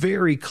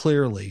very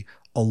clearly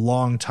a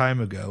long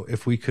time ago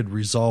if we could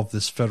resolve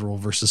this federal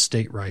versus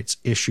state rights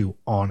issue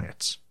on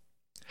it.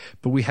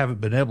 But we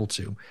haven't been able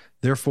to.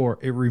 Therefore,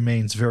 it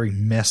remains very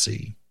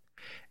messy,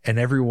 and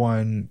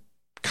everyone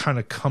kind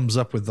of comes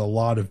up with a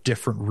lot of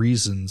different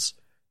reasons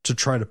to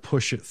try to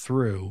push it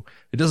through.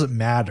 It doesn't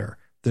matter.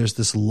 There's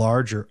this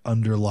larger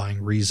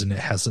underlying reason it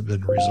hasn't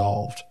been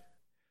resolved.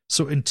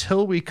 So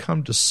until we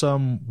come to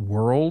some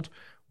world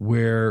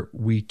where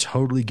we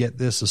totally get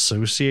this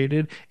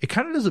associated, it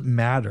kind of doesn't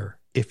matter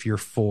if you're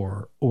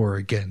for or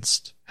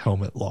against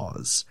helmet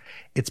laws.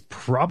 It's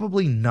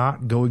probably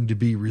not going to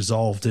be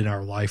resolved in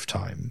our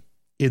lifetime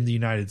in the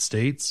United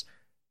States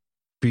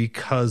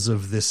because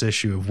of this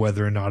issue of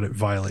whether or not it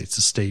violates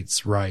a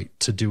state's right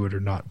to do it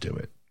or not do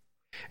it.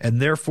 And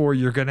therefore,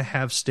 you're going to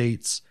have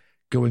states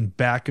going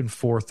back and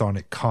forth on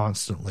it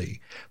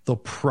constantly. There'll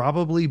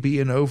probably be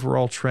an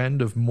overall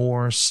trend of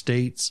more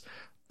states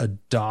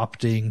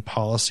adopting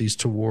policies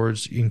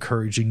towards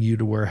encouraging you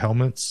to wear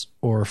helmets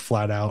or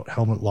flat out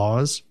helmet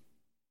laws.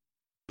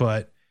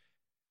 But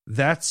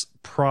that's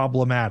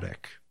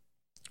problematic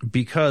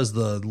because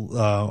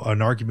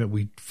an argument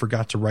we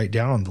forgot to write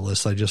down on the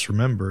list I just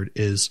remembered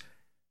is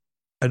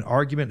an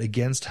argument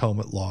against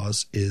helmet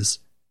laws is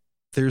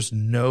there's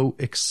no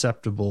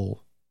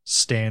acceptable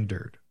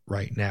standard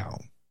right now.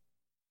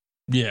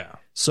 Yeah.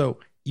 So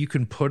you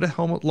can put a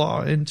helmet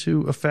law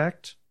into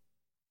effect,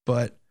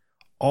 but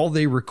all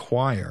they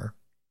require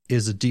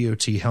is a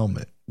DOT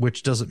helmet,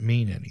 which doesn't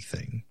mean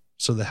anything.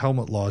 So the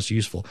helmet law is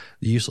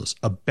useless.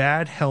 A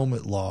bad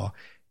helmet law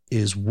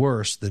is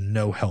worse than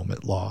no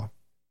helmet law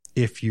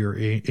if your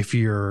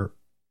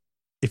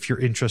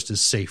interest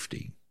is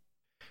safety.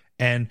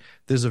 And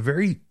there's a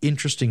very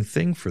interesting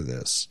thing for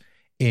this.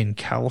 In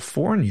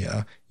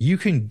California, you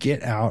can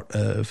get out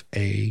of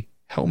a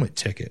helmet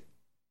ticket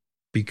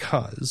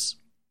because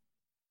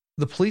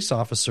the police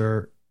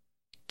officer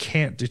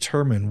can't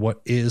determine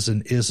what is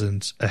and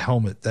isn't a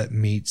helmet that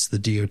meets the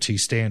DOT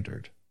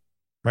standard,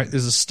 right?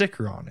 There's a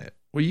sticker on it.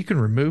 Well, you can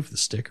remove the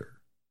sticker.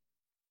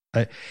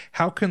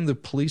 How can the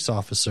police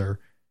officer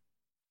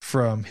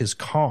from his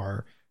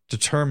car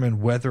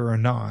determine whether or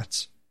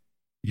not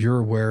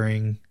you're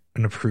wearing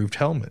an approved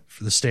helmet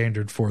for the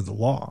standard for the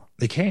law?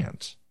 They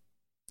can't.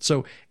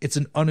 So it's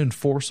an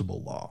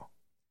unenforceable law.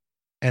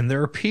 And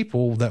there are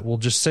people that will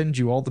just send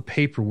you all the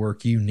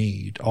paperwork you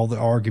need, all the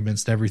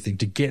arguments and everything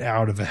to get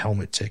out of a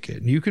helmet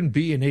ticket. And you can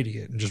be an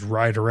idiot and just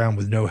ride around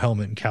with no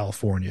helmet in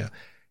California.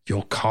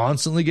 You'll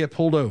constantly get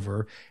pulled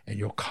over and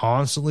you'll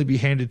constantly be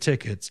handed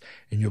tickets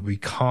and you'll be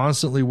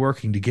constantly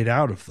working to get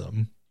out of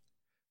them.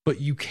 But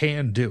you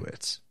can do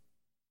it.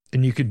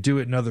 And you can do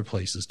it in other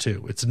places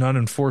too. It's an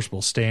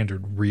unenforceable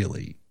standard,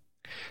 really.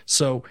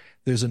 So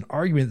there's an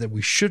argument that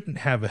we shouldn't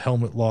have a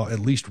helmet law, at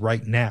least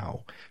right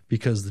now,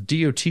 because the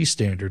DOT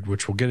standard,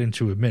 which we'll get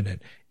into in a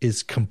minute,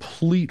 is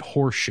complete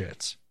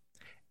horseshit.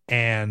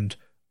 And,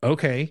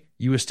 okay,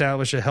 you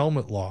establish a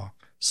helmet law.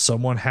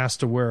 Someone has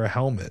to wear a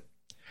helmet.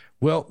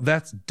 Well,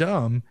 that's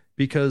dumb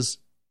because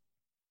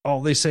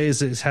all they say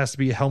is it has to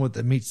be a helmet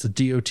that meets the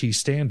DOT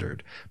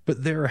standard.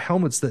 But there are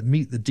helmets that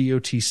meet the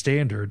DOT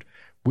standard,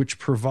 which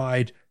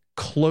provide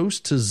close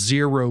to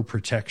zero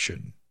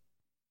protection.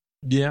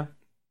 Yeah.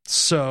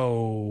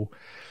 So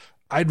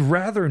I'd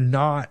rather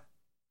not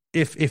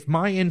if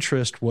my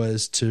interest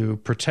was to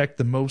protect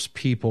the most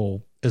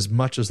people as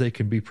much as they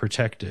can be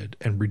protected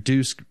and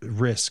reduce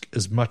risk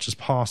as much as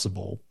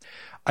possible,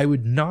 I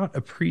would not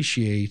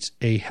appreciate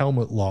a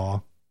helmet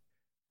law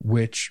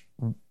which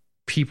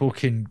people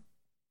can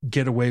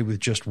get away with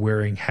just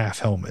wearing half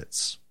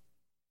helmets.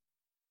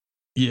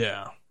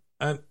 Yeah.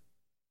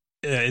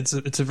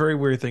 It's a very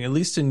weird thing. At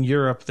least in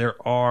Europe,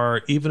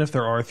 even if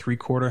there are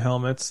 3/4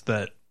 helmets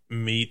that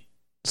meet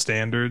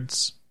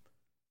standards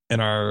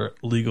and are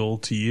legal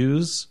to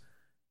use,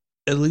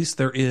 at least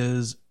there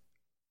is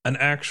an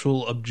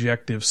actual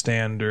objective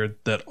standard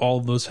that all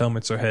of those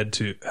helmets are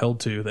held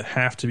to that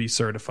have to be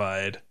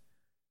certified,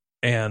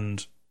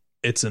 and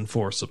it's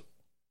enforceable.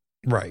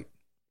 Right.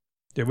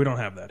 Yeah, we don't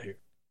have that here.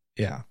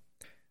 Yeah.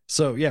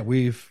 So yeah,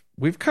 we've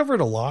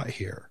covered a lot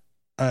here.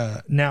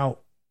 Now,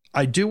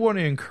 I do want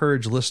to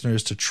encourage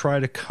listeners to try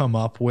to come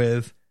up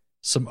with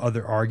some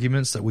other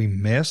arguments that we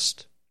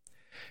missed.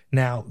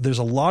 Now, there's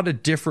a lot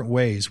of different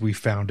ways we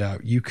found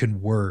out you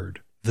can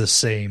word the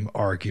same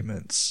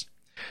arguments.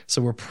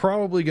 So we're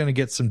probably going to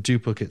get some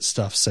duplicate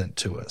stuff sent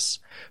to us.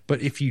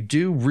 But if you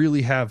do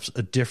really have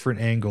a different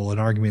angle, an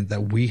argument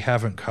that we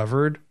haven't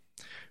covered,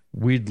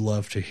 we'd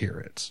love to hear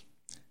it.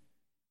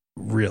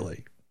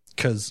 Really.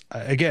 Because,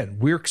 again,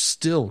 we're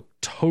still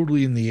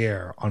totally in the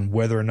air on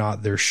whether or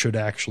not there should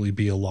actually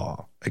be a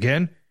law.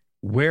 Again,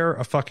 wear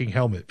a fucking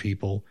helmet,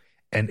 people.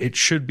 And it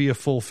should be a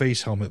full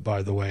face helmet,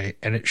 by the way,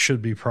 and it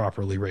should be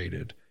properly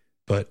rated.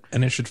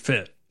 And it should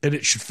fit. And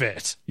it should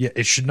fit. Yeah,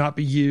 it should not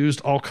be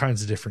used, all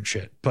kinds of different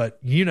shit. But,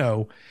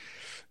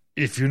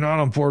 if you're not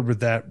on board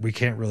with that, we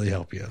can't really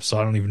help you. So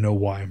I don't even know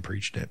why I'm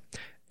preaching it.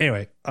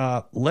 Anyway,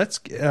 let's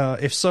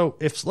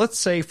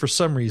say for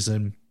some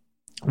reason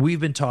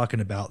we've been talking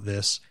about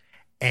this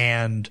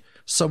and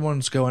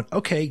someone's going,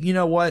 okay, you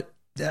know what?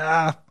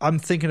 I'm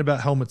thinking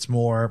about helmets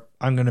more.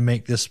 I'm going to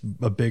make this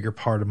a bigger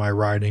part of my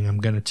riding. I'm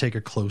going to take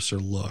a closer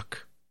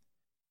look.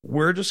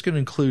 We're just going to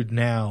include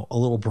now a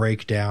little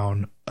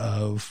breakdown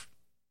of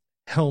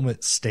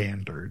helmet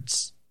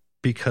standards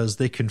because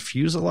they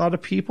confuse a lot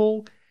of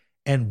people.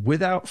 And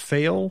without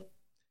fail,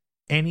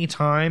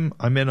 anytime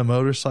I'm in a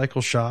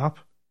motorcycle shop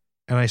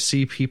and I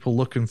see people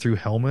looking through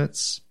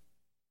helmets,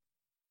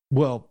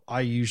 well,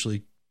 I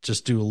usually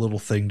just do a little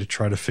thing to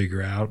try to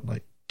figure out,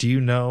 like, do you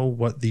know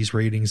what these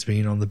ratings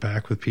mean on the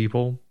back with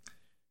people?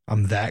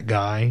 I'm that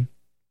guy.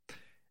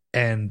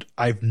 And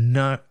I've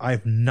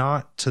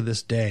not to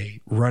this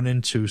day run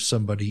into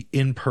somebody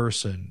in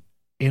person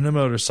in a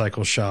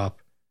motorcycle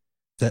shop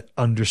that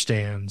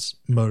understands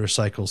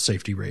motorcycle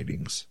safety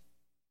ratings.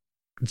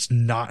 It's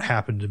not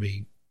happened to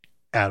me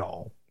at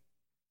all.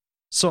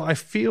 So I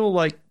feel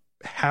like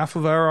half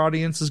of our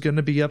audience is going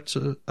to be up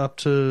to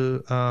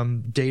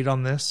date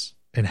on this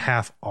and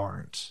half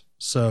aren't.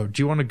 So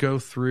do you want to go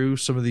through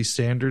some of these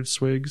standards,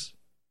 Swigs?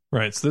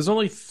 Right. So there's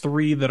only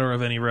 3 that are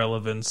of any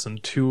relevance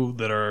and 2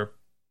 that are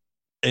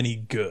any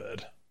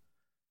good.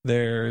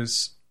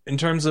 There's, in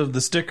terms of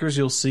the stickers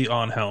you'll see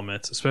on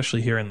helmets,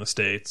 especially here in the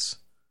States,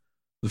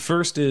 the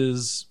first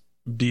is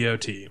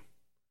DOT,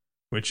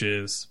 which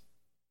is,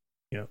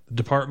 the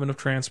Department of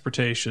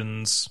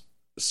Transportation's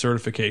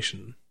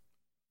certification,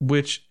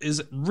 which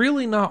is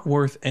really not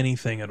worth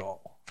anything at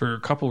all for a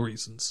couple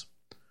reasons.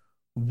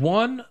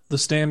 One, the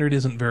standard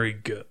isn't very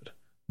good.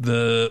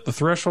 The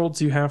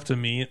thresholds you have to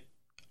meet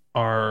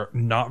are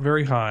not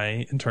very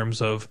high in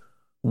terms of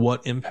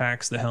what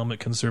impacts the helmet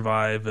can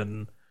survive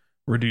and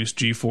reduce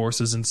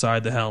G-forces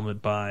inside the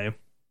helmet by.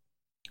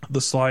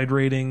 The slide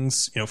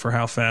ratings, for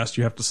how fast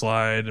you have to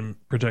slide and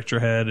protect your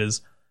head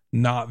is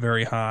not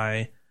very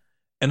high.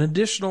 And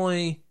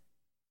additionally,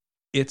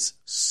 it's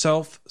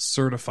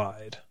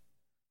self-certified.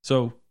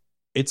 So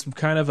it's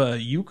kind of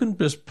you can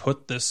just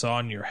put this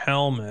on your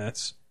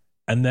helmet,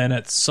 and then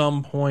at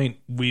some point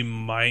we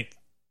might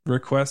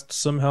request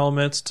some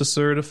helmets to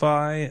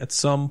certify at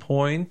some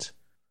point.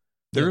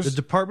 The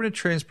Department of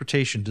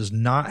Transportation does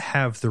not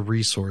have the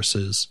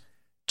resources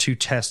to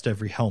test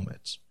every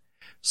helmet.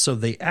 So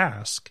they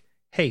ask,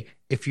 hey,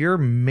 if you're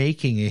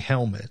making a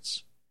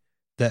helmet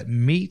that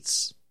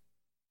meets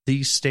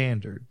these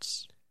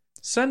standards,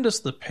 send us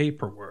the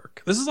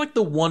paperwork. This is like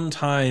the one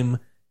time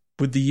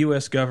with the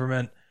U.S.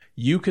 government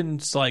you can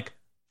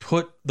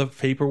put the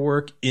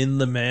paperwork in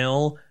the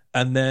mail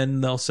and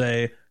then they'll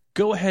say,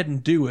 go ahead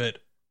and do it.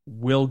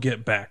 We'll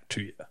get back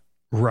to you.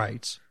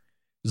 Right.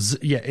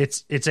 Yeah,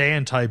 it's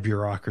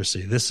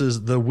anti-bureaucracy.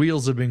 The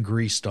wheels have been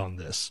greased on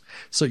this.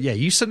 So yeah,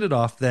 you send it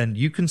off, then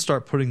you can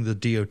start putting the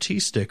DOT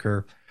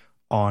sticker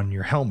on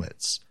your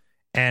helmets.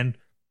 And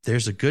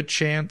there's a good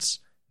chance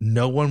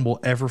no one will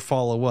ever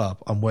follow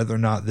up on whether or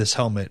not this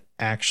helmet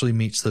actually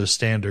meets those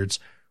standards,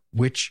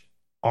 which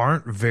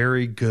aren't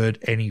very good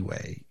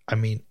anyway. I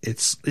mean,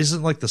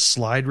 isn't like the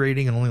slide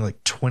rating only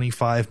like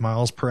 25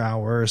 miles per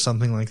hour or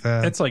something like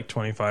that? It's like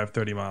 25,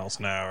 30 miles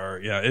an hour.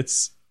 Yeah,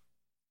 it's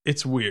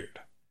weird.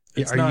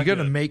 Are you going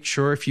to make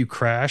sure if you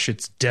crash,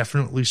 it's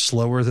definitely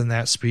slower than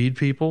that speed,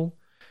 people?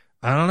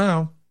 I don't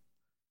know.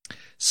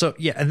 So,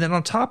 yeah, and then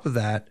on top of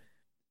that,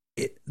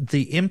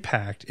 the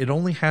impact, it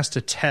only has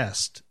to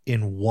test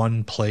in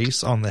one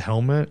place on the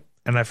helmet.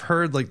 And I've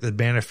heard like the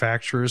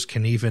manufacturers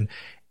can even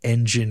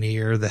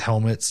engineer the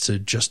helmets to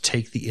just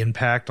take the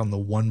impact on the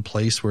one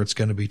place where it's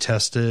going to be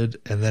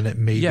tested, and then it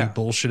may be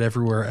bullshit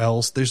everywhere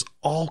else. There's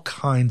all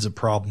kinds of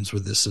problems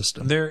with this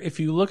system. If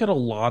you look at a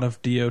lot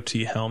of DOT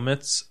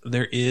helmets,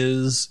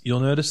 you'll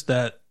notice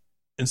that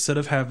instead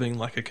of having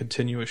like a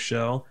continuous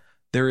shell,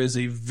 there is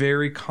a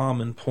very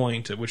common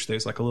point at which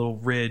there's like a little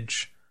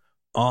ridge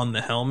on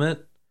the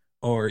helmet,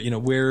 or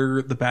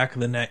where the back of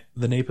the neck,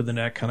 the nape of the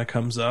neck kind of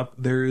comes up.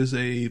 There is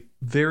a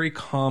very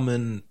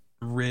common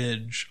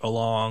ridge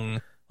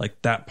along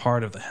like that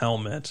part of the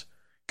helmet,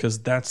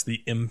 because that's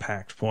the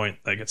impact point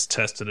that gets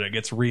tested and it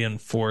gets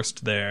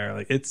reinforced there.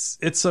 Like it's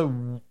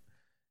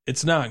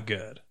not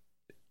good.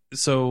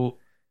 So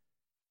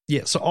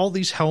all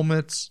these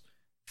helmets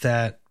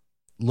that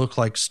look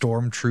like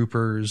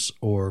stormtroopers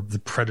or the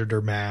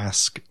Predator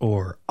mask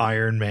or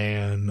Iron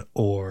Man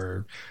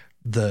or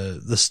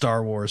the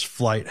Star Wars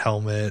flight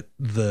helmet,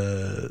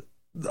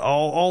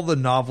 all the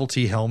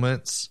novelty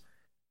helmets,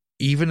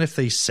 even if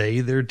they say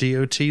they're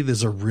DOT,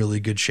 there's a really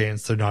good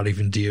chance they're not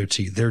even DOT.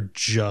 They're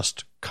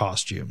just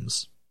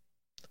costumes.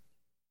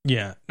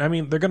 Yeah. I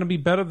mean, they're going to be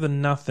better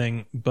than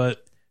nothing,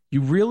 but you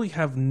really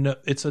have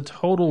it's a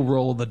total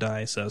roll of the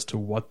dice as to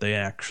what they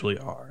actually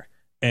are.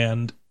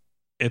 And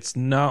it's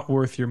not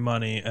worth your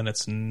money, and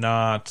it's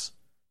not.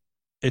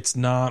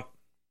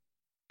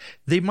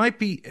 They might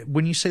be,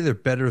 when you say they're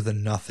better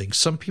than nothing,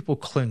 some people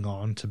cling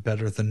on to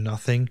better than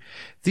nothing.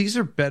 These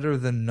are better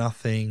than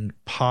nothing,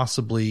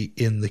 possibly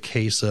in the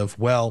case of,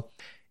 well,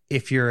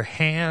 if your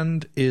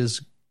hand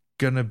is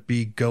going to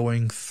be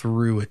going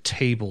through a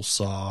table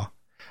saw,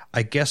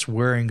 I guess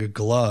wearing a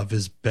glove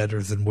is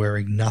better than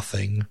wearing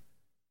nothing.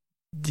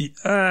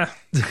 Yeah.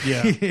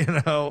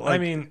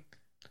 Like,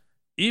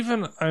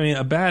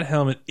 a bad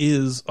helmet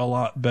is a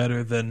lot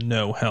better than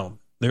no helmet.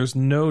 There's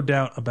no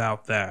doubt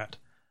about that.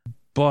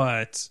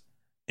 But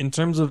in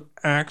terms of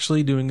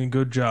actually doing a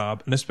good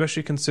job, and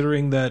especially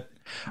considering that...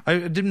 I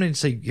didn't mean to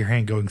say your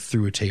hand going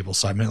through a table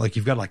saw. I meant like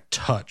you've got to like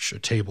touch a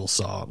table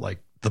saw,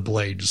 like the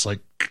blade just like,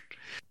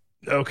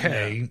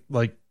 okay,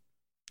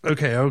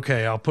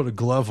 I'll put a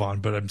glove on,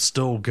 but I'm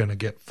still going to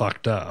get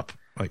fucked up.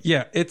 Like,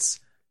 yeah, it's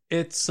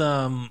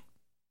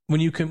when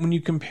you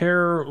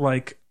compare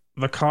like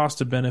the cost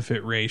to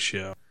benefit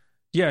ratio,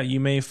 yeah, you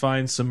may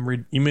find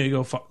you may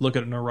go look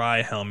at an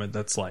Arai helmet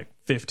that's like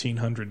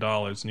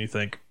 $1,500 and you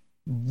think,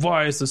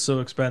 why is this so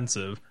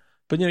expensive?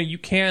 But you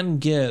can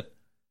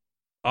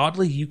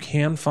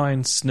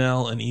find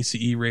Snell and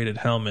ECE rated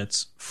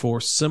helmets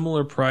for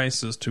similar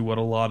prices to what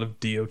a lot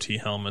of DOT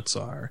helmets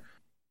are.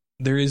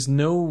 There is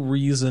no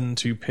reason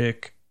to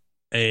pick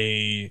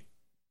a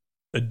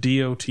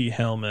DOT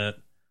helmet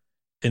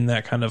in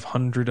that kind of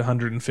 $100 to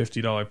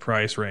 $150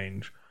 price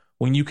range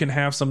when you can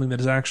have something that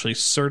is actually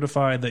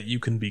certified that you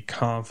can be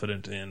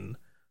confident in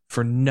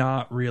for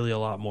not really a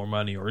lot more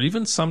money, or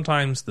even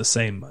sometimes the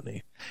same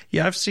money.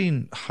 Yeah, I've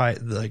seen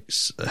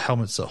helmets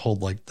that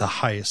hold like the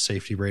highest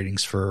safety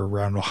ratings for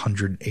around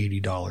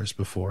 $180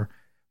 before.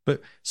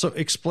 But so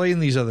explain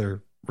these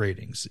other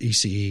ratings,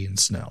 ECE and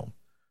Snell.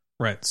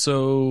 Right.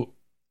 So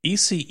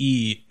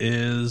ECE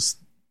is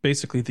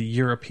basically the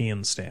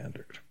European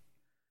standard.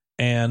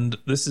 And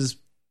this is,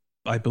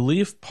 I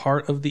believe,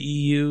 part of the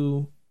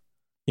EU,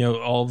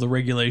 all the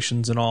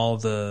regulations and all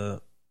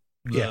the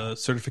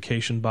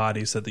certification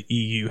bodies that the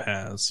EU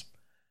has.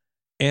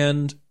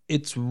 And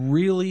it's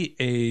really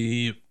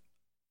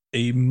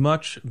a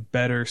much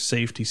better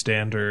safety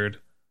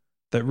standard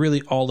that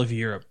really all of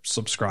Europe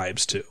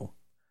subscribes to.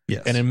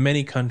 Yes. And in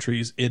many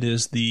countries, it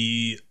is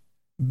the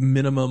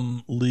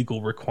minimum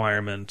legal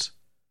requirement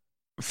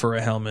for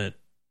a helmet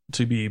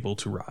to be able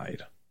to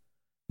ride.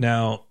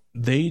 Now,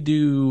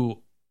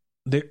 everything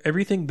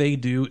they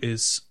do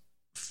is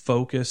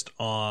focused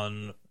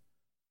on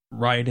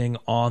riding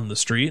on the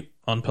street,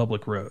 on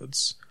public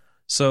roads.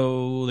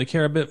 So they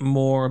care a bit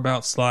more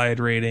about slide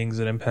ratings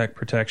and impact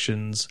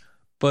protections,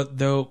 but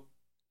though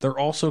they're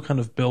also kind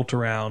of built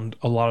around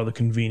a lot of the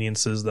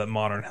conveniences that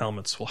modern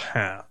helmets will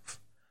have.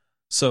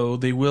 So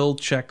they will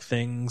check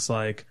things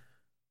like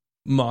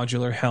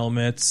modular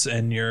helmets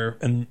and your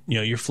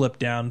flip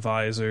down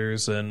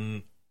visors,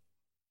 and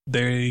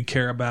they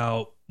care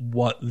about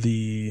what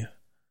the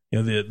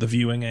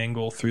viewing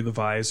angle through the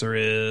visor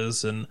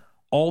is, and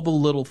all the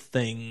little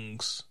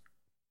things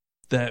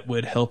that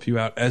would help you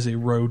out as a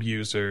road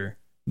user.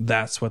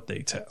 That's what they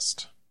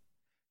test.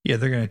 Yeah,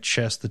 they're going to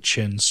test the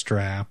chin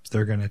strap.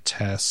 They're going to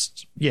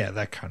test,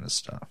 that kind of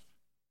stuff.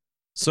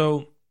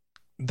 So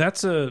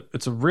it's a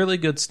really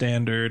good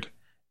standard.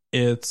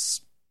 It's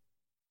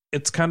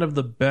kind of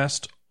the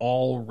best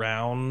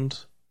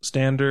all-round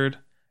standard,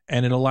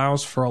 and it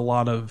allows for a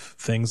lot of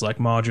things like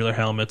modular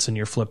helmets and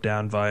your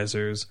flip-down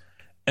visors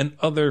and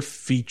other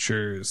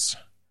features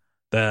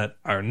that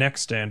our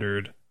next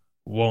standard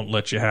won't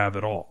let you have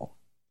at all.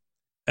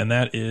 And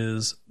that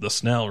is the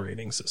Snell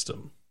rating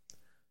system.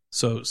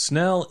 So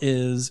Snell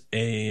is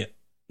a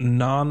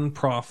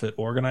non-profit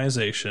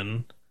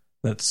organization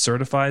that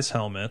certifies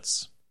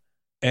helmets,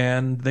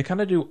 and they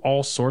kind of do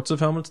all sorts of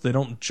helmets. They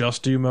don't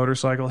just do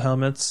motorcycle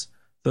helmets.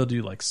 They'll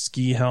do like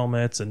ski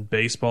helmets and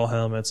baseball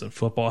helmets and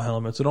football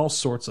helmets and all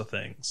sorts of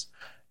things.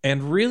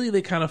 And really,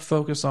 they kind of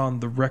focus on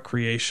the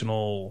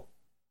recreational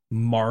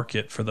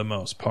market for the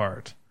most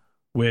part,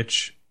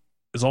 which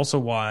is also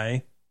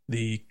why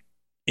the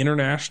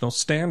international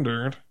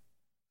standard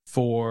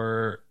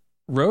for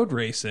road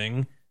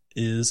racing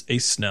is a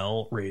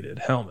Snell rated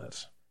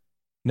helmet.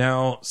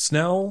 Now,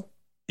 Snell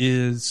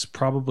is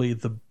probably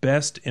the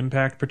best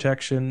impact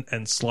protection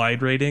and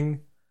slide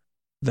rating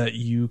that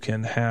you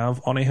can have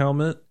on a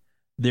helmet.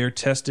 Their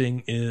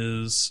testing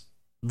is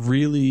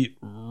really,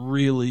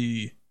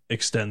 really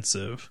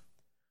extensive,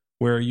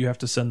 where you have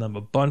to send them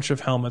a bunch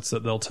of helmets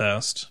that they'll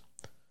test.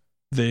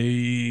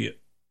 They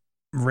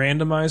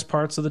randomize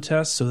parts of the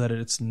test so that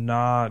it's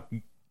not,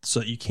 so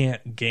that you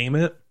can't game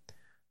it.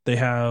 They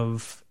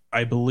have,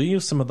 I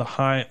believe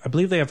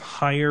they have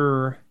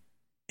higher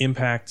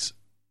impact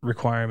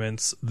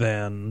requirements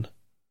than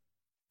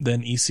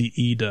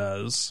ECE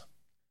does.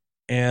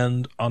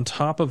 And on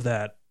top of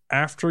that,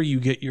 after you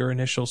get your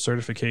initial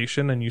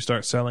certification and you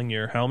start selling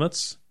your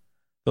helmets,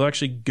 they'll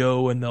actually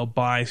go and they'll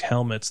buy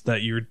helmets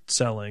that you're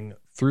selling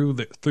through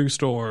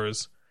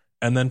stores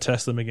and then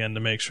test them again to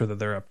make sure that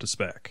they're up to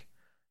spec.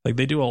 Like,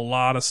 they do a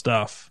lot of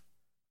stuff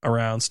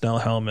around Snell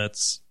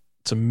helmets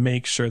to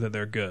make sure that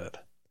they're good.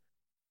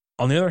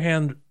 On the other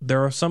hand,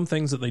 there are some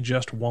things that they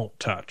just won't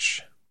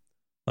touch.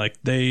 Like,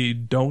 they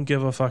don't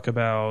give a fuck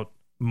about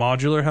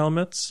modular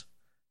helmets.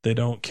 They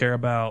don't care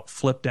about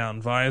flip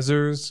down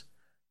visors.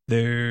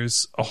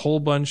 There's a whole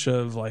bunch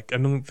of like, I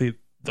don't think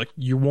like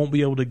you won't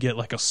be able to get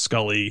like a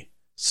Scully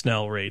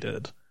Snell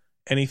rated.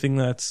 Anything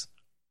that's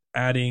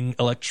adding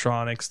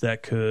electronics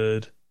that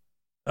could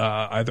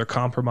either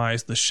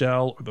compromise the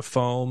shell or the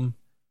foam,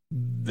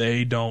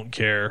 they don't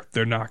care.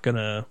 They're not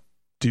gonna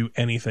do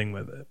anything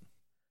with it.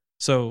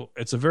 So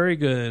it's a very,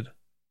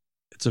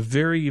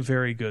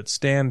 very good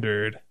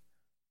standard,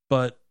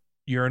 but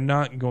you're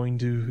not going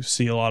to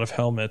see a lot of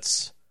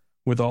helmets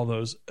with all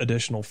those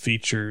additional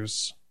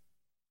features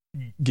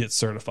get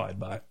certified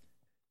by.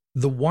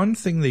 The one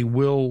thing they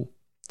will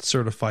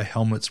certify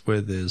helmets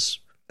with is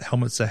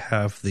helmets that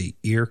have the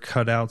ear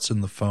cutouts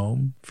in the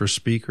foam for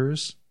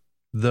speakers.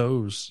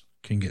 Those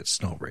can get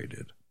Snell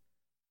rated.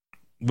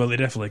 Well, they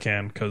definitely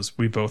can, because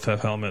we both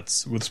have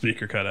helmets with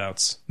speaker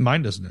cutouts.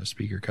 Mine doesn't have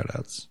speaker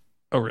cutouts.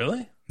 Oh,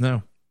 really?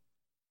 No.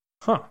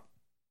 Huh.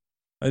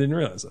 I didn't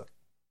realize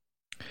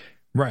that.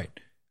 Right.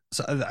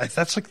 So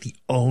that's like the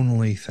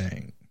only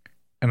thing.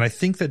 And I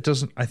think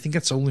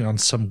it's only on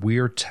some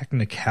weird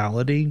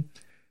technicality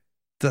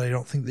that I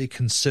don't think they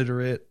consider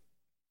it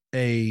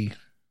a...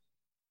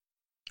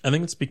 I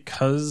think it's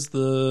because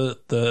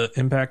the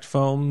impact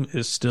foam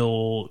is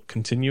still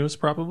continuous,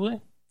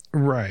 probably.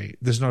 Right.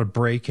 There's not a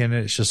break in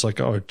it. It's just like,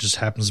 oh, it just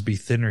happens to be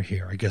thinner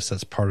here. I guess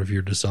that's part of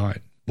your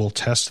design. We'll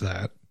test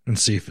that and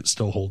see if it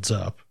still holds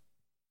up.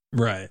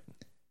 Right.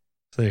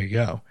 So there you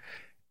go.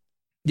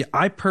 Yeah,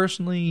 I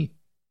personally,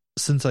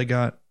 since I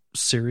got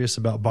serious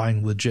about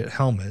buying legit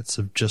helmets,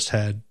 have just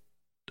had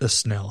a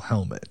Snell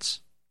helmet.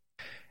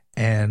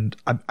 And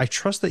I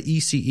trust that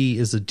ECE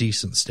is a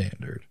decent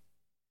standard.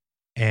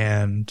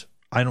 And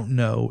I don't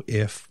know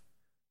if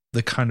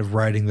the kind of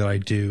riding that I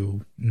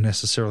do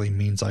necessarily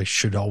means I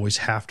should always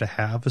have to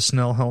have a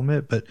Snell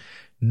helmet, but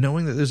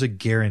knowing that there's a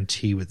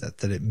guarantee with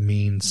that it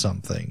means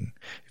something,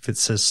 if it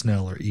says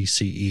Snell or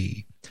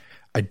ECE,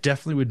 I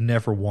definitely would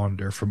never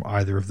wander from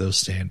either of those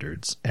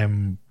standards.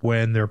 And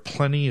when there are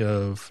plenty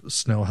of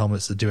Snell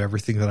helmets that do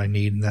everything that I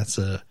need, and that's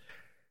a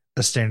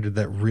standard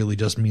that really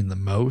does mean the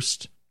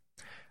most,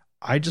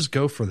 I just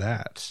go for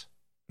that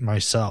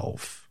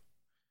myself.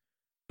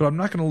 But I'm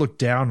not going to look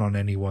down on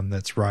anyone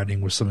that's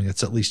riding with something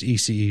that's at least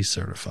ECE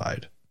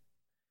certified.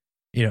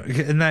 You know,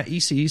 and that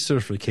ECE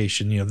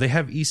certification, you know, they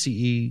have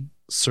ECE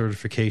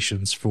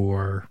certifications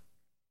for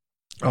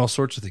all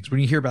sorts of things. When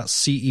you hear about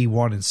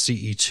CE1 and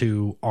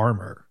CE2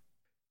 armor,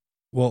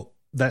 well,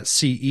 that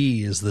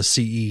CE is the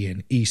CE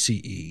and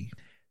ECE.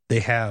 They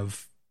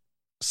have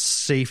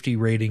safety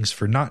ratings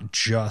for not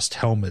just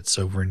helmets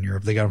over in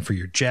Europe. They got them for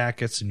your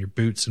jackets and your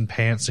boots and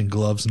pants and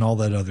gloves and all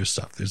that other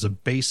stuff. There's a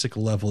basic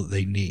level that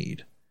they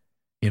need.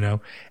 You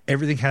know,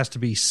 everything has to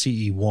be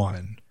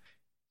CE1.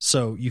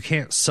 So you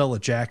can't sell a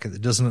jacket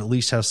that doesn't at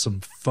least have some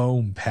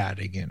foam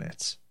padding in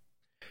it.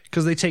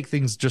 Because they take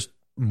things just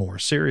more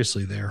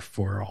seriously there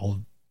for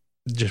all,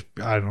 just,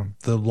 I don't know,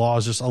 the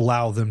laws just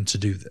allow them to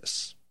do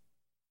this.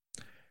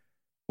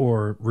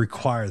 Or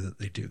require that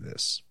they do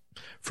this.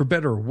 For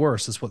better or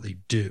worse, that's what they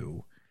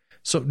do.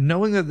 So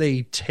knowing that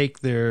they take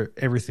their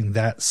everything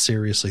that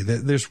seriously,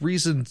 there's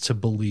reason to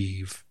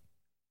believe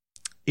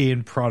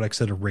in products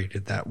that are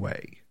rated that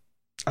way.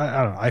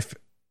 I don't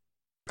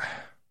know.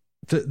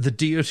 The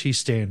DOT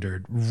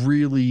standard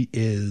really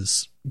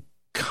is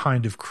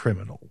kind of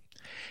criminal.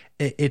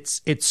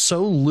 It's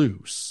so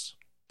loose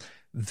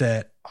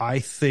that I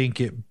think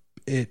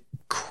it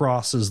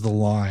crosses the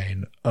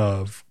line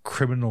of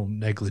criminal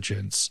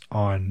negligence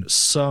on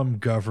some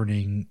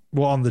governing,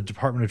 well, on the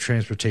Department of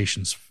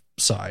Transportation's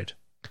side.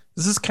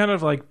 This is kind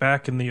of like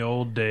back in the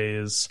old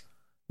days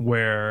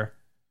where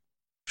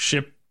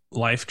ship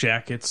life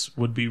jackets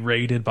would be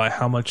rated by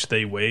how much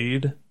they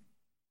weighed,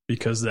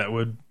 because that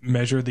would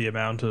measure the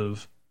amount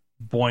of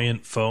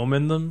buoyant foam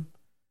in them.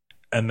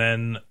 And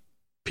then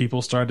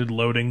people started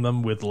loading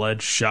them with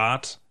lead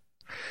shot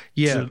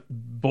to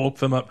bulk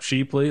them up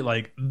cheaply.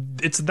 Like,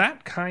 it's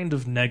that kind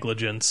of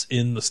negligence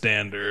in the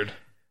standard.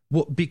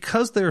 Well,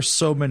 because there are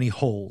so many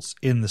holes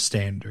in the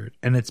standard,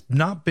 and it's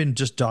not been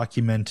just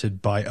documented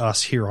by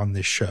us here on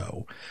this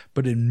show,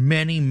 but in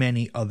many,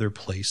 many other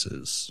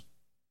places,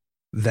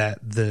 that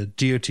the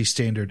DOT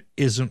standard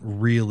isn't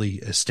really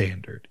a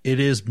standard. It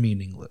is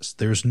meaningless.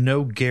 There's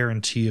no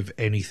guarantee of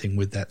anything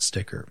with that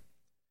sticker.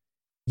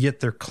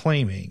 Yet they're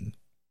claiming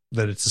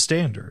that it's a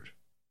standard.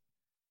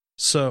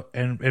 So,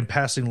 and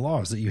passing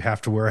laws that you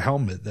have to wear a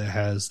helmet that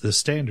has this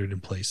standard in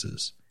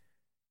places.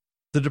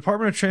 The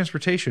Department of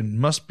Transportation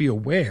must be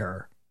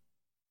aware.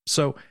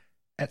 So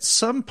at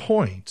some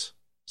point,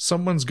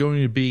 someone's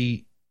going to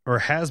be, or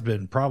has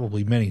been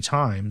probably many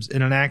times,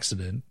 in an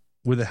accident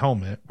with a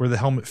helmet where the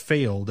helmet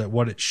failed at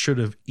what it should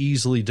have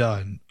easily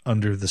done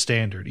under the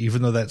standard,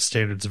 even though that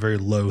standard's a very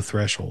low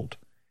threshold.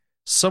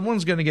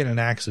 Someone's going to get in an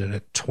accident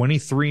at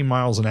 23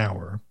 miles an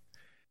hour,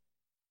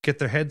 get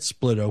their head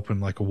split open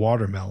like a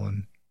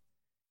watermelon,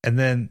 and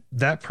then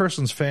that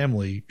person's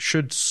family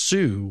should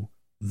sue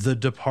the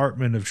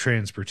Department of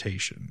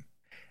Transportation.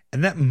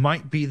 And that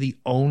might be the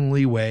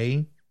only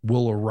way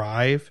we'll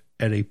arrive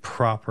at a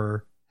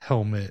proper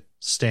helmet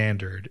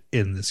standard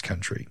in this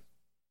country.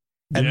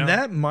 And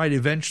that might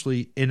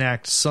eventually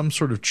enact some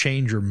sort of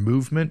change or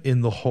movement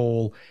in the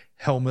whole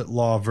helmet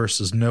law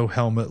versus no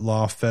helmet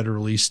law,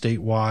 federally,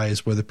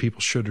 state-wise, whether people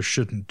should or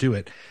shouldn't do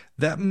it.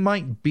 That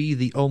might be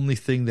the only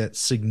thing that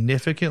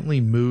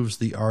significantly moves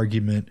the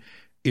argument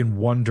in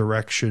one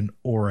direction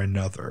or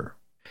another.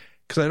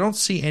 Because I don't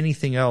see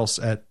anything else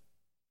at,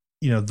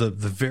 the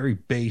very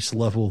base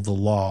level of the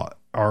law.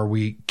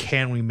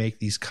 Can we make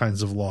these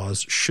kinds of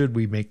laws? Should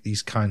we make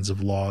these kinds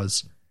of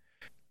laws?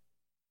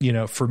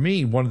 For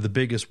me, one of the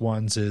biggest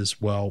ones is,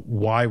 well,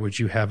 why would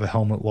you have a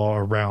helmet law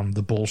around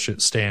the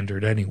bullshit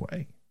standard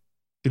anyway?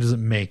 It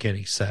doesn't make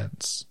any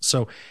sense.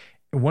 So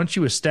once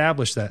you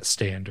establish that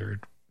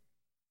standard,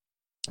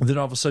 then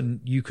all of a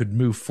sudden you could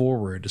move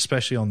forward,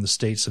 especially on the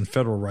states and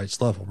federal rights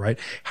level, right?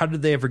 How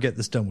did they ever get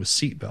this done with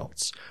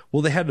seatbelts?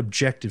 Well, they had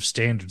objective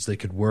standards they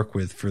could work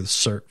with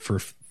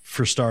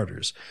for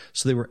starters.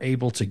 So they were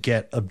able to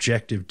get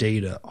objective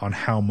data on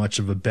how much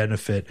of a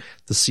benefit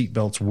the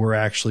seatbelts were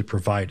actually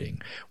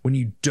providing. When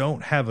you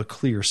don't have a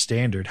clear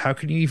standard, how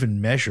can you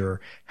even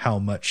measure how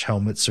much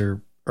helmets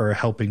are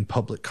helping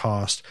public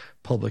cost,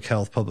 public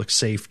health, public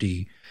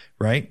safety,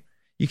 right?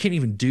 You can't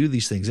even do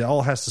these things. It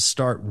all has to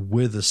start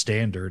with a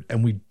standard,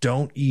 and we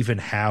don't even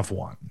have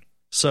one.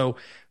 So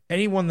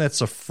anyone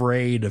that's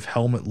afraid of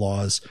helmet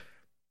laws,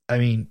 I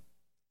mean,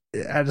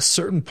 at a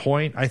certain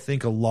point, I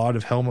think a lot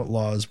of helmet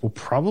laws will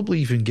probably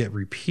even get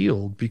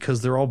repealed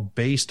because they're all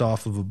based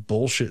off of a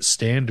bullshit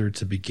standard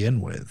to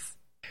begin with.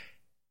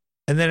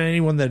 And then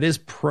anyone that is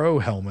pro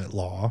helmet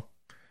law,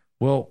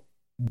 well,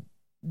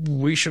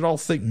 we should all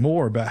think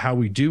more about how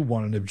we do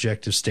want an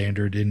objective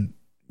standard in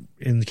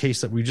the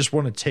case that we just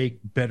want to take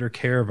better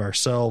care of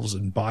ourselves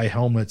and buy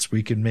helmets.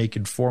 We can make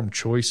informed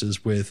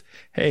choices with,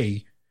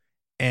 hey,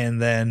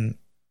 and then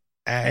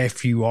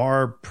if you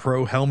are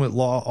pro helmet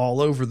law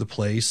all over the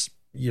place,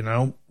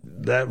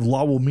 that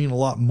law will mean a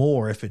lot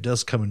more if it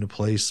does come into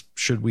place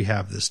should we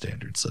have this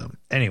standard. So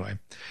anyway,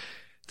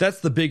 that's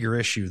the bigger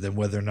issue than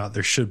whether or not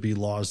there should be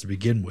laws to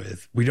begin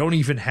with. We don't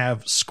even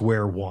have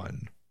square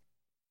one.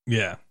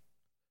 Yeah.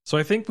 So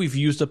I think we've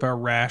used up our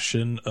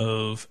ration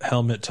of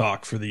helmet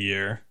talk for the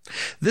year.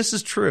 This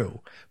is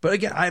true. But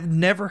again, I've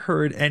never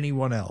heard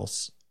anyone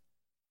else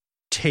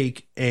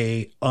take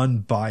a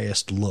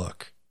unbiased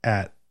look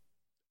at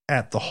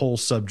the whole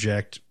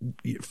subject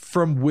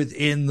from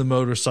within the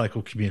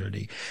motorcycle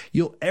community.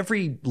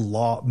 Every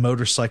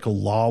motorcycle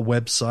law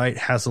website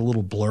has a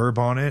little blurb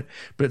on it,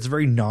 but it's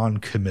very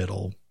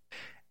non-committal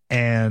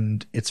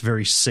and it's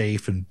very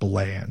safe and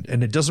bland,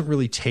 and it doesn't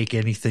really take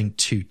anything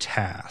to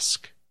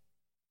task.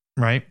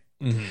 Right?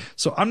 Mm-hmm.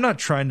 So I'm not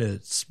trying to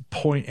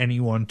point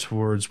anyone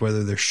towards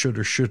whether there should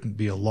or shouldn't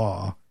be a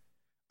law.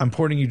 I'm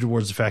pointing you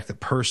towards the fact that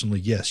personally,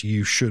 yes,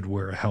 you should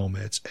wear a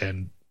helmet.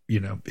 And,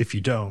 if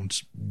you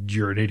don't,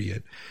 you're an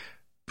idiot.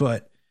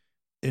 But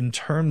in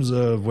terms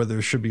of whether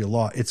there should be a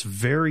law, it's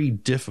very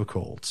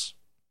difficult.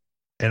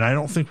 And I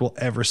don't think we'll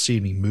ever see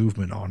any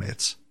movement on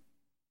it,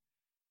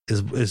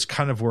 is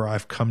kind of where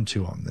I've come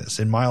to on this.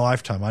 In my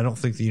lifetime, I don't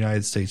think the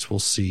United States will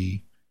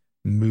see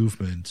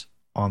movement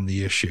on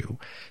the issue.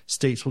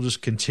 States will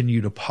just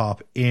continue to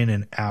pop in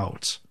and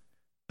out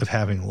of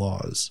having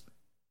laws.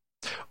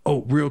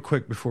 Oh, real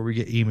quick before we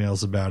get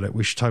emails about it,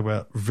 we should talk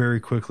about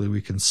very quickly.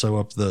 We can sew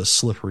up the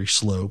slippery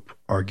slope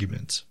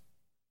argument.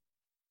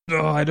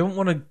 Oh, I don't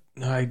want to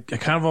I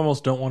kind of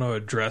almost don't want to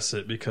address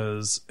it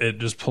because it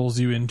just pulls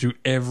you into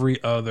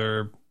every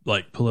other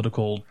like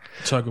political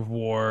tug of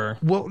war.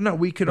 Well, no,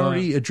 we could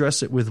already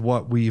address it with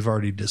what we've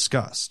already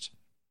discussed.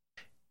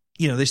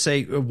 You know, they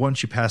say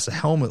once you pass a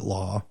helmet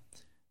law,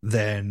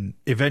 then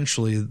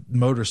eventually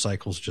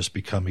motorcycles just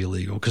become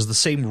illegal, because the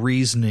same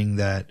reasoning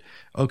that,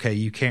 okay,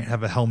 you can't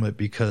have a helmet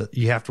because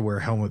you have to wear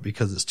a helmet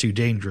because it's too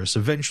dangerous.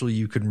 Eventually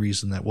you can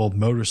reason that, well,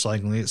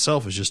 motorcycling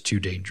itself is just too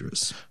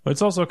dangerous. But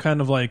it's also kind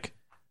of like,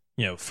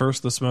 you know,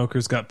 first the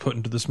smokers got put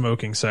into the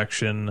smoking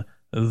section,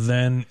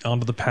 then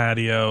onto the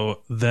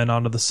patio, then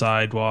onto the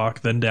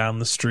sidewalk, then down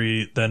the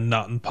street, then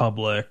not in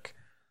public.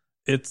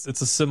 It's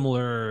a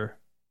similar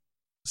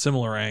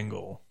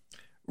angle.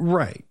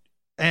 Right.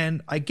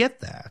 And I get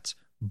that,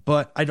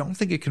 but I don't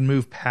think it can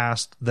move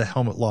past the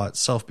helmet law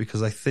itself,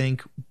 because I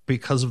think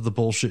because of the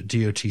bullshit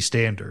DOT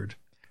standard,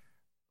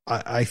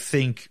 I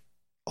think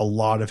a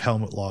lot of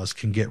helmet laws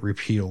can get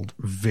repealed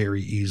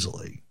very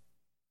easily.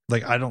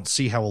 Like, I don't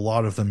see how a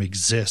lot of them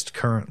exist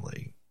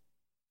currently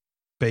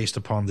based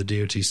upon the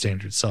DOT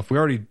standard itself. We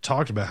already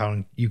talked about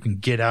how you can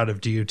get out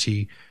of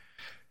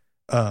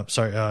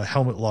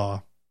helmet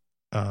law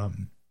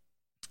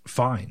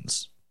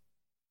fines,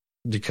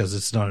 because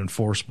it's not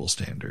enforceable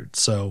standard.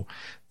 So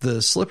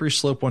the slippery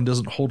slope one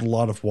doesn't hold a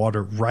lot of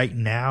water right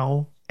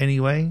now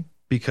anyway,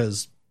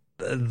 because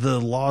the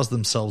laws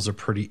themselves are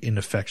pretty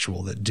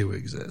ineffectual that do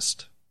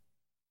exist.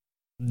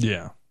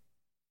 Yeah.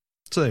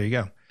 So there you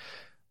go.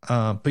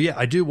 But yeah,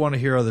 I do want to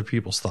hear other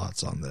people's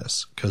thoughts on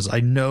this, because I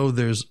know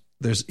there's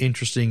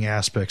interesting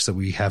aspects that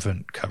we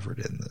haven't covered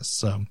in this.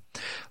 So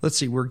let's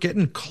see, we're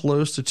getting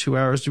close to 2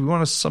 hours. Do we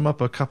want to sum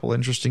up a couple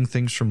interesting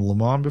things from Le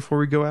Mans before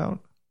we go out?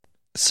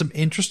 Some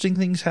interesting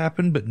things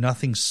happened, but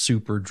nothing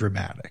super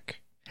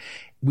dramatic.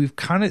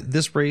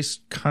 This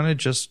race kind of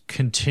just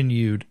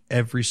continued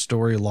every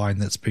storyline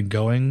that's been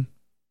going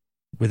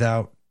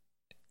without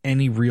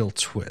any real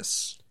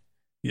twists.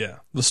 Yeah.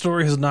 The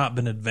story has not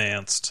been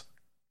advanced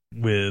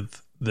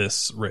with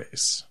this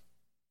race.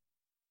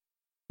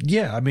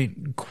 Yeah, I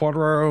mean,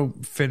 Quartararo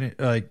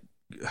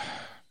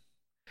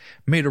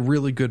made a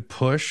really good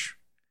push,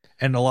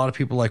 and a lot of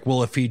people are like,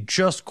 well, if he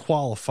just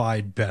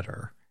qualified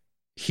better,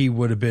 he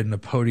would have been in a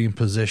podium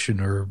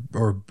position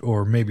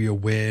or maybe a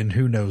win,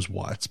 who knows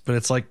what. But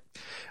it's like,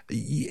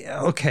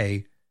 yeah,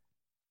 okay,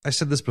 I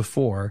said this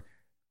before,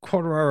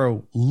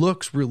 Quartararo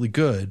looks really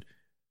good.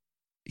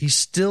 He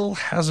still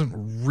hasn't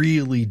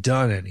really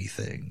done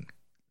anything.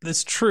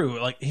 It's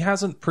true. Like, he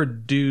hasn't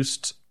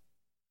produced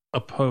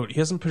the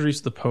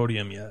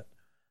podium yet,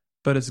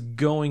 but it's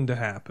going to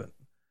happen.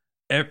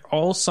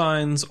 All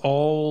signs,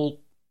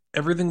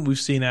 everything we've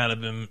seen out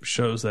of him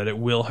shows that it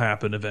will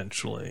happen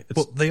eventually.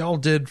 Well, they all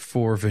did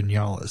for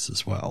Vinales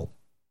as well.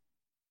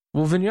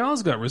 Well,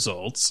 Vinales got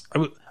results.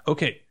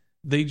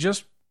 They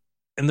just,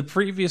 in the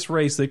previous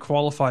race, they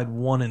qualified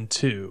 1 and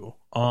 2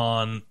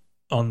 on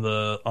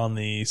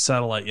the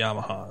satellite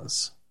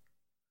Yamahas.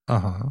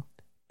 Uh-huh.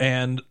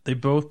 And they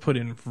both put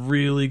in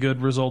really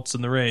good results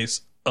in the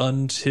race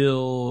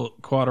until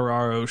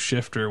Quartararo's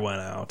shifter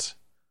went out.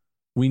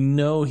 We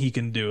know he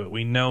can do it.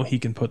 We know he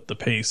can put the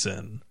pace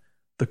in.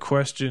 The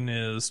question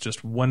is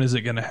just, when is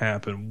it going to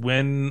happen?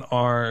 When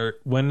are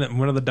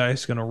the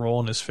dice going to roll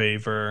in his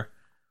favor,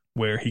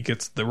 where he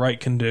gets the right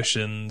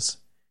conditions,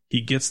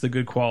 he gets the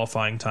good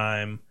qualifying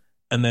time,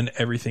 and then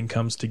everything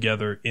comes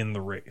together in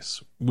the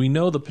race? We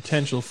know the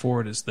potential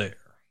for it is there.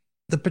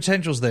 The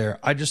potential's there.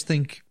 I just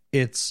think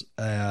it's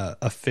a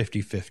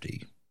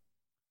 50-50.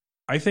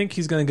 I think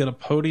he's going to get a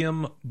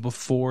podium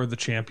before the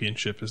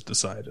championship is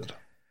decided.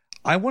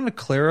 I want to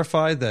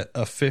clarify that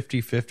a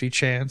 50-50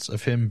 chance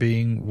of him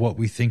being what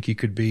we think he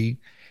could be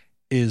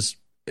is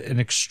an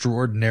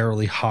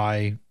extraordinarily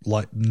high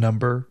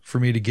number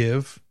for me to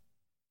give.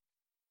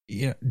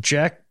 Yeah,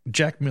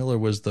 Jack Miller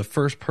was the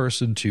first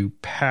person to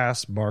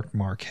pass Marc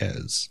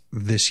Marquez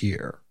this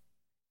year.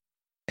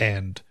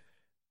 And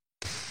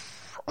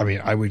I mean,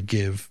 I would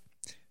give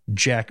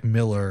Jack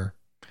Miller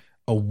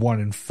a 1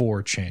 in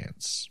 4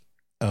 chance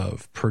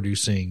of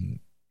producing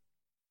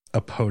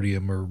a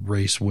podium or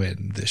race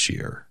win this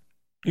year.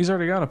 He's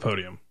already got a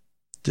podium.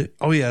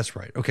 Oh yeah, that's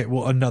right. Okay,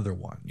 well, another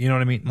one. You know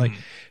what I mean? Like,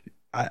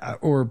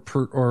 or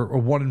a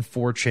 1 in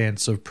 4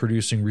 chance of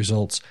producing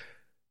results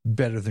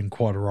better than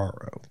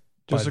Quartararo.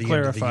 Just to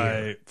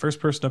clarify, first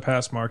person to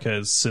pass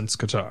Marquez since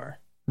Qatar.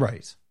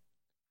 Right.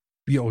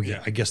 Oh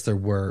yeah, I guess there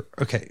were.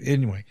 Okay.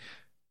 Anyway,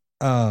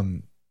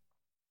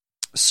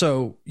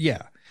 so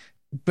yeah.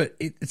 But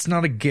it's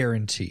not a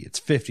guarantee. It's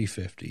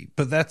 50-50.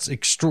 But that's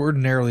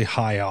extraordinarily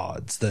high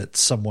odds that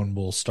someone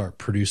will start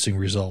producing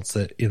results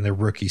that in their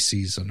rookie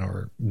season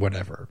or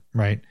whatever,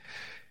 right?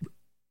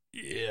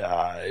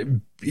 Yeah,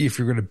 if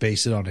you're going to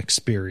base it on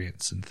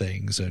experience and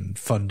things and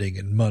funding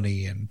and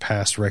money and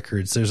past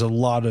records, there's a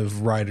lot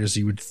of riders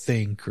you would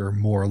think are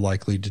more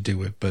likely to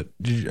do it, but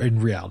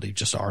in reality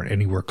just aren't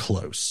anywhere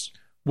close.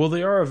 Well,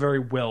 they are a very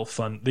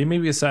well-funded... They may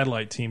be a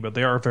satellite team, but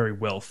they are a very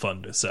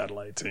well-funded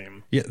satellite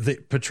team. Yeah,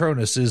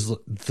 Petronas is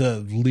the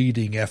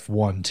leading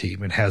F1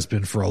 team and has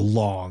been for a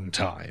long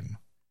time.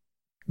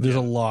 There's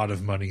a lot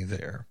of money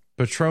there.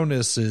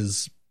 Petronas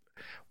is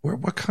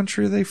what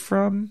country are they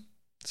from?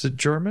 Is it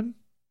German?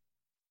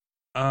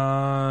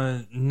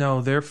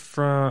 No, they're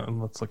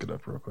from. Let's look it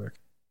up real quick.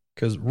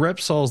 Because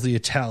Repsol's the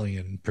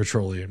Italian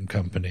petroleum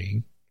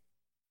company.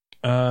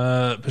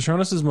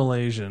 Petronas is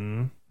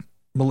Malaysian.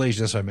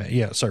 Malaysia, that's what I meant.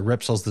 Yeah, sorry.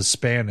 Repsol's the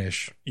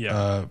Spanish.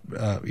 Yeah.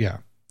 Yeah.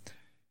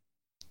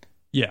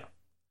 Yeah.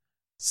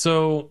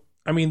 So,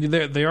 I mean,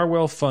 they are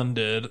well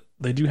funded.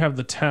 They do have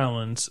the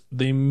talent.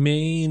 They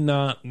may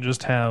not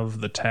just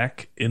have the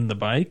tech in the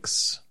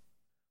bikes,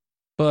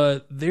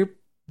 but they're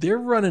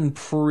running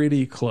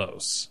pretty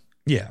close.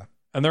 Yeah.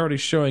 And they're already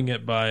showing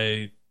it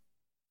by,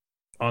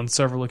 on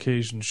several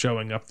occasions,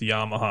 showing up the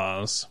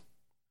Yamahas.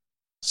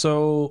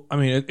 So, I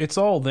mean, it's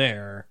all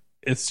there.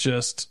 It's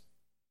just,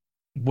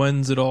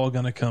 when's it all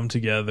going to come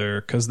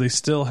together? Because they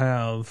still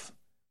have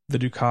the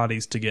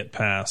Ducatis to get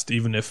past,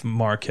 even if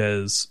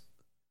Marquez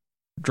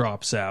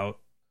drops out.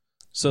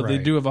 So they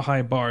do have a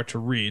high bar to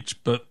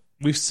reach, but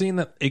we've seen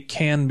that it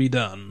can be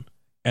done.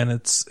 And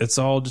it's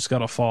all just got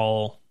to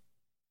fall.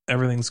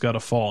 Everything's got to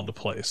fall into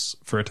place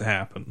for it to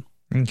happen.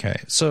 Okay,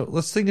 so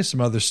let's think of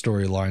some other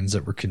storylines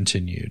that were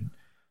continued.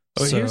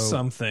 Oh, here's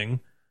something.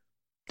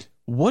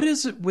 What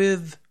is it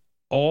with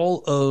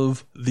all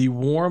of the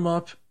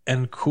warm-up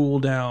and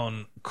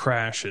cool-down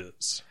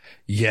crashes?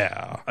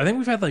 Yeah. I think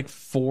we've had like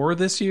 4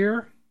 this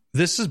year.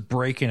 This is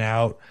breaking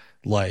out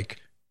like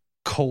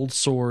cold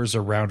sores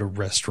around a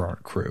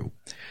restaurant crew.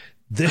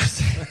 This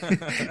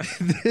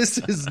this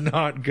is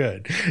not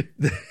good.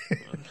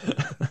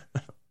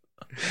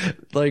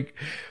 Like,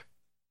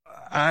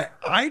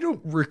 I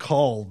don't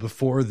recall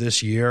before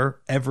this year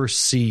ever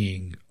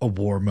seeing a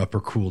warm up or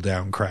cool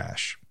down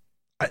crash.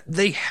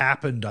 They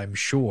happened, I'm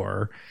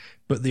sure,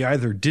 but they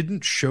either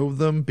didn't show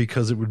them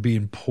because it would be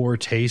in poor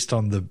taste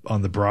on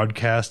the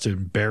broadcast to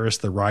embarrass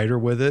the rider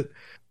with it,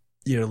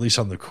 you know, at least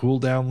on the cool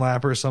down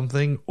lap or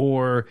something,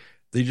 or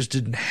they just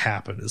didn't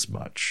happen as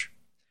much.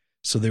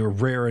 So they were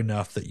rare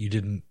enough that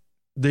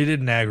they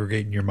didn't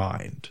aggregate in your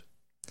mind.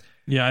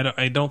 Yeah,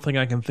 I don't think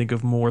I can think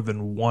of more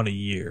than 1 a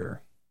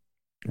year.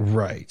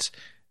 Right.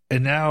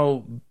 And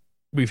now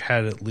we've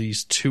had at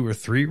least 2 or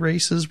 3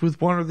 races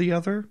with one or the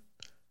other.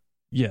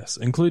 Yes,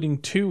 including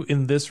 2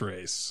 in this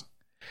race.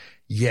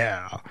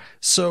 Yeah.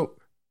 So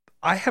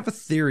I have a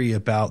theory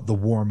about the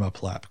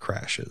warm-up lap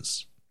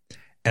crashes,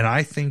 and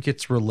I think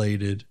it's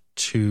related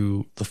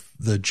to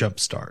the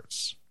jump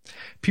starts.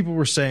 People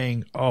were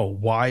saying, oh,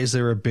 why is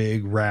there a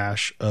big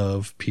rash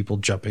of people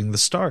jumping the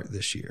start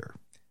this year?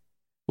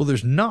 Well,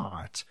 there's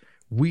not.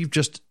 We've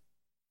just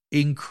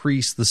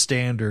increased the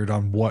standard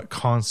on what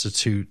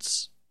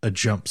constitutes a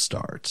jump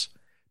start,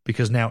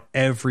 because now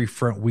every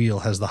front wheel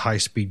has the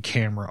high-speed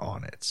camera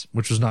on it,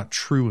 which was not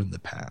true in the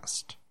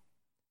past.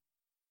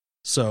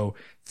 So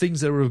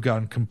things that would have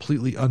gone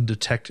completely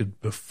undetected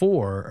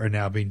before are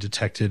now being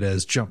detected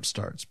as jump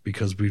starts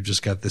because we've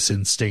just got this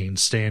insane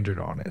standard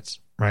on it,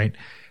 right?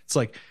 It's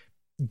like,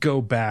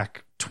 go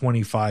back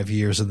 25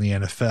 years in the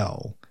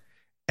NFL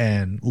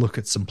and look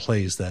at some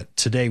plays that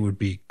today would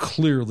be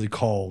clearly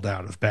called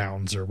out of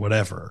bounds or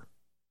whatever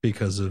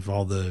because of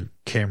all the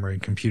camera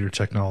and computer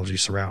technology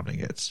surrounding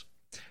it.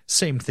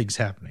 Same thing's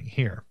happening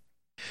here.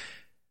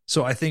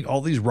 So I think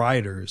all these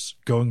riders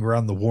going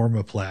around the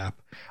warm-up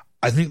lap,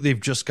 I think they've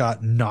just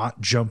got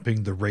not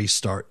jumping the race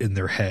start in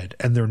their head,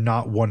 and they're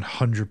not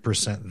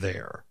 100%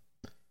 there.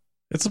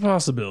 It's a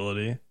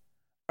possibility.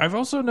 I've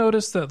also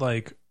noticed that,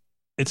 like,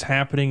 it's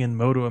happening in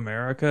Moto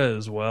America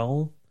as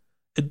well.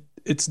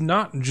 It's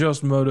not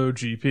just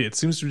MotoGP. It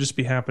seems to just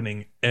be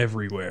happening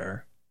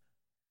everywhere.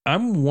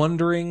 I'm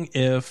wondering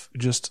if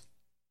just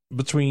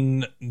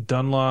between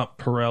Dunlop,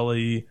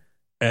 Pirelli,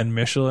 and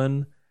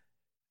Michelin,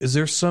 is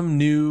there some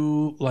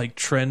new like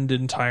trend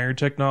in tire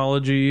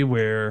technology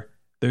where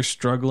they're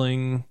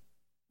struggling,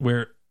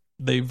 where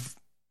they've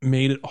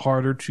made it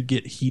harder to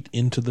get heat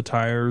into the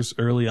tires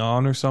early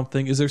on or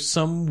something? Is there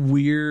some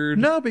weird...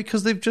 No,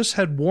 because they've just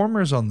had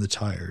warmers on the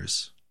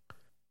tires.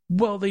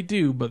 Well, they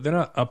do, but they're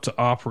not up to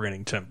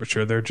operating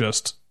temperature. They're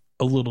just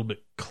a little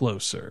bit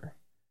closer.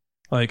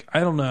 Like, I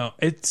don't know.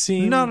 It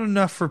seems... Not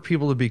enough for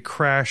people to be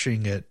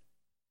crashing at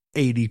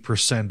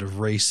 80% of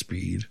race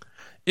speed.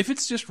 If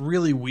it's just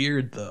really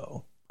weird,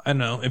 though. I don't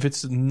know. If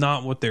it's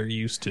not what they're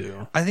used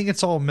to. I think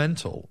it's all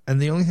mental.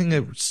 And the only thing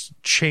that's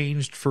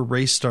changed for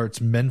race starts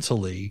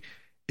mentally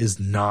is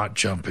not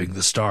jumping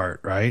the start,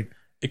 right?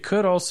 It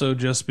could also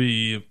just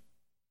be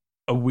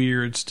a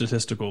weird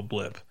statistical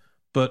blip.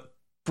 But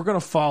we're going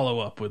to follow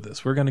up with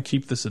this. We're going to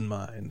keep this in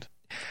mind.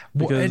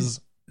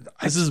 Because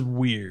this is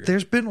weird.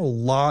 There's been a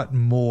lot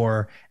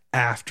more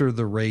after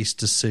the race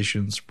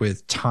decisions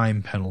with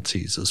time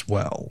penalties as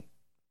well.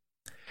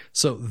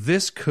 So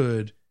this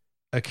could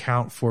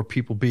account for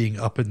people being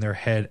up in their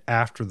head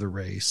after the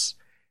race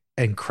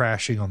and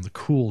crashing on the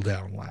cool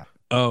down lap.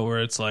 Oh,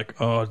 where it's like,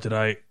 oh, did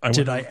I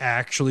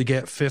actually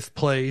get 5th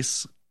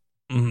place?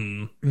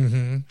 Mm-hmm.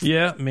 Mm-hmm.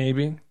 Yeah,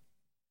 maybe.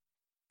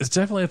 It's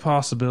definitely a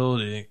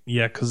possibility.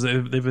 Yeah, because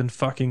they've been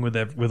fucking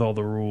with all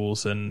the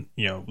rules, and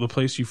you know the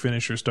place you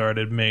finish or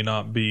started may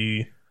not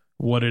be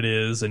what it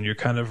is, and you're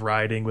kind of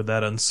riding with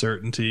that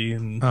uncertainty,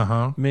 and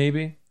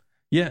maybe.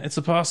 Yeah, it's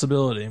a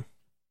possibility.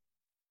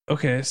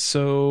 Okay,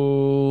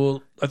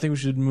 so I think we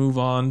should move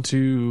on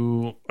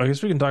to, I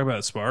guess we can talk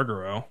about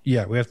Espargaro.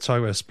 Yeah, we have to talk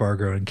about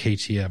Espargaro and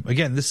KTM.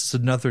 Again, this is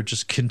another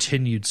just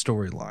continued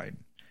storyline.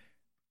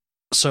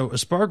 So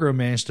Espargaro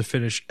managed to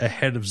finish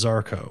ahead of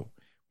Zarco,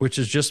 which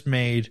has just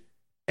made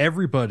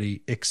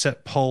everybody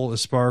except Paul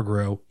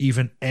Espargaro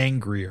even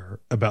angrier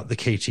about the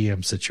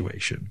KTM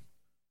situation.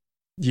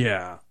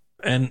 Yeah,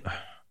 and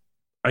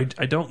I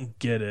don't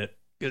get it.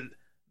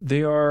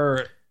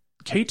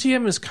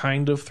 KTM is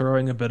kind of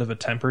throwing a bit of a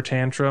temper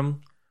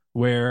tantrum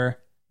where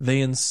they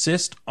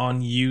insist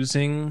on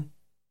using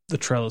the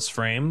trellis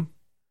frame,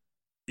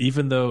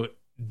 even though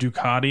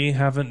Ducati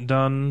haven't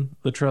done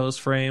the trellis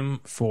frame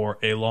for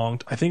a long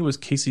time. I think it was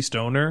Casey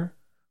Stoner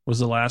was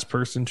the last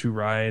person to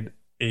ride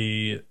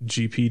a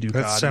GP Ducati.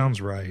 That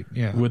sounds right,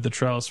 yeah. With the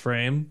trellis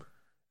frame.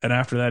 And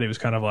after that, he was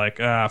kind of like,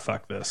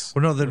 fuck this.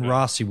 Well, no, then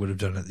Rossi would have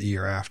done it the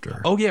year after.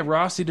 Oh, yeah,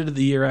 Rossi did it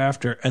the year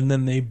after, and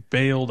then they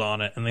bailed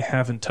on it, and they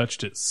haven't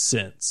touched it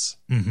since.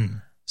 Mm-hmm.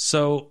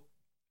 So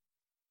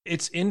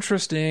it's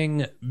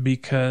interesting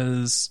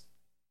because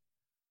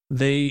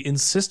they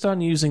insist on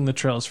using the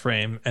trellis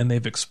frame, and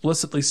they've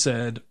explicitly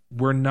said,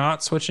 we're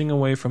not switching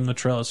away from the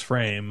trellis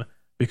frame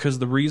because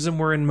the reason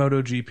we're in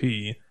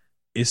MotoGP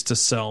is to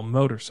sell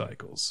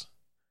motorcycles.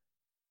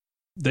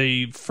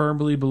 They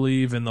firmly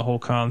believe in the whole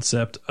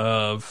concept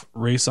of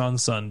race on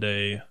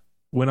Sunday,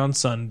 win on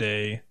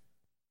Sunday,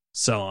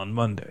 sell on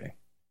Monday.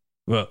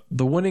 But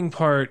the winning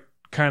part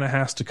kind of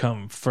has to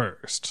come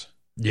first.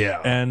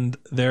 Yeah. And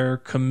they're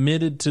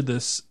committed to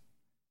this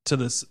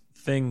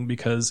thing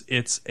because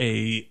it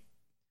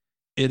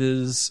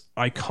is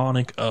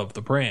iconic of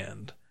the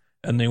brand.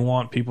 And they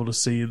want people to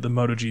see the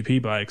MotoGP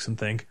bikes and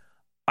think,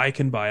 I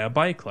can buy a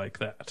bike like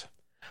that.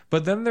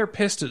 But then they're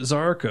pissed at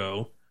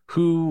Zarco,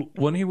 who,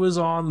 when he was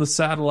on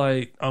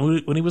the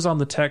when he was on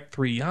the Tech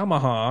 3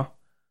 Yamaha,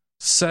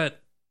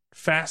 set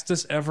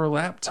fastest ever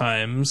lap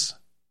times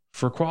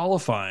for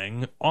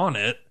qualifying on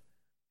it.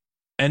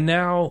 And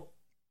now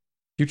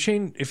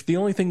if the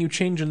only thing you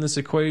change in this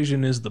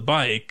equation is the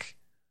bike,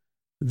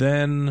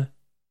 then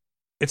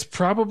it's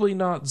probably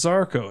not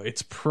Zarco.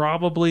 It's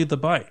probably the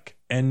bike.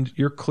 And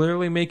you're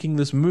clearly making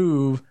this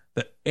move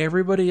that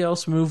everybody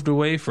else moved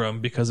away from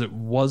because it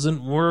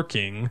wasn't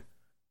working.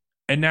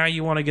 And now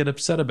you want to get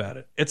upset about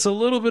it. It's a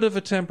little bit of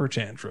a temper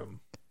tantrum.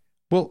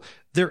 Well,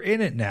 they're in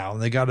it now,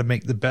 and they got to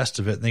make the best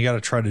of it, and they got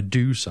to try to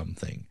do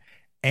something.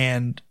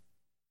 And,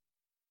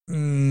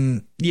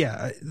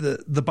 yeah,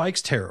 the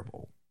bike's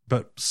terrible.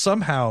 But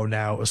somehow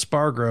now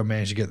Espargaro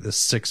managed to get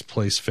this 6th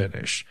place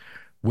finish,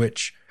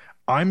 which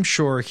I'm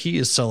sure he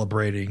is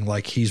celebrating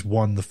like he's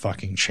won the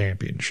fucking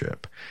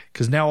championship.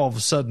 Because now all of a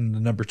sudden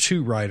the number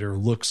 2 rider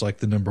looks like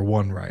the number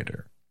 1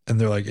 rider. And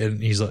they're like,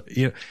 and he's like,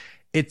 you know,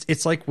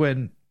 it's like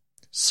when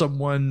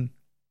someone,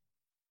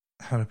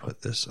 how to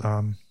put this,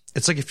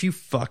 it's like if you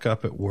fuck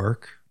up at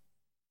work,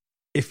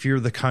 if you're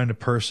the kind of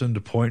person to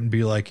point and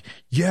be like,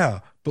 yeah,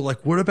 but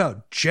like, what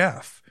about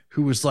Jeff,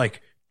 who was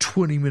like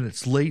 20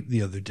 minutes late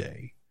the other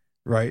day,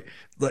 right?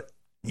 Like,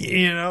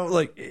 you know,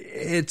 like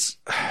it's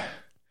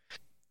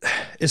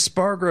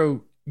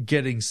Espargaro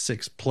getting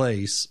 6th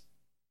place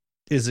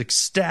is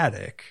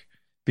ecstatic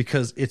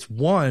because it's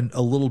one,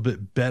 a little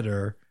bit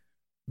better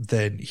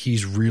than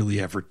he's really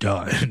ever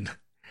done.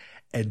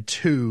 And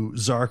 2,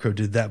 Zarco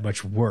did that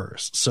much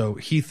worse. So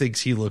he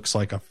thinks he looks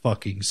like a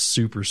fucking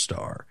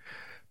superstar.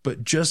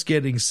 But just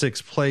getting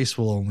 6th place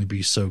will only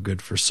be so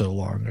good for so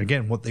long.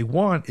 Again, what they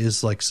want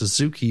is like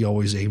Suzuki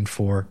always aimed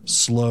for,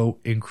 slow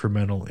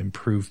incremental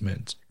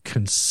improvement.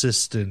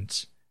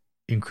 Consistent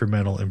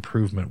incremental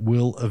improvement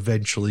will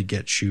eventually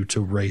get you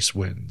to race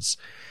wins.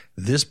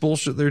 This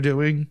bullshit they're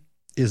doing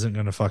isn't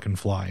going to fucking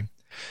fly.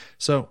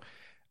 So,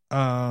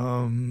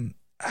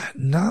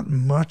 not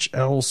much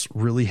else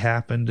really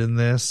happened in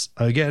this.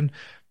 Again,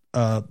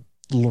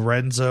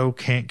 Lorenzo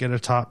can't get a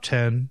top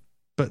 10,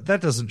 but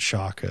that doesn't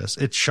shock us.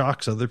 It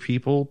shocks other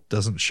people,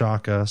 doesn't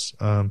shock us.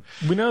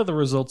 We know the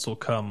results will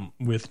come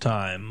with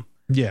time.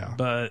 Yeah.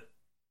 But,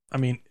 I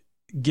mean,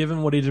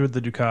 given what he did with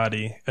the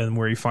Ducati and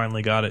where he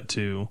finally got it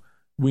to,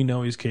 we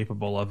know he's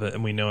capable of it,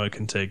 and we know it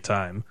can take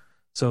time.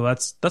 So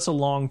that's a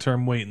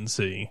long-term wait and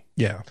see.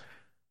 Yeah.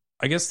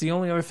 I guess the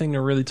only other thing to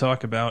really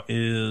talk about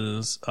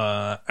is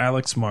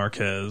Alex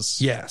Marquez.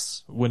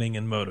 Yes. Winning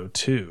in Moto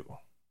 2.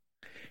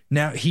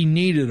 Now, he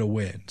needed a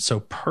win. So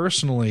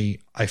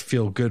personally, I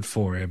feel good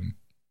for him.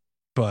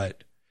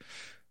 But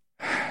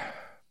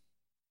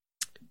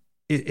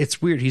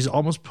it's weird. He's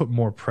almost put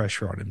more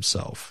pressure on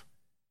himself.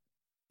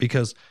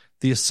 Because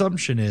the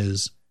assumption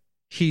is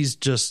he's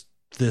just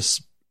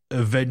this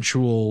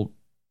eventual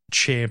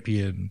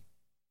champion.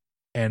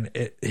 And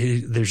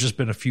there's just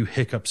been a few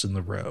hiccups in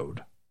the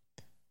road.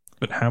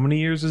 But how many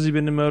years has he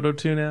been in Moto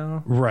 2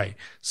 now? Right.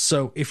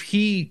 So if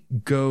he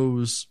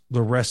goes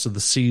the rest of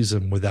the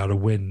season without a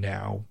win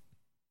now,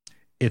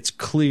 it's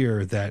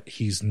clear that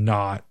he's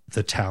not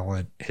the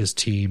talent his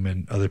team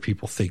and other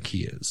people think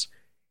he is.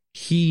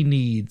 He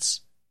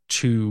needs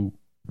to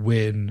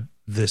win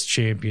this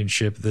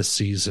championship this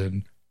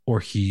season or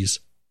he's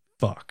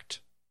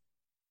fucked.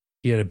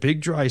 He had a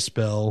big dry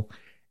spell,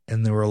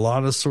 and there were a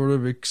lot of sort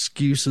of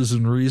excuses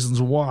and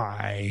reasons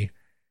why.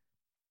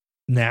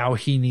 Now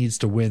he needs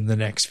to win the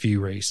next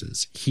few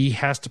races. He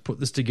has to put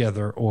this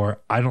together,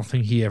 or I don't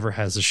think he ever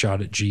has a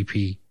shot at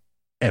GP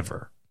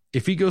ever.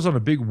 If he goes on a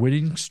big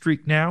winning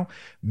streak now,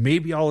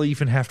 maybe I'll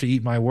even have to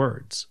eat my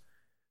words.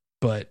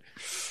 But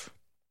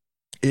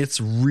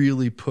it's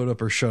really put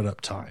up or shut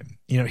up time.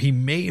 You know, he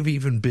may have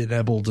even been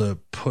able to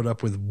put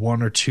up with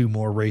one or two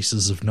more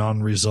races of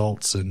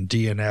non-results and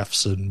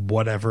DNFs and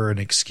whatever and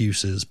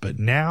excuses. But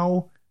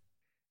now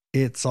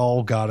it's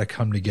all got to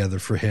come together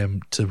for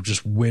him to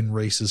just win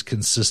races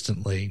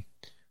consistently.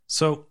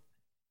 So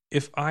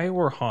if I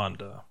were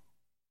Honda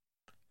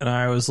and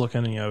I was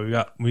looking, you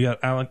know, we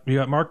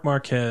got Marc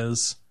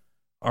Marquez,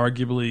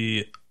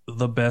 arguably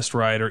the best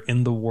rider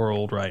in the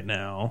world right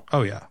now.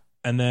 Oh, yeah.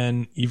 And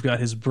then you've got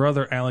his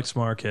brother, Alex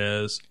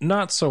Marquez,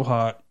 not so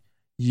hot.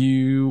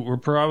 You were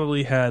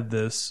probably had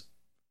this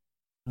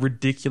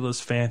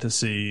ridiculous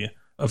fantasy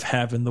of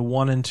having the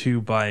 1 and 2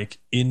 bike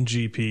in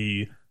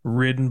GP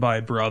ridden by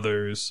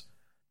brothers.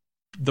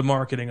 The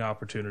marketing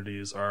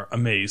opportunities are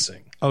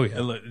amazing. Oh, yeah.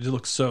 It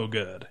looks so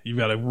good. You've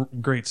got a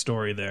great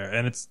story there,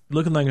 and it's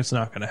looking like it's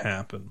not going to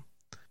happen.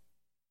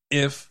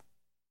 If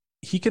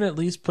he can at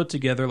least put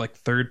together like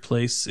third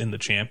place in the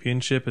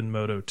championship in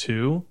Moto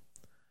 2,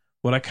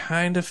 what I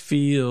kind of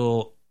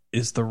feel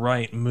is the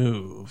right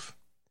move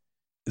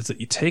is that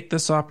you take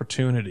this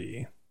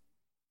opportunity,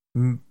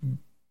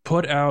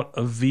 put out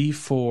a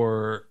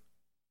V4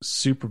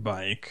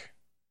 Superbike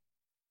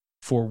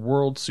for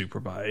World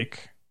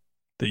Superbike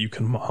that you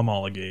can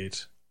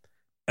homologate,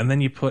 and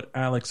then you put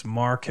Alex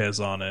Marquez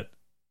on it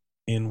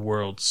in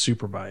World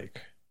Superbike,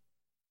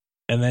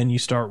 and then you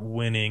start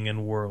winning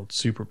in World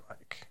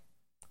Superbike.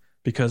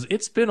 Because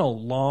it's been a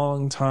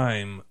long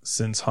time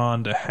since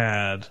Honda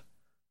had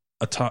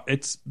a top.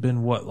 It's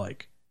been what,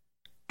 like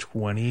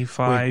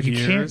 25 years?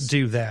 You can't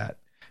do that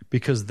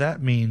because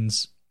that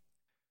means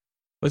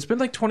it's been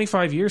like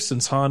 25 years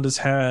since Honda's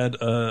had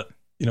a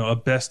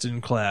best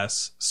in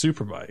class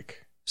Superbike.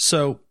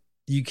 So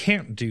you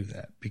can't do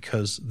that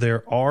because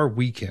there are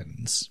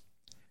weekends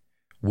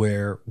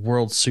where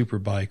World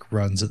Superbike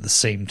runs at the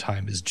same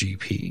time as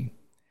GP.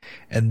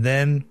 And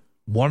then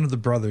one of the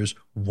brothers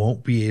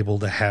won't be able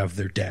to have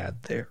their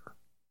dad there.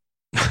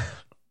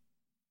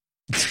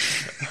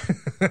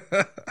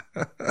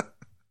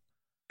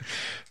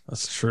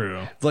 That's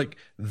true. Like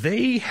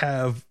they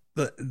have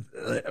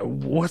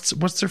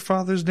what's their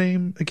father's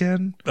name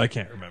again? I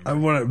can't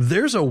remember.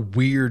 There's a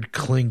weird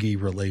clingy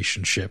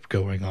relationship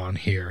going on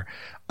here.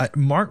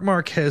 Marc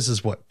Marquez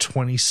is what,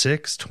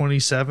 26,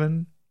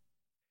 27?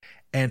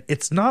 And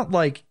it's not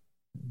like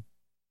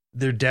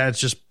their dad's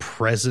just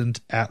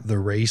present at the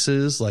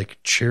races, like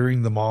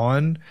cheering them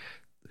on.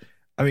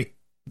 I mean,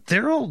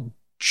 they're all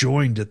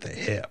joined at the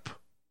hip.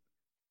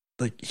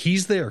 Like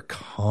he's there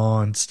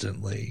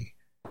constantly.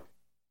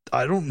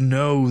 I don't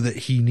know that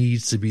he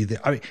needs to be there.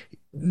 I mean,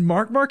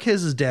 Marc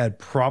Marquez's dad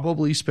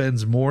probably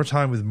spends more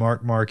time with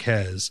Marc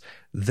Marquez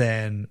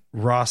than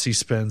Rossi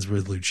spends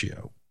with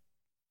Lucio.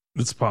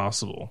 It's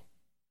possible.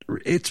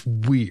 It's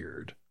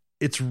weird.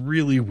 It's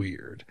really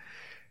weird.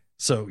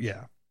 So,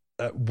 yeah.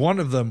 One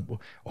of them,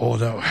 oh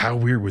no, how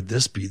weird would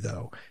this be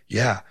though?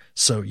 Yeah.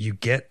 So you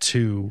get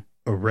to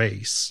a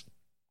race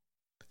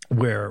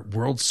where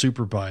World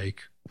Superbike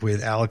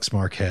with Alex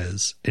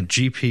Marquez and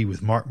GP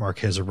with Marc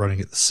Marquez are running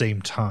at the same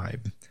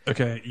time.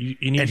 Okay,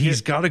 you need, and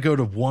he's got to go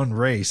to one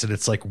race, and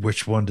it's like,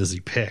 which one does he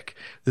pick?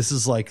 This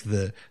is like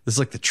the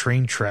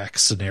train track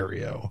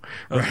scenario,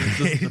 right?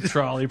 This is the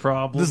trolley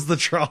problem. This is the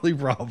trolley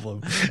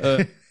problem.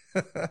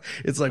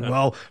 It's like,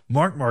 well,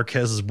 Marc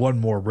Marquez has won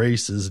more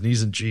races, and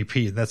he's in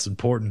GP, and that's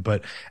important.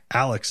 But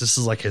Alex, this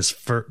is like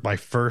my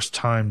first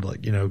time,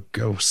 like, you know,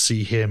 go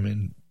see him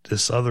in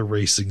this other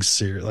racing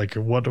series. Like,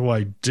 what do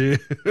I do?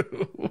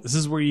 This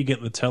is where you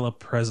get the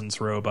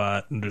telepresence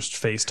robot and just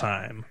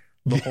FaceTime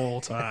the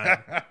whole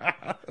time.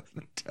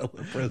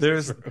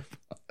 Telepresence robot.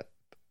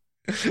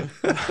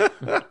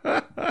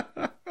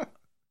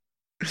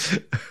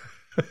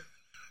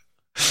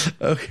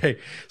 Okay,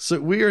 so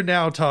we are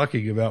now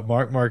talking about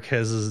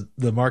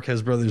the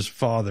Marquez brothers'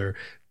 father,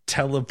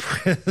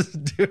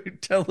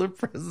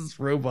 telepresence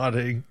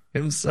roboting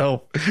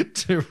himself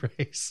to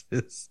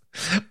races.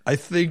 I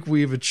think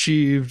we've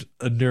achieved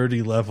a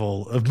nerdy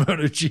level of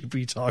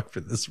MotoGP talk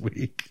for this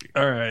week.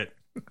 All right.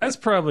 That's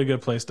probably a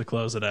good place to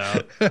close it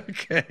out.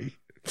 Okay.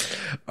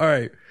 All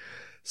right.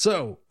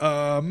 So,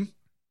 to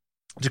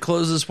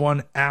close this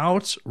one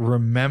out,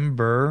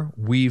 remember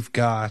we've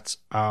got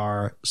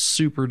our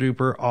super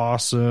duper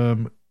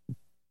awesome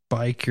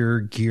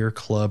Biker Gear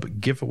Club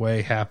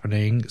giveaway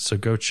happening. So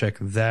go check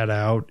that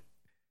out.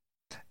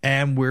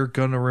 And we're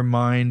going to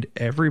remind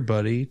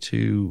everybody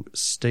to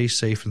stay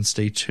safe and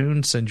stay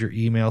tuned. Send your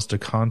emails to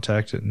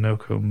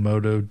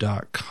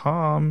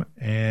contact@nocomoto.com.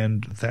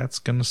 And that's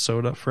going to sew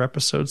it up for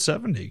episode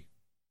 70.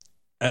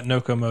 At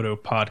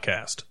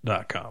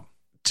nokomotopodcast.com.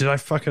 Did I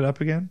fuck it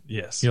up again?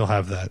 Yes. You'll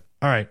have that.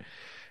 All right.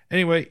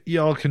 Anyway,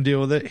 y'all can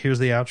deal with it. Here's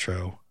the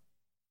outro.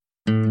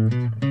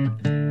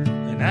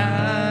 And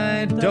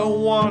I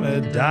don't want to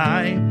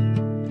die.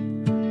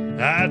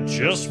 I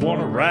just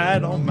want to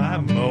ride on my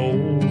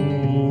motorcycle.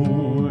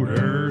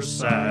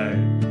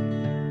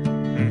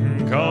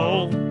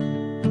 Call